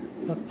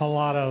a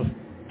lot of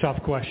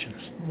tough questions.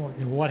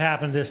 What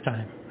happened this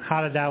time?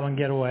 How did that one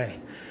get away?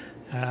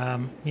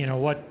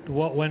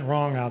 What went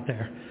wrong out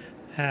there?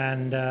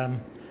 And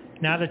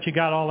now that you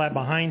got all that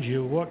behind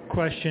you, what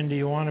question do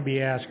you want to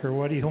be asked, or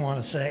what do you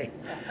want to say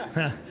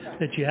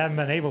that you haven't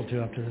been able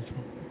to up to this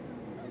point?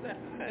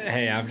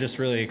 Hey, I'm just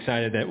really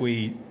excited that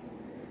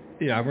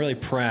I'm really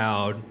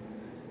proud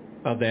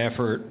of the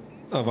effort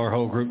of our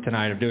whole group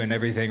tonight of doing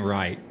everything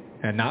right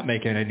and not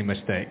making any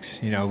mistakes.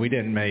 We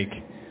didn't make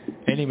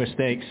any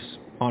mistakes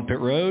on pit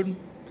road.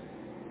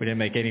 We didn't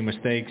make any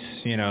mistakes,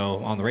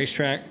 on the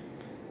racetrack.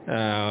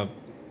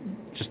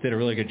 Just did a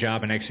really good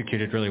job and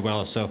executed really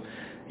well. So,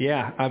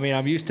 yeah, I mean,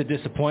 I'm used to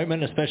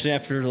disappointment, especially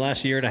after the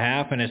last year and a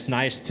half, and it's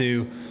nice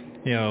to,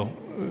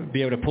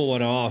 be able to pull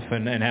it off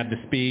and have the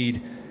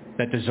speed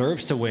that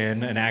deserves to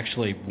win and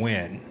actually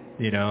win.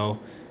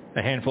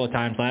 a handful of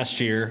times last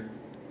year,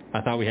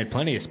 I thought we had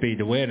plenty of speed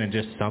to win, and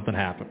just something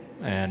happened.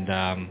 And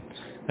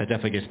that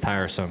definitely gets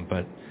tiresome.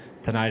 But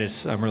tonight,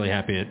 I'm really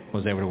happy it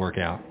was able to work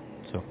out.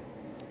 So,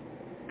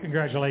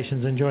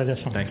 congratulations. Enjoy this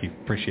one. Thank you.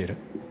 Appreciate it.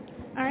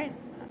 All right.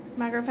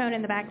 Microphone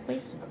in the back,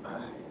 please.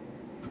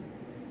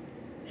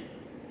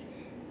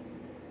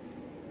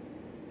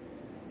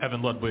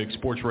 Evan Ludwig,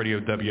 Sports Radio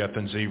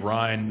WFNZ.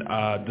 Ryan,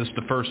 this is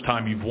the first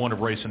time you've won a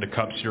race in the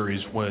Cup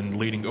Series when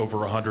leading over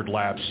 100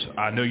 laps.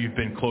 I know you've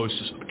been close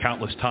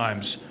countless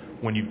times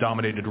when you've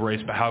dominated a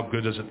race, but how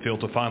good does it feel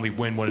to finally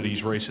win one of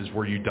these races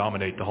where you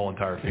dominate the whole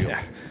entire field?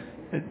 Yeah.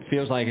 It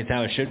feels like it's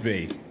how it should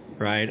be,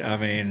 right? I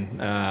mean,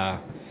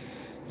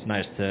 it's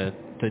nice to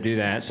do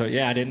that. So,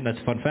 yeah, that's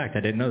a fun fact.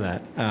 I didn't know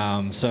that.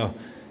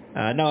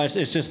 No,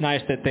 it's just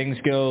nice that things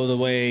go the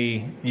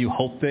way you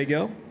hope they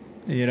go,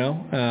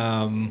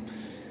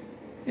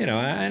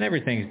 and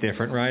everything's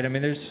different, right? I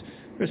mean,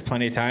 there's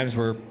plenty of times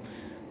where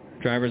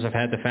drivers have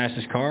had the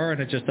fastest car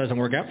and it just doesn't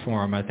work out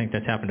for them. I think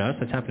that's happened to us.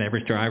 That's happened to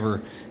every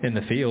driver in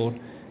the field.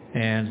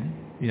 And,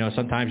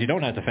 sometimes you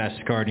don't have the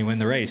fastest car and you win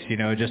the race,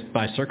 just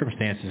by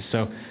circumstances.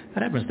 So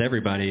that happens to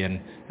everybody.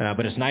 And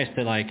but it's nice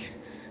to,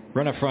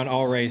 run up front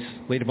all race,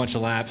 lead a bunch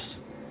of laps,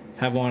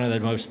 have one of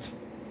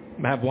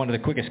the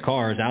quickest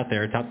cars out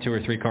there, top 2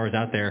 or 3 cars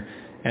out there,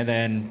 and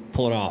then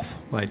pull it off.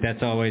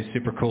 That's always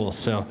super cool.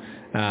 So,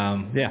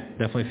 yeah,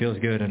 definitely feels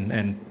good,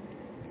 and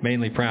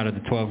mainly proud of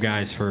the 12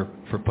 guys for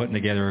putting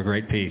together a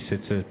great piece.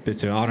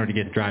 It's an honor to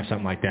get to drive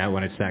something like that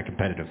when it's that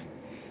competitive.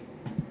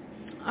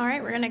 All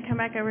right, we're going to come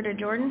back over to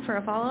Jordan for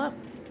a follow-up.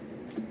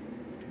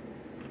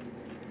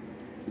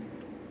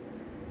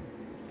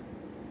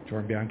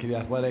 Jordan Bianchi, The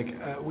Athletic.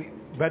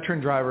 Veteran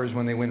drivers,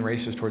 when they win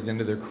races towards the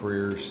end of their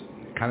careers,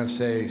 kind of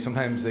say,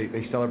 sometimes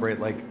they celebrate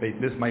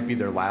this might be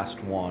their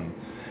last one.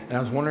 And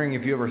I was wondering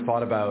if you ever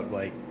thought about,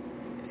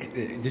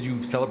 did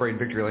you celebrate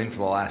victory lane for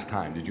the last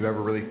time? Did you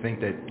ever really think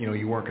that,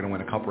 you weren't going to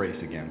win a Cup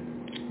race again?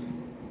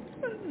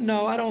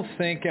 No, I don't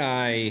think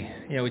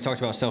we talked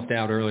about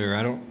self-doubt earlier.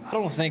 I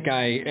don't think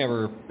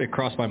it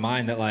crossed my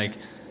mind that,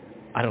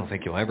 I don't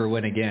think you'll ever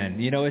win again.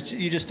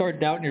 You just start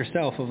doubting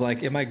yourself of,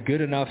 am I good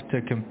enough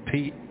to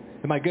compete?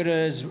 Am I good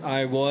as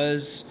I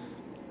was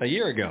a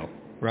year ago,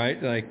 right?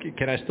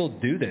 Can I still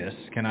do this?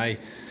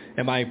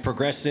 Am I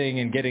progressing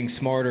and getting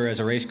smarter as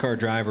a race car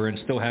driver and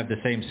still have the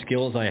same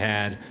skills I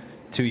had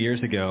 2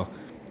 years ago?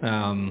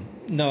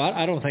 No,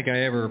 I don't think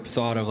I ever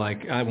thought of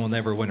I will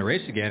never win a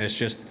race again. It's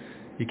just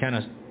you kind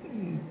of,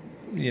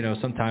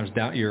 sometimes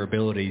doubt your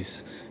abilities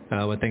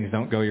when things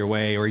don't go your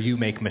way or you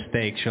make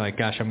mistakes. You're like,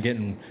 gosh, I'm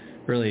getting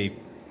really,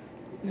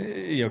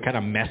 kind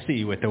of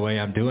messy with the way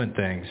I'm doing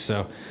things.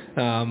 So,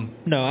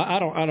 no, I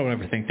don't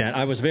ever think that.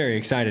 I was very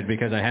excited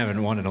because I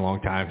haven't won in a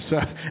long time. So,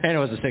 and it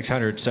was a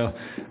 600, so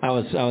I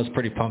was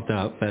pretty pumped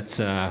up.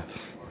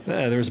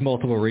 There's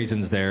multiple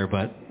reasons there,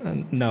 but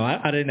no,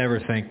 I didn't ever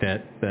think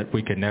that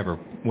we could never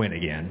win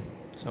again.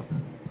 So.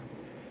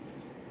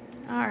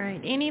 All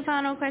right. Any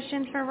final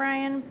questions for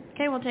Ryan?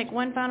 Okay, we'll take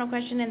one final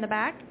question in the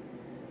back.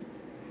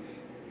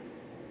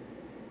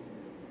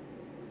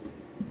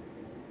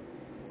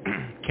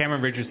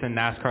 Cameron Richardson,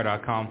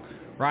 NASCAR.com.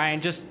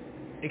 Ryan, just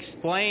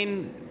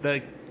explain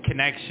the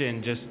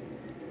connection just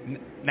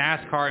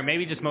NASCAR and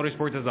maybe just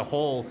motorsports as a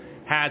whole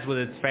has with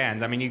its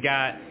fans. I mean,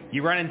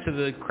 you run into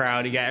the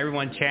crowd, you got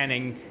everyone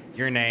chanting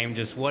your name.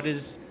 Just what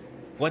does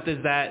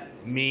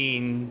that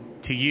mean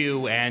to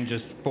you and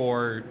just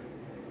for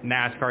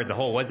NASCAR as a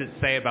whole? What does it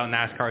say about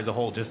NASCAR as a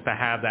whole just to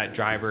have that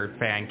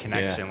driver-fan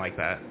connection like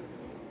that?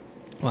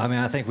 Well, I mean,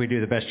 I think we do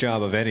the best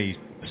job of any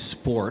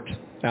sport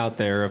out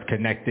there of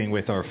connecting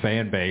with our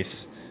fan base,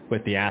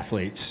 with the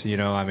athletes.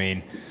 I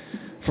mean,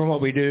 from what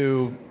we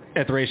do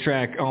at the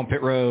racetrack, on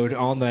pit road,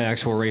 on the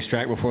actual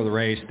racetrack before the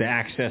race, the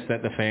access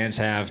that the fans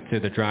have to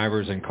the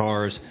drivers and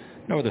cars,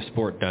 no other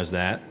sport does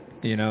that.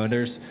 And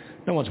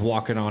no one's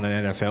walking on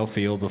an NFL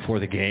field before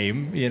the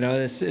game.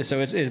 So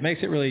it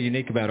makes it really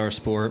unique about our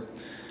sport.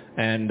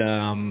 And,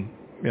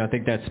 I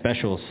think that's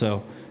special.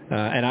 So,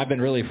 and I've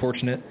been really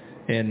fortunate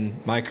in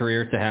my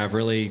career to have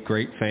really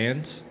great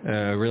fans,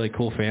 really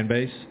cool fan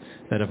base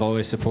that have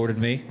always supported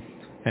me.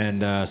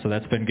 And, so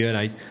that's been good.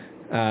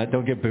 I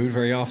don't get booed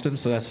very often,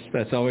 so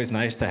that's always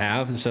nice to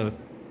have. And so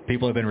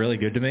people have been really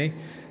good to me.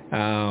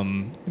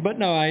 But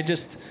no, I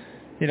just,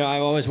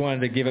 I've always wanted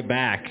to give it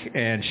back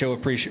and show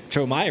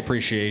my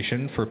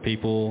appreciation for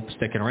people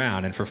sticking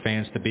around and for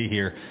fans to be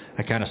here.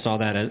 I kind of saw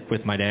that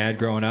with my dad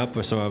growing up,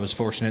 so I was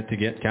fortunate to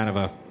get kind of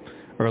a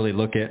early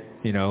look at,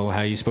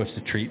 how you're supposed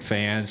to treat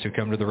fans who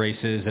come to the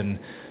races and,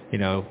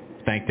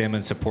 thank them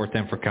and support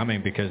them for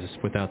coming, because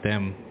without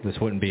them, this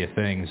wouldn't be a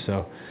thing.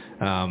 So,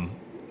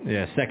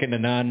 yeah, second to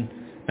none.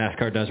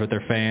 NASCAR does with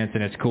their fans,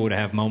 and it's cool to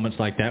have moments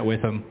like that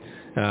with them.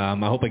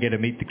 I hope I get to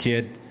meet the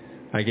kid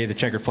I gave the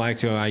checkered flag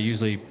to. I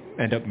usually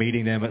end up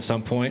meeting them at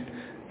some point,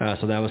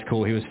 so that was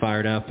cool. He was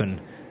fired up,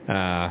 and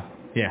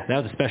yeah,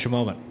 that was a special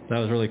moment. That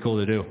was really cool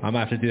to do. I'm going to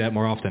have to do that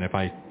more often if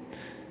I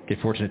get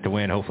fortunate to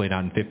win, hopefully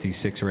not in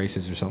 56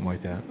 races or something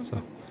like that.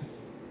 So.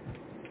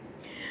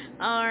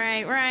 All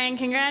right, Ryan,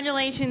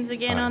 congratulations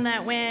again on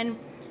that win.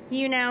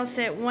 You now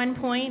sit 1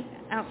 point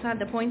outside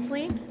the points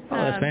lead. Oh,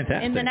 that's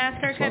fantastic. In the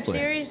NASCAR That's Cup lovely.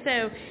 Series.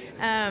 So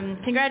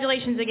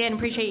congratulations again.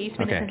 Appreciate you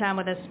spending some time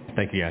with us.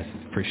 Thank you, guys.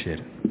 Appreciate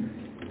it.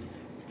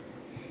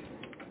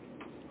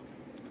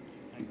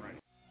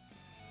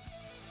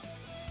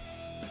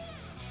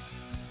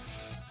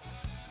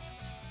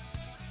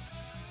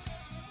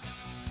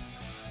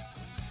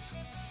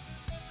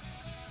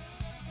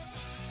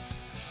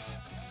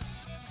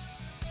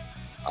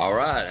 All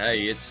right, hey,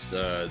 it's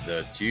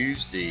the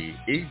Tuesday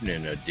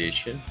evening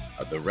edition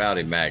of the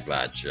Rowdy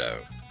Maglite Show.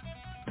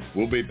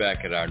 We'll be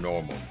back at our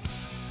normal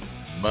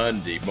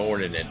Monday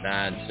morning at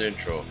 9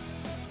 Central,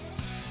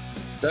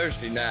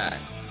 Thursday night,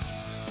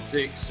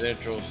 6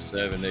 Central,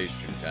 7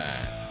 Eastern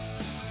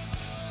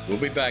Time. We'll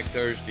be back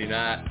Thursday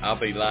night. I'll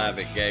be live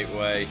at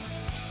Gateway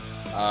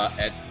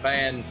at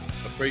Fan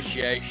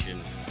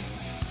Appreciation,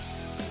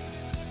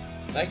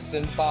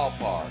 Lexington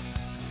Ballpark.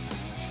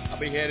 I'll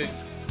be headed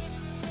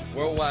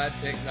Worldwide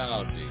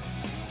Technology.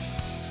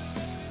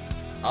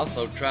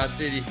 Also,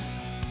 Tri-City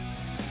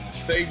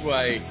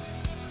Speedway,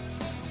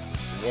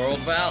 World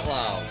of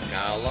Outlaws.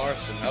 Kyle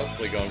Larson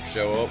hopefully going to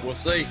show up. We'll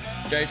see.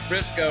 Chase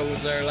Briscoe was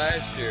there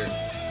last year.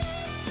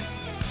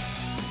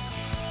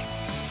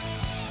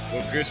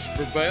 Will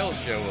Christopher Bell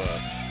show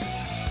up?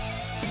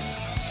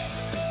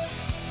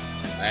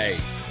 Hey,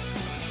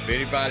 if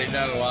anybody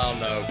know, I'll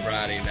know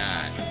Friday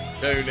night.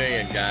 Tune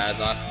in, guys.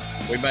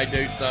 We may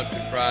do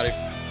something Friday.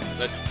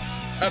 Let's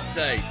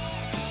update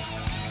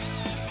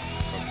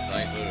from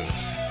St. Louis.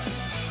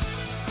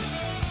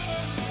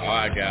 All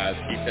right, guys,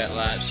 keep that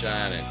light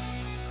shining.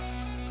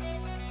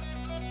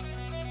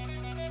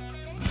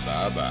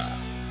 Bye-bye.